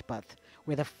Rajpath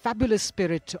with a fabulous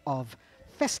spirit of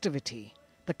festivity,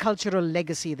 the cultural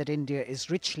legacy that India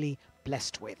is richly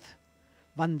blessed with.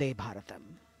 Vande Bharatam.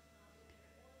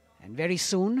 And very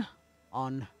soon,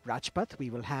 On Rajpath, we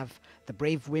will have the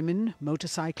brave women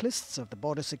motorcyclists of the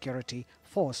border security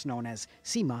force known as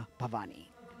Seema Bhavani.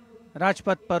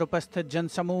 Rajpath पर उपस्थित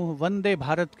जनसमूह वंदे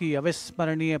भारत की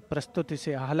अविस्मरणीय प्रस्तुति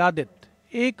से आह्लादित।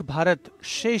 एक भारत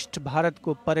श्रेष्ठ भारत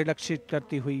को परिलक्षित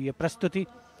करती हुई ये प्रस्तुति,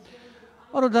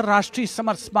 और उधर राष्ट्रीय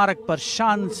समर स्मारक पर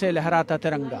शान से लहराता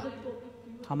तिरंगा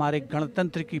हमारे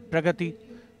गणतंत्र की प्रगति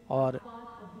और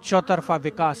चौतरफा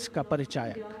विकास का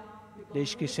परिचायक।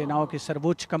 देश की सेनाओं के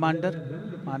सर्वोच्च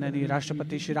कमांडर माननीय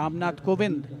राष्ट्रपति श्री रामनाथ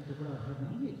कोविंद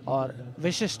और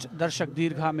विशिष्ट दर्शक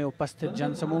दीर्घा में उपस्थित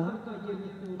जनसमूह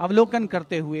अवलोकन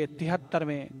करते हुए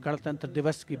 73वें गणतंत्र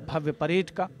दिवस की भव्य परेड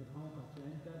का।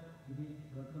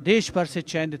 देश भर से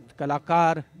चयनित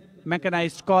कलाकार,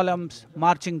 मैकेनाइज्ड कॉलम्स,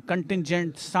 मार्चिंग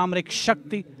कंटिंजेंट, सामरिक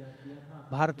शक्ति,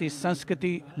 भारतीय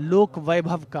संस्कृति, लोक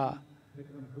वैभव का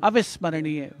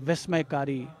अविस्मरणीय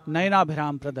विस्मयकारी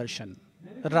नयनाभिराम प्रदर्शन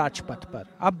राजपथ पर।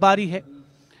 अब बारी है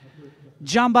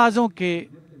जांबाजों के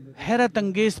हैरत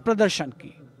अंगेज प्रदर्शन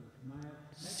की।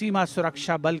 सीमा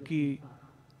सुरक्षा बल की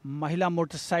महिला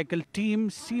मोटरसाइकिल टीम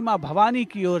सीमा भवानी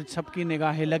की ओर सबकी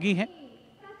निगाहें लगी हैं।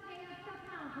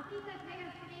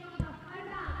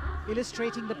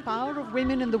 Illustrating the power of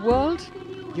women in the world,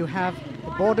 you have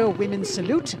the Border Women's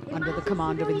Salute under the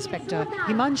command of Inspector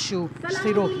Himanshu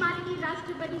Sirohi.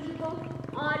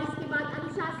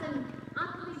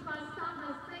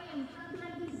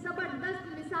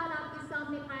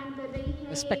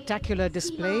 A spectacular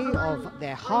display of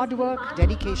their hard work,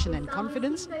 dedication and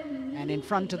confidence. And in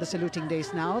front of the saluting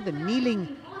days now, the kneeling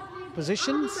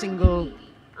position, single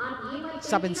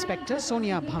Sub-Inspector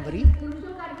Sonia Bhavari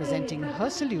presenting her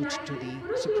salute to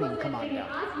the Supreme Commander.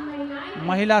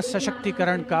 महिला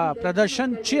सशक्तिकरण का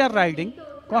प्रदर्शन chair riding.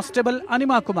 Constable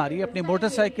अनिमा कुमारी अपनी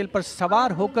motorcycle पर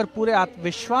सवार होकर पूरे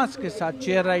आत्मविश्वास के साथ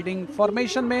चेयर राइडिंग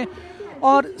फॉर्मेशन में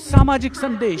और सामाजिक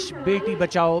संदेश बेटी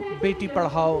बचाओ बेटी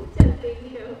पढ़ाओ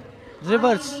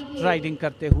रिवर्स राइडिंग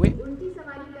करते हुए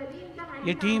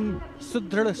ये टीम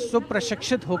सुदृढ़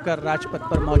सुप्रशिक्षित होकर राजपथ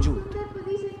पर मौजूद।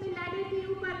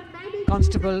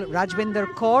 Constable Rajvinder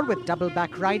Kaur with double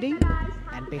back riding,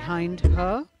 and behind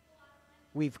her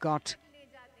we've got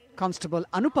Constable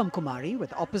Anupam Kumari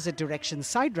with opposite direction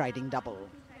side riding double.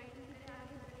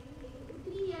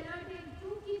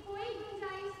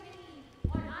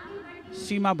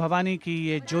 सीमा भवानी की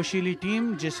ये जोशीली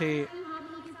टीम जिसे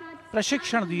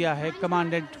प्रशिक्षण दिया है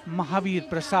कमांडेंट महावीर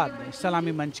प्रसाद ने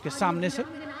सलामी मंच के सामने से।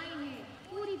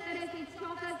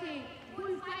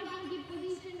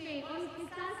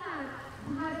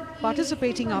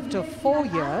 Participating after 4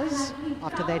 years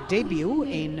after their debut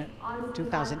in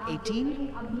 2018,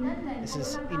 this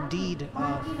is indeed a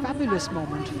fabulous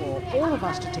moment for all of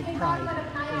us to take pride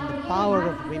in the power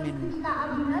of women,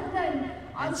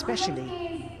 and especially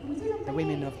the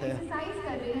women of the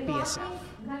BSF.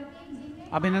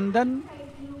 अभिनंदन।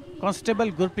 Constable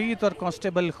Gurpreet और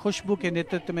constable खुशबू के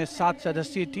नेतृत्व में 7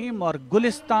 सदस्यीय team और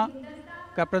गुलिस्ता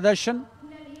का प्रदर्शन,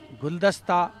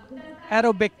 गुलदस्ता,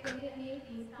 एरोबिक,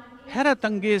 हैरत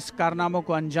अंगेज कारनामों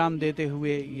को अंजाम देते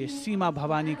हुए ये सीमा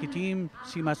भवानी की टीम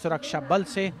सीमा सुरक्षा बल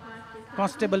से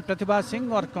कांस्टेबल प्रतिभा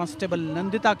सिंह और कांस्टेबल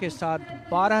नंदिता के साथ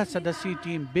 12 सदस्यीय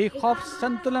टीम बेखौफ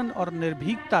संतुलन और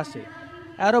निर्भीकता से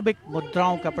एरोबिक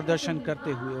मुद्राओं का प्रदर्शन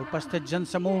करते हुए उपस्थित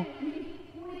जनसमूह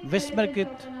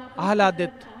विस्मृत,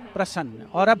 आह्लादित, प्रसन्न।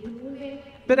 और अब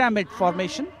पिरामिड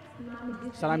फॉर्मेशन।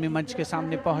 सलामी मंच के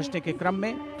सामने पहुंचने के क्रम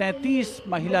में 33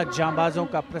 महिला जांबाजों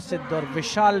का प्रसिद्ध और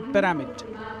विशाल पिरामिड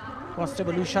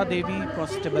कांस्टेबल उषा देवी,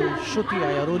 कांस्टेबल श्रुति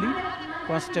आयरोली,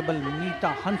 कांस्टेबल नीता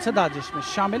हंसदा जिसमें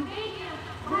शामिल।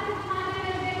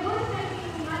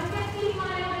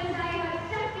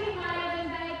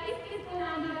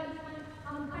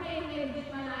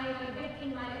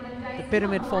 The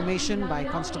pyramid formation by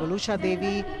Constable Usha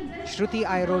Devi, Shruti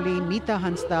Airoli, Neeta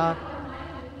Hansda,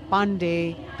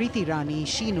 Pandey, Preeti Rani,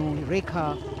 Sheenu,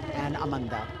 Rekha and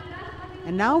Amanda.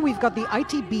 And now we've got the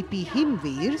ITBP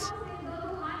Himveers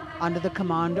under the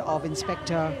command of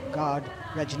Inspector Guard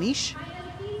Rajneesh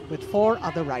with 4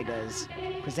 other riders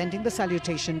presenting the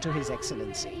salutation to His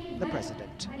Excellency, the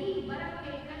President.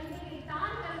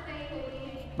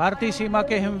 भारतीय सीमा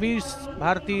के हिमवीर,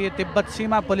 भारतीय तिब्बत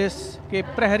सीमा police के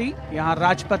प्रहरी यहाँ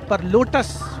राजपथ पर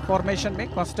lotus formation में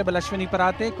constable Ashwini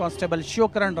पराते, constable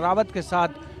Shivkaran Rawat के साथ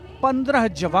 15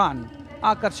 जवान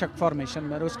आकर्षक फॉर्मेशन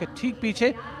में, और उसके ठीक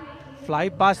पीछे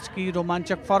फ्लाईपास्ट की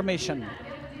रोमांचक फॉर्मेशन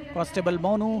कांस्टेबल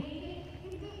मोनू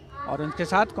और उनके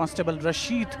साथ कांस्टेबल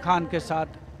रशीद खान के साथ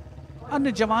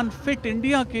अन्य जवान फिट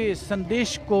इंडिया के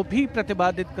संदेश को भी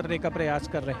प्रतिपादित करने का प्रयास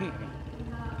कर रहे हैं।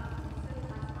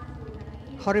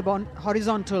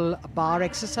 Horizontal bar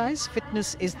exercise.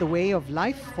 Fitness is the way of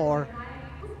life for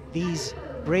these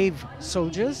brave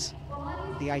soldiers,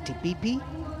 the ITBP.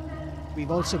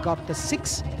 We've also got the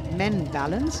 6 men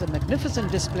balance, a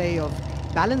magnificent display of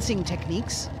balancing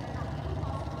techniques.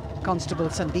 Constable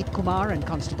Sandeep Kumar and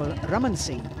Constable Raman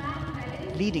Singh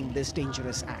leading this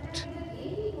dangerous act.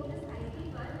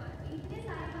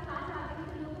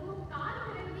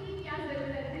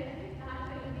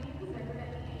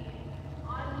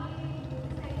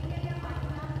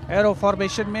 Arrow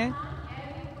formation में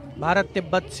भारत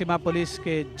तिब्बत सीमा police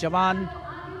के जवान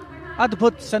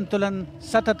अद्भुत संतुलन,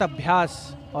 सतत अभ्यास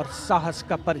और साहस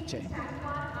का परिचय।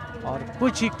 और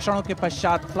कुछ ही क्षणों के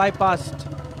पश्चात फ्लाईपास्ट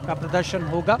का प्रदर्शन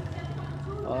होगा।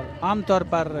 और आमतौर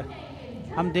पर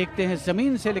हम देखते हैं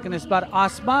जमीन से, लेकिन इस बार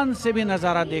आसमान से भी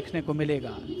नज़ारा देखने को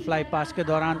मिलेगा फ्लाईपास्ट के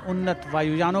दौरान उन्नत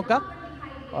वायुयानों का।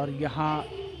 और यहाँ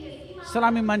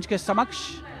सलामी मंच के समक्ष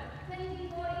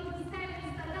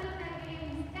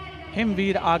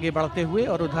हिमवीर आगे बढ़ते हुए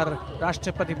और उधर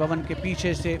राष्ट्रपति भवन के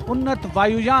पीछे से उन्नत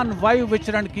वायुयान वायु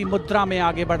विचरण की मुद्रा में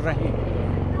आगे बढ़ रहे हैं।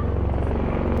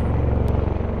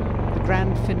 The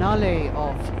grand finale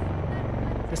of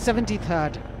the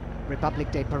 73rd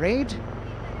Republic Day Parade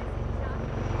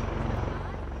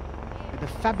with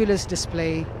a fabulous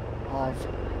display of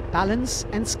balance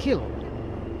and skill.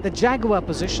 The Jaguar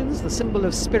positions, the symbol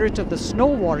of spirit of the snow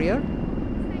warrior,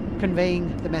 conveying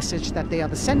the message that they are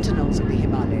the sentinels of the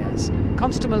Himalayas.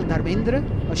 Constable Dharmendra,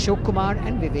 Ashok Kumar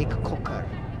and Vivek Khokar.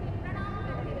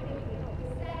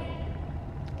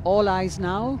 All eyes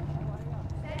now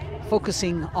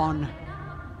focusing on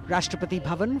Rashtrapati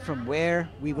Bhavan, from where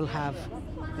we will have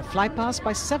the flypast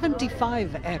by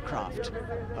 75 aircraft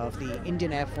of the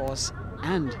Indian Air Force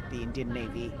and the Indian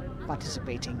Navy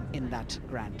participating in that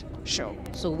grand show.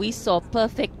 So we saw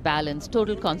perfect balance,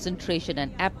 total concentration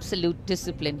and absolute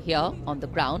discipline here on the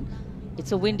ground.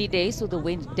 It's a windy day, so the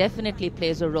wind definitely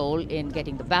plays a role in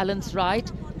getting the balance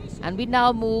right. And we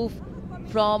now move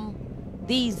from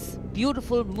these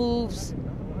beautiful moves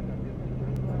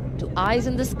to eyes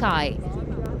in the sky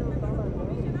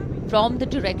from the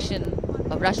direction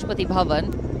of Rashtrapati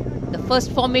Bhavan. The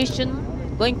first formation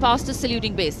going past the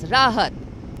saluting base, Rahat,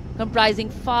 comprising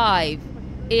 5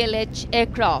 ALH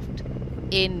aircraft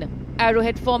in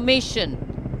arrowhead formation,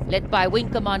 led by Wing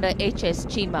Commander H.S.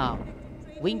 Chima,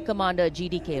 Wing Commander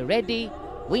G.D.K. Reddy,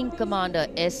 Wing Commander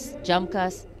S.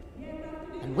 Jamkas,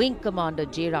 and Wing Commander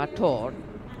J. Rathore,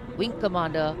 Wing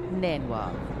Commander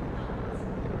Nenwa.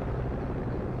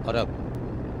 और अब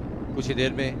कुछ ही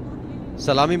देर में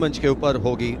सलामी मंच के ऊपर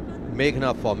होगी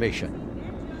मेघना फॉर्मेशन।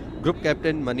 ग्रुप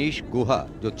कैप्टन मनीष गुहा,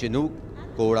 जो चिनूक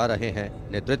को उड़ा रहे हैं,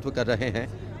 नेतृत्व कर रहे हैं।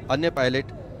 अन्य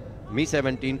पायलट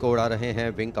मी-17 को उड़ा रहे हैं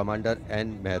wing commander N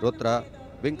Mehrotra,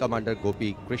 wing commander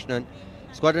गोपी कृष्णन,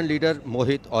 स्क्वाड्रन लीडर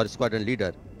मोहित और squadron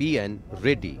leader PN.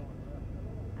 Reddy.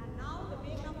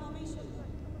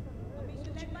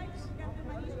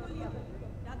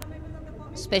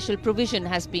 Special provision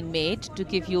has been made to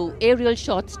give you aerial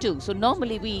shots too. So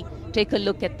normally we take a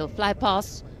look at the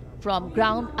flypast from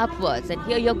ground upwards, and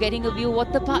here you're getting a view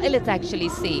what the pilots actually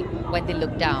see when they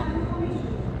look down.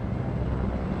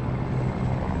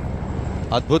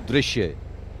 अद्भुत दृश्य,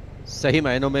 सही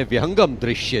मायनों में विहंगम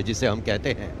दृश्य जिसे हम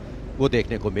कहते हैं, वो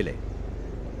देखने को मिले।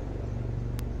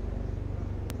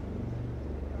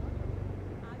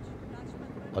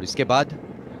 और इसके बाद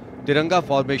तिरंगा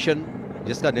फॉर्मेशन,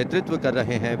 जिसका नेतृत्व कर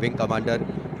रहे हैं विंग कमांडर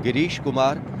गिरीश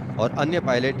कुमार और अन्य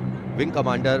pilot wing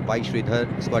commander Y Shridhar,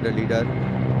 squadron leader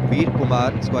वीर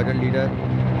कुमार, स्क्वाड्रन लीडर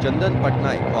चंदन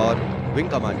पटनायक और विंग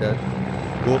कमांडर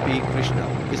गोपी कृष्णा।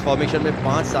 इस फॉर्मेशन में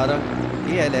 5 सारंग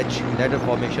ALH लैडर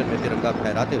फॉर्मेशन में तिरंगा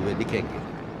फहराते हुए दिखेंगे।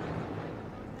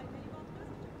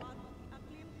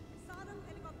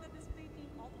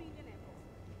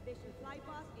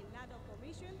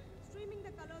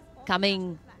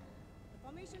 Coming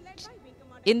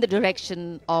in the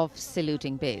direction of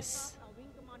saluting base,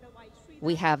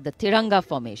 we have the Tiranga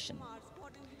formation,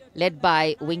 led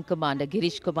by Wing Commander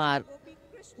Girish Kumar,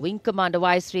 Wing Commander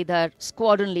Y. Sridhar,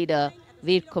 Squadron Leader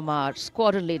Veer Kumar,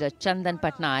 Squadron Leader Chandan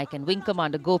Patnaik, and Wing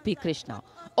Commander Gopi Krishna,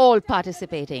 all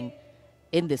participating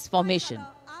in this formation.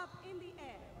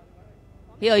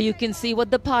 Here you can see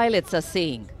what the pilots are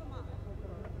seeing.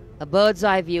 A bird's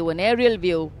eye view, an aerial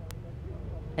view,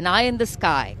 an eye in the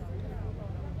sky.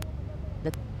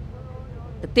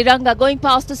 The Tiranga going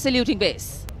past the saluting base.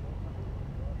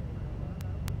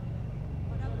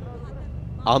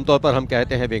 आमतौर पर हम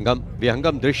कहते हैं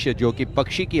विहंगम दृश्य, जो कि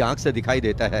पक्षी की आंख से दिखाई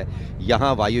देता है।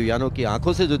 यहाँ वायुयानों की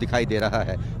आंखों से जो दिखाई दे रहा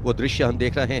है, वो दृश्य हम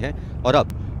देख रहे हैं। और अब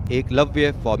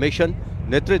एकलव्य फॉर्मेशन,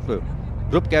 नेतृत्व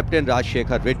ग्रुप कैप्टन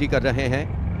राजशेखर रेड्डी कर रहे हैं।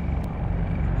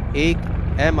 एक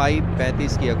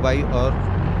MI-35 की अगुवाई और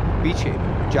पीछे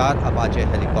 4 अपाचे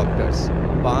हेलीकॉप्टर्स।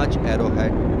 5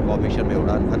 एरोहेड फॉर्मेशन में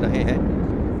उड़ान भर रहे हैं।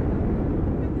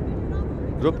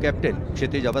 ग्रुप कैप्टन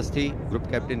क्षितिज Awasthi, group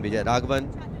captain Vijay Raghavan,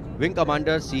 wing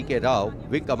commander C.K. Rao,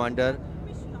 wing commander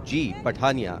G.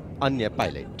 Pathania, अन्य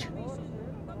pilot.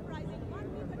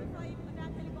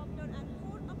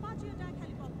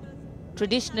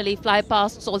 Traditionally,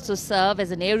 flypasts also serve as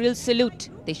an aerial salute.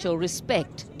 They show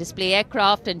respect, display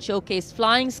aircraft and showcase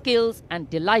flying skills and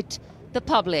delight the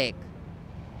public.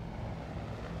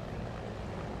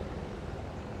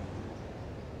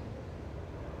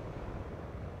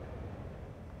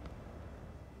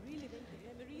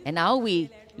 And now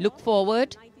we look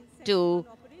forward to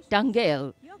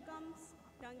unveiled.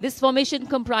 This formation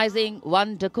comprising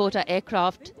 1 Dakota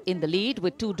aircraft in the lead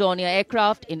with 2 Dornier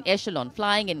aircraft in echelon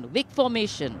flying in Vic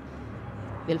formation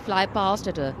will fly past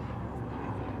at a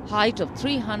height of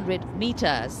 300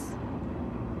 meters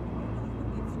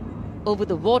over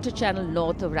the water channel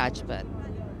north of Rajpath.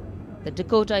 The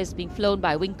Dakota is being flown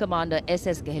by Wing Commander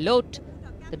S.S. Gehlot,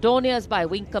 the Dorniers by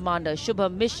Wing Commander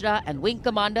Shubham Mishra and Wing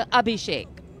Commander Abhishek.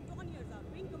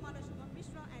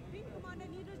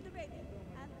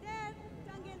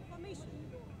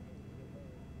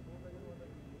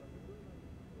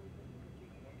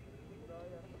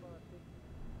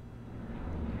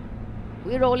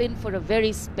 We're all in for a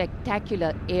very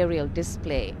spectacular aerial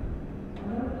display.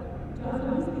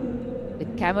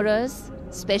 With cameras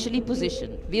specially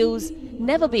positioned, views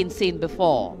never been seen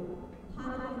before.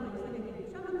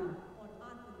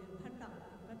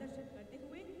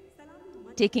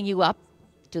 Taking you up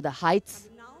to the heights,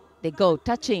 they go,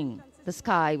 touching the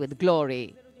sky with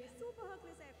glory.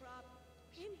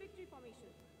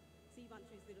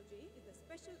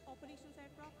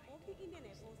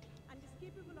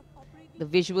 The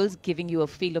visuals giving you a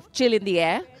feel of chill in the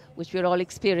air, which we're all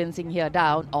experiencing here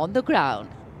down on the ground.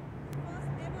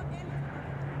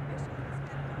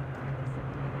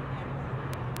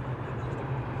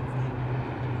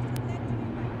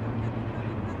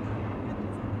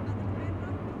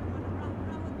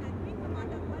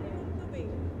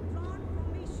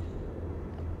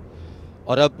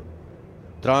 और अब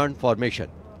त्राण formation,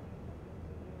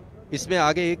 इसमें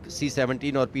आगे एक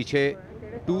C-17 और पीछे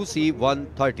 2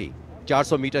 C-130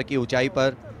 400 metre की ऊंचाई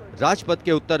पर राजपथ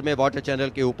के उत्तर में वाटर चैनल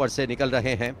के ऊपर से निकल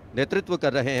रहे हैं। नेतृत्व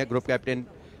कर रहे हैं ग्रुप कैप्टन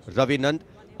रविनंद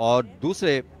और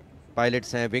दूसरे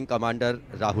पायलट्स हैं wing commander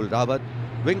Rahul Rawat,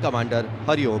 wing commander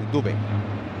Hariom Dubey.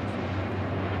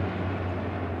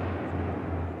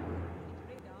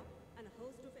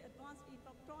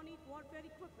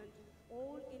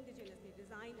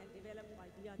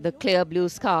 The clear blue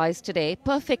skies today,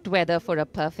 perfect weather for a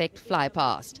perfect fly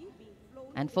past.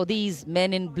 And for these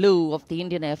men in blue of the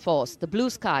Indian Air Force, the blue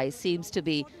sky seems to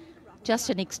be just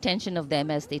an extension of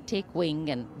them as they take wing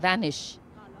and vanish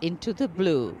into the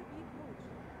blue.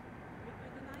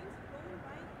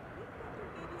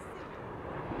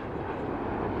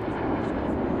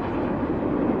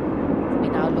 We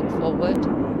now look forward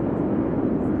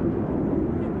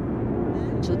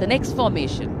to the next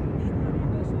formation.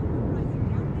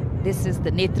 This is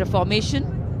the Netra formation.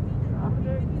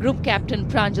 Group Captain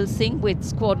Pranjal Singh with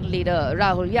Squadron Leader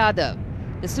Rahul Yadav.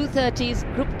 The Su-30's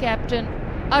Group Captain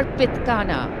Arpit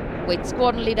Khanna with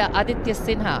Squadron Leader Aditya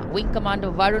Sinha. Wing Commander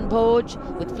Varun Bhoj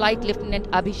with Flight Lieutenant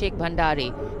Abhishek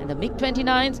Bhandari. And the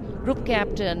MiG-29's Group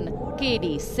Captain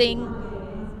K.D. Singh.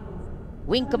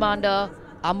 Wing Commander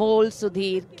Amol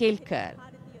Sudhir Kelkar.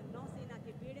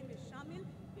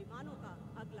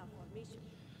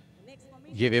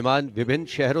 ये विमान विभिन्न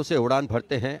शहरों से उड़ान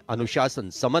भरते हैं, अनुशासन,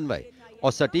 समन्वय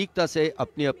और सटीकता से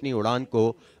अपनी अपनी उड़ान को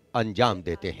अंजाम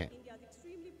देते हैं।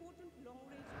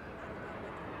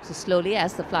 So slowly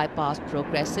as the fly past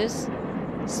progresses,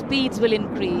 speeds will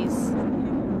increase,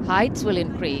 heights will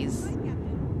increase,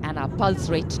 and our pulse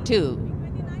rate too.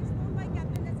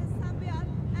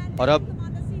 और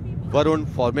अब वरुण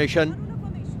फॉर्मेशन,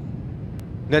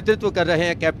 नेतृत्व कर रहे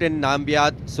हैं कैप्टन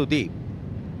नामबियाद सुदीप।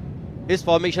 इस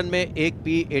फॉर्मेशन में एक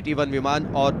P-81 विमान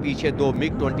और पीछे 2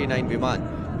 MiG-29 विमान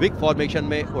विग फॉर्मेशन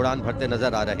में उड़ान भरते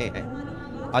नजर आ रहे हैं।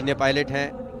 अन्य पायलट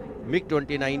हैं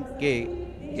MiG-29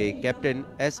 के कैप्टन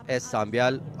S.S.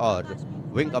 सांब्याल और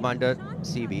wing commander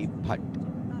C.V. Bhatt.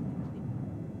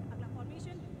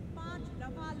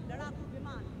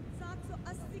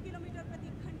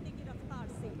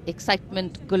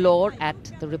 Excitement galore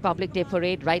at the Republic Day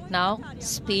Parade right now.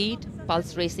 Speed,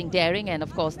 pulse racing, daring, and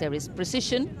of course there is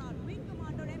precision.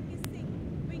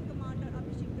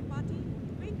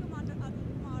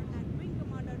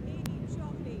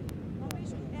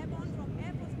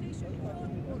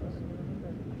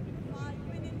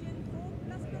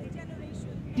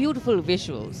 Beautiful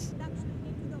visuals.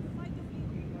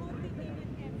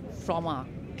 from our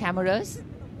cameras,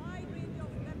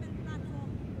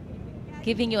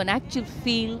 giving you an actual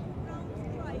feel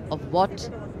of what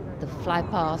the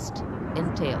flypast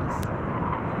entails.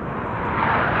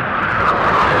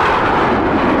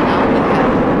 Now we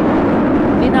have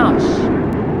Vinash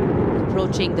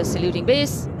approaching the saluting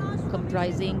base,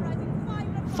 comprising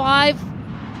 5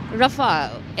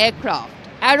 Rafale aircraft,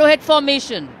 arrowhead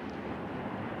formation,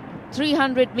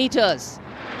 300 meters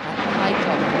at the height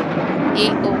of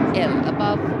AOL,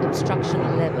 above obstruction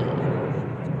level.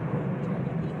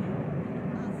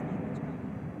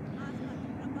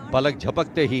 पलक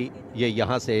झपकते ही ये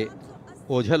यहाँ से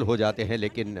ओझल हो जाते हैं,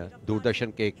 लेकिन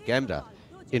दूरदर्शन के कैमरा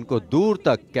इनको दूर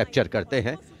तक कैप्चर करते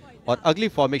हैं। और अगली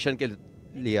फॉर्मेशन के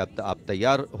लिए अब आप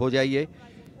तैयार हो जाइए।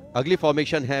 अगली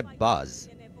फॉर्मेशन है बाज।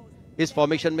 इस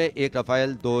फॉर्मेशन में 1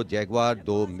 Rafale, 2 Jaguar,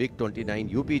 2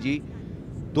 मिग-29 UPG,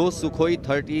 2 Sukhoi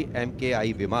 30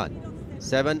 MKI विमान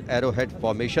 7 एरोहेड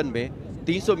फॉर्मेशन में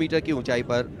 300 मीटर की ऊंचाई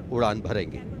पर उड़ान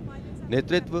भरेंगे।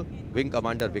 नेतृत्व विंग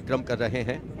कमांडर विक्रम कर रहे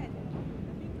हैं।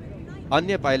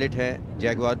 अन्य पायलट हैं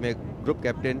जैगवार में ग्रुप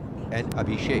कैप्टन एन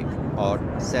अभिषेक और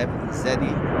सैफ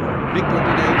जैदी,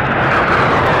 मिग-29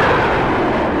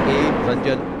 ए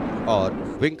रंजन और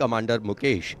विंग कमांडर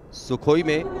मुकेश, सुखोई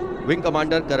में विंग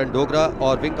कमांडर करण डोगरा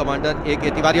और विंग कमांडर ए के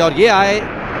तिवारी। और ये आए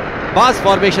बाज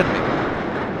फॉर्मेशन में।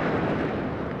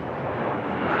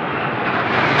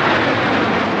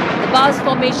 The Baz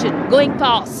formation going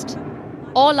past.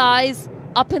 All eyes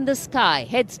up in the sky,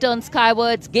 heads turned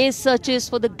skywards, gaze searches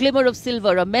for the glimmer of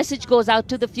silver. A message goes out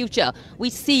to the future. We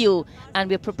see you and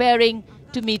we're preparing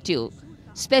to meet you.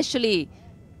 Specially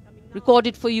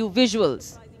recorded for you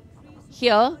visuals.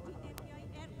 Here,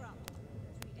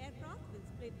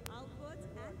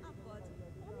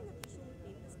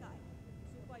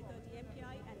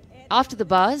 after the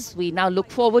buzz, we now look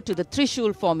forward to the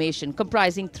Trishul formation,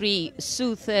 comprising 3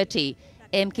 Su-30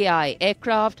 MKI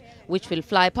aircraft, which will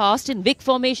fly past in big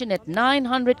formation at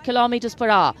 900 kilometers per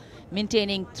hour,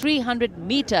 maintaining 300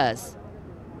 meters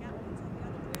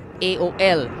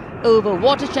AOL over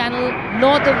water channel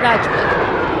north of Rajpath.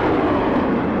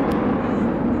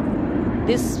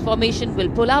 This formation will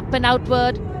pull up and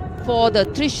outward for the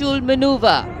Trishul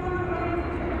maneuver.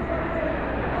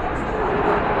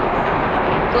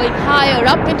 Going higher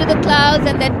up into the clouds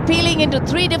and then peeling into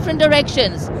 3 different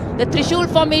directions. The Trishul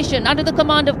formation under the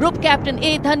command of Group Captain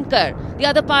A. Dhankar. The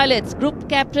other pilots, Group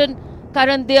Captain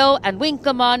Karan Deo and Wing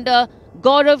Commander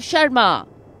Gaurav Sharma.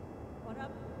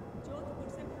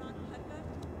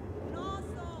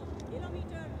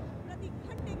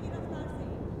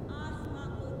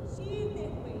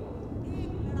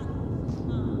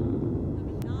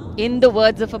 In the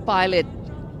words of a pilot,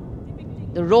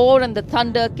 the roar and the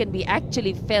thunder can be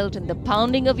actually felt in the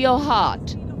pounding of your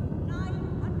heart.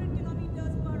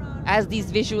 As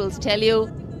these visuals tell you,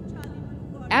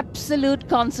 absolute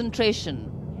concentration,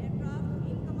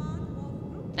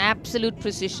 absolute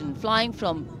precision, flying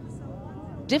from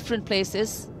different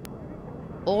places,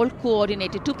 all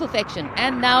coordinated to perfection.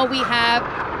 And now we have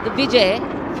the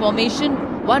Vijay formation.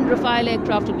 1 Rafale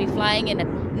aircraft will be flying in at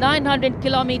 900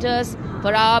 kilometers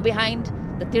per hour behind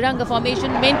the Tiranga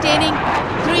formation, maintaining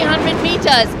 300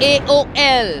 meters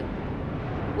AOL.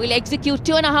 We'll execute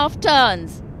 2.5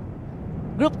 turns.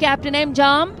 Group Captain M.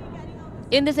 Jam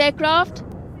in this aircraft,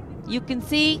 you can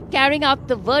see carrying out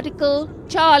the vertical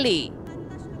Charlie,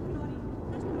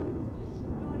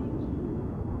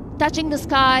 touching the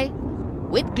sky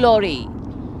with glory.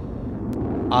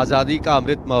 आज़ादी का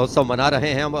अमृत महोत्सव मना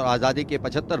रहे हैं हम, और आज़ादी के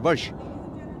 75 वर्ष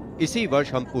इसी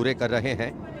वर्ष हम पूरे कर रहे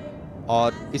हैं।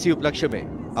 और इसी उपलक्ष्य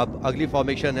में अब अगली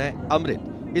फॉर्मेशन है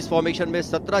अमृत। इस फॉर्मेशन में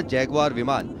 17 जैगवार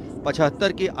विमान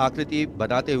 75 की आकृति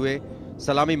बनाते हुए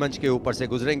सलामी मंच के ऊपर से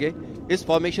गुजरेंगे। इस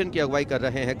फॉर्मेशन की अगुवाई कर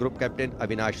रहे हैं group captain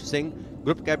Avinash Singh,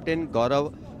 group captain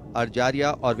गौरव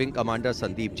अर्जारिया और विंग कमांडर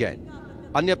संदीप जैन।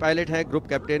 अन्य पायलट हैं group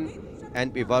captain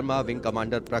NP Verma, wing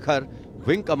commander प्रखर,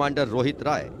 विंग कमांडर रोहित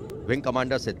राय, wing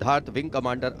commander Siddharth, wing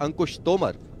commander अंकुश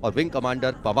तोमर और wing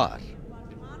commander Pawar.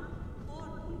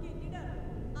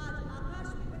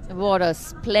 What a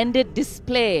splendid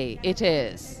display it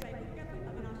is.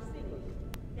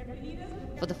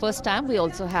 For the first time, we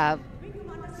also have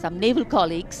some naval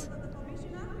colleagues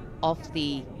of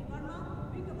the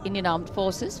Indian Armed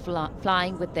Forces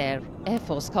flying with their Air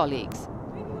Force colleagues.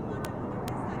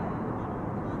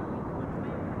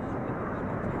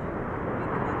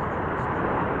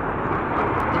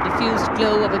 The diffused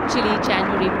glow of a chilly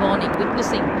January morning,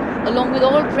 witnessing, along with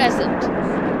all present,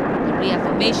 the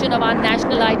reaffirmation of our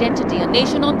national identity, a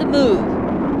nation on the move,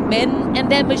 men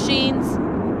and their machines,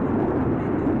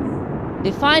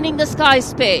 defining the sky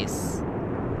space.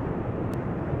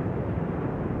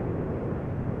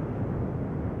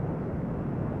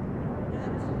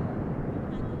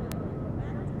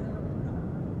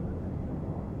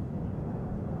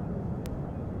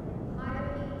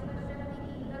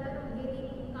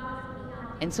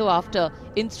 And so after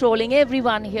enthralling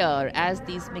everyone here as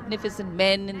these magnificent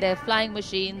men in their flying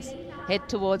machines head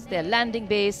towards their landing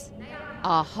base,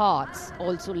 our hearts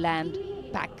also land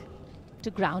back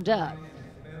to ground earth.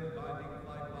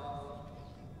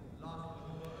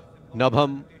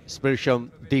 नभम स्पर्शम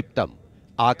Deeptam,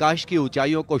 आकाश की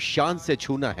ऊंचाइयों को शान से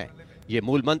छूना है, ये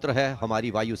मूल मंत्र है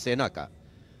हमारी वायुसेना का।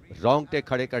 रोंगटे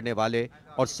खड़े करने वाले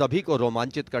और सभी को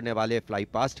रोमांचित करने वाले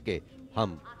फ्लाईपास्ट के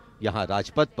हम यहाँ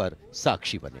राजपथ पर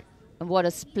साक्षी बने। And what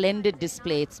a splendid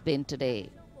display it's been today.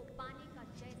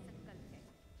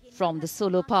 From the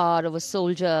solo power of a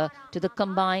soldier to the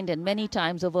combined and many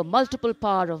times over multiple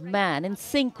power of man in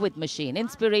sync with machine,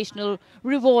 inspirational,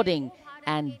 rewarding,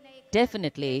 and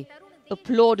definitely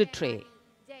applauditory.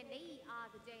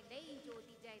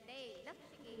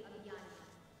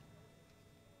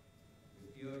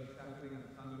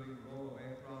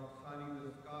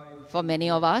 For many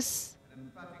of us,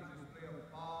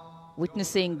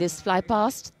 witnessing this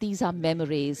flypast, these are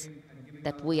memories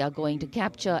that we are going to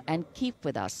capture and keep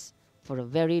with us for a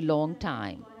very long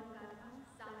time.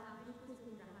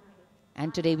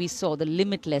 And today we saw the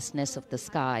limitlessness of the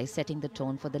sky, setting the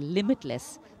tone for the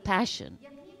limitless passion,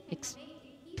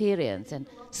 experience and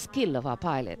skill of our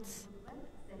pilots.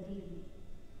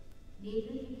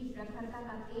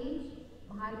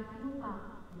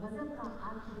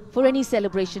 For any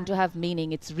celebration to have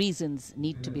meaning, its reasons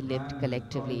need to be lived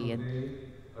collectively, and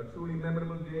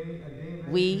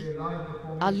we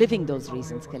are living those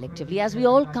reasons collectively as we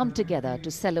all come together to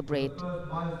celebrate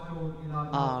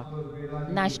our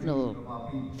national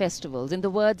festivals. In the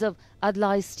words of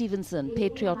Adlai Stevenson,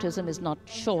 patriotism is not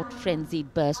short,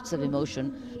 frenzied bursts of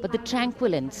emotion, but the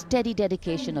tranquil and steady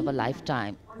dedication of a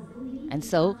lifetime. And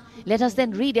so, let us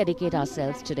then rededicate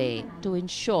ourselves today to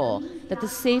ensure that the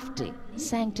safety,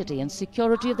 sanctity and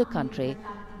security of the country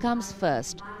comes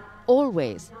first,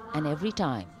 always and every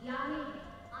time.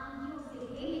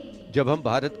 जब हम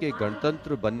भारत के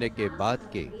गणतंत्र बनने के बाद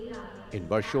के इन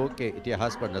वर्षों के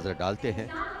इतिहास पर नजर डालते हैं,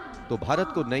 तो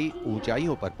भारत को नई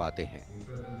ऊंचाइयों पर पाते हैं।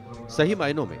 सही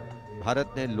मायनों में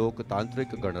भारत ने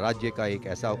लोकतांत्रिक गणराज्य का एक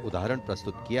ऐसा उदाहरण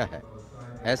प्रस्तुत किया है,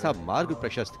 ऐसा मार्ग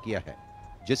प्रशस्त किया है,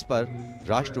 जिस पर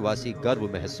राष्ट्रवासी गर्व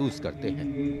महसूस करते हैं।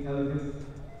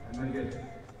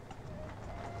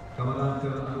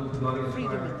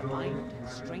 Freedom in the mind,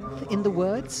 strength in the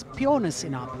words, pureness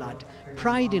in our blood,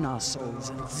 pride in our souls,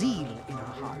 and zeal in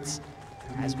our hearts.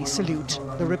 As we salute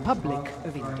the Republic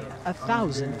of India,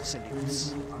 1,000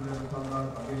 salutes.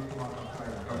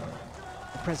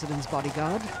 The President's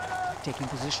bodyguard taking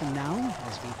position now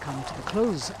as we come to the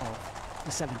close of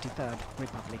the 73rd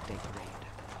Republic Day Parade.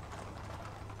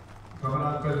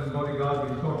 Commander President's bodyguard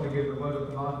will shortly give the word of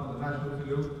command for the national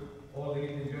salute. All the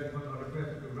Indian gentlemen are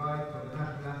requested to rise for the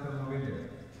National Anthem of India.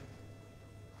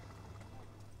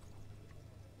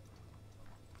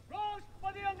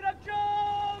 Rashtrapati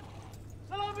Angrakshak,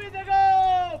 Salami Dega,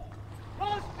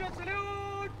 Rashtriya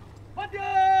Salute,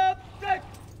 Madhya Pradesh.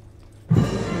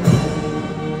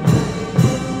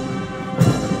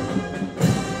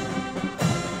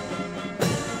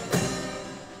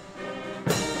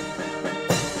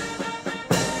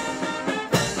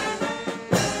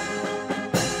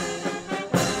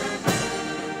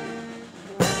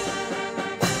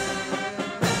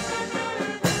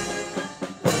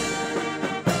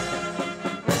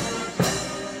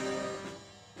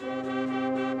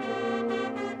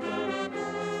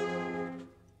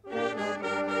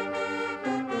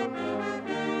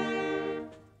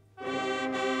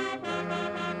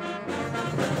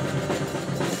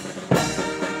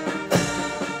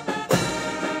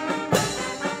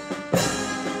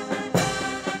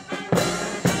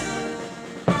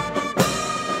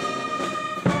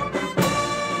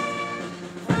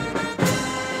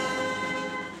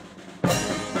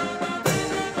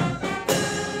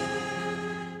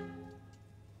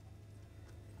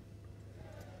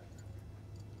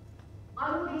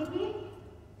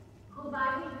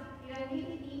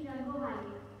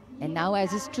 And now,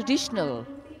 as is traditional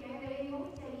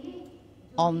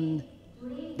on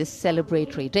this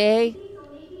celebratory day,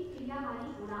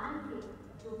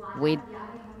 with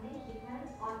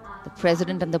the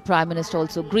President and the Prime Minister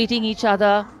also greeting each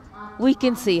other, we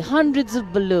can see hundreds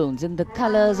of balloons in the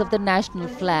colors of the national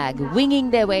flag winging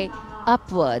their way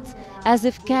upwards as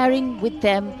if carrying with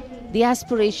them the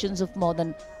aspirations of more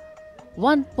than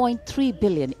 1.3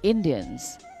 billion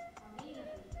Indians,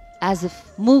 as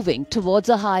if moving towards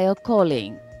a higher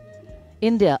calling.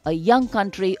 India, a young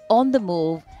country on the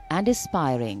move and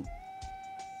aspiring.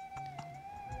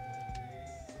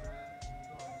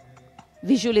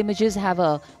 Visual images have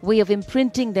a way of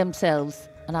imprinting themselves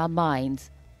on our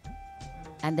minds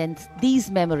And then these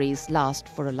memories last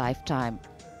for a lifetime.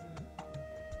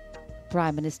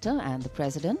 Prime Minister and the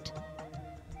President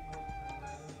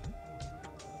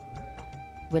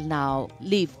will now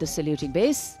leave the saluting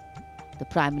base. The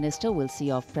Prime Minister will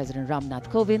see off President Ramnath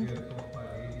Kovind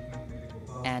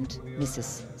and Mrs.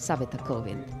 Savita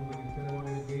Kovind.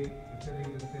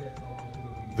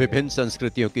 विभिन्न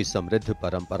संस्कृतियों की समृद्ध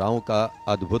परंपराओं का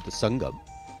अद्भुत संगम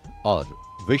और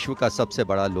विश्व का सबसे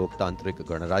बड़ा लोकतांत्रिक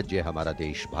गणराज्य हमारा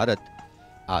देश भारत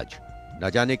आज न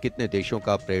जाने कितने देशों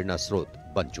का प्रेरणा स्रोत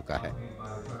बन चुका है।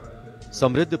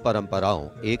 समृद्ध परंपराओं,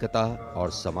 एकता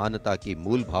और समानता की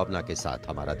मूल भावना के साथ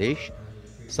हमारा देश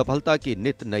सफलता की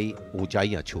नित नई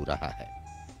ऊंचाइयां छू रहा है।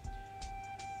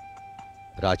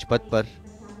 राजपथ पर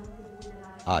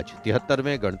आज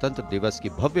 73वें गणतंत्र दिवस की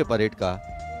भव्य परेड का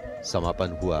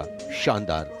समापन हुआ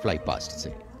शानदार फ्लाईपास्ट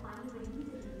से।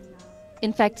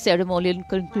 In fact, ceremonial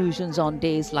conclusions on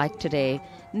days like today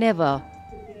never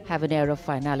have an air of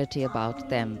finality about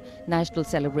them. National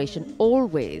celebration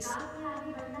always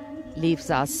leaves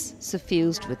us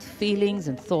suffused with feelings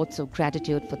and thoughts of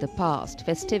gratitude for the past,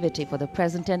 festivity for the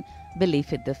present, and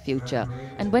belief in the future.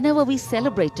 And whenever we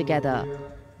celebrate together,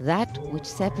 that which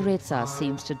separates us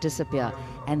seems to disappear,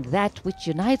 and that which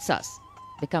unites us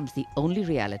becomes the only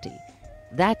reality.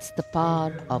 That's the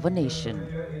power of a nation.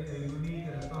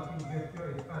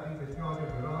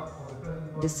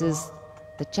 This is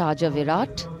the Charger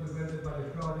Virat,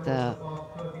 the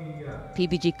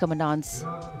PBG Commandant's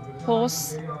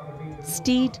horse,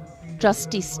 steed,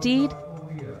 trusty steed,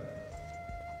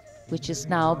 which is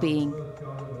now being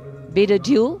bid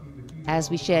adieu. As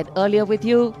we shared earlier with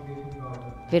you,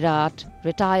 Virat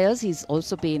retires. He's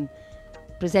also been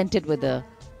presented with the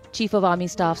Chief of Army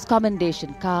Staff's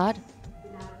commendation card.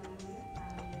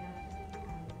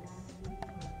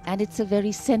 And it's a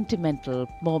very sentimental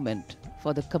moment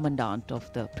for the Commandant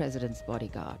of the President's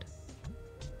bodyguard.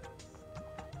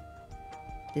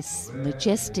 This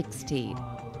majestic steed,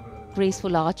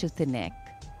 graceful arch of the neck,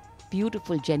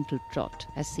 beautiful gentle trot,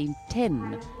 has seen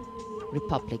 10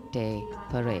 Republic Day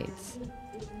parades.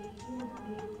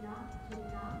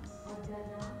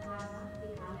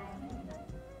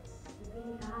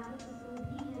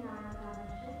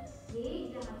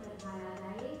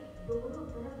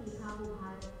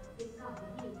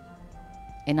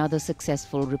 Another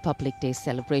successful Republic Day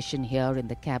celebration here in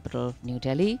the capital, New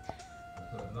Delhi.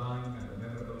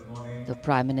 The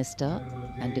Prime Minister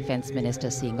and Defence Minister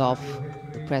seeing off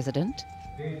the President.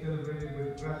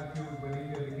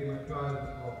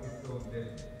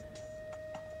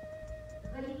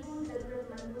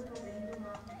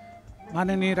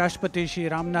 माननीय राष्ट्रपति श्री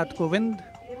रामनाथ कोविंद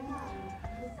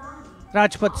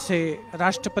राजपथ से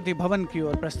राष्ट्रपति भवन की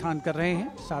ओर प्रस्थान कर रहे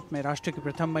हैं। साथ में राष्ट्र की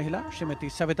प्रथम महिला श्रीमती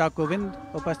सविता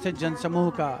कोविंद उपस्थित जनसमूह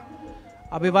का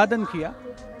अभिवादन किया।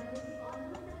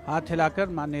 हाथ हिलाकर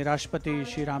माननीय राष्ट्रपति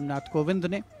श्री रामनाथ कोविंद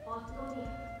ने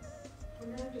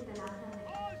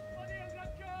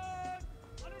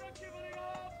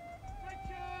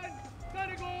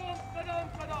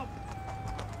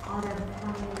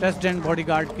प्रेसिडेंट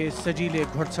बॉडीगार्ड के सजीले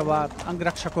घुड़सवार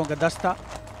अंगरक्षकों का दस्ता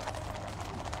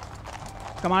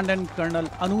कमांडेंट कर्नल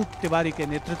अनूप तिवारी के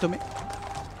नेतृत्व में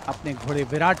अपने घोड़े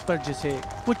विराट पर, जिसे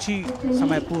कुछ ही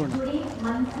समय पूर्ण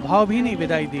भावभीनी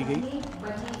विदाई दी गई।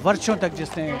 वर्षों तक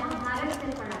जिसने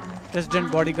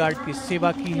प्रेसिडेंट बॉडीगार्ड की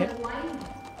सेवा की है,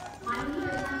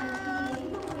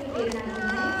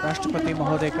 राष्ट्रपति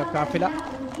महोदय का काफिला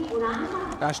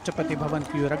राष्ट्रपति भवन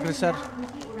की ओर अग्रसर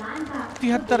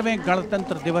 73वें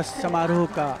गणतंत्र दिवस समारोह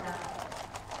का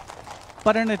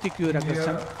परिणति की ओर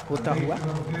अग्रसर होता हुआ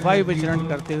वायु विचरण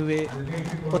करते हुए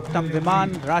उत्तम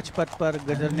विमान राजपथ पर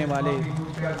गुजरने वाले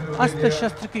अस्त्र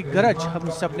शस्त्र की गरज हम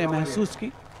सबने महसूस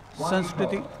की।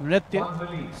 संस्कृति, नृत्य,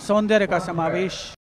 सौंदर्य का समावेश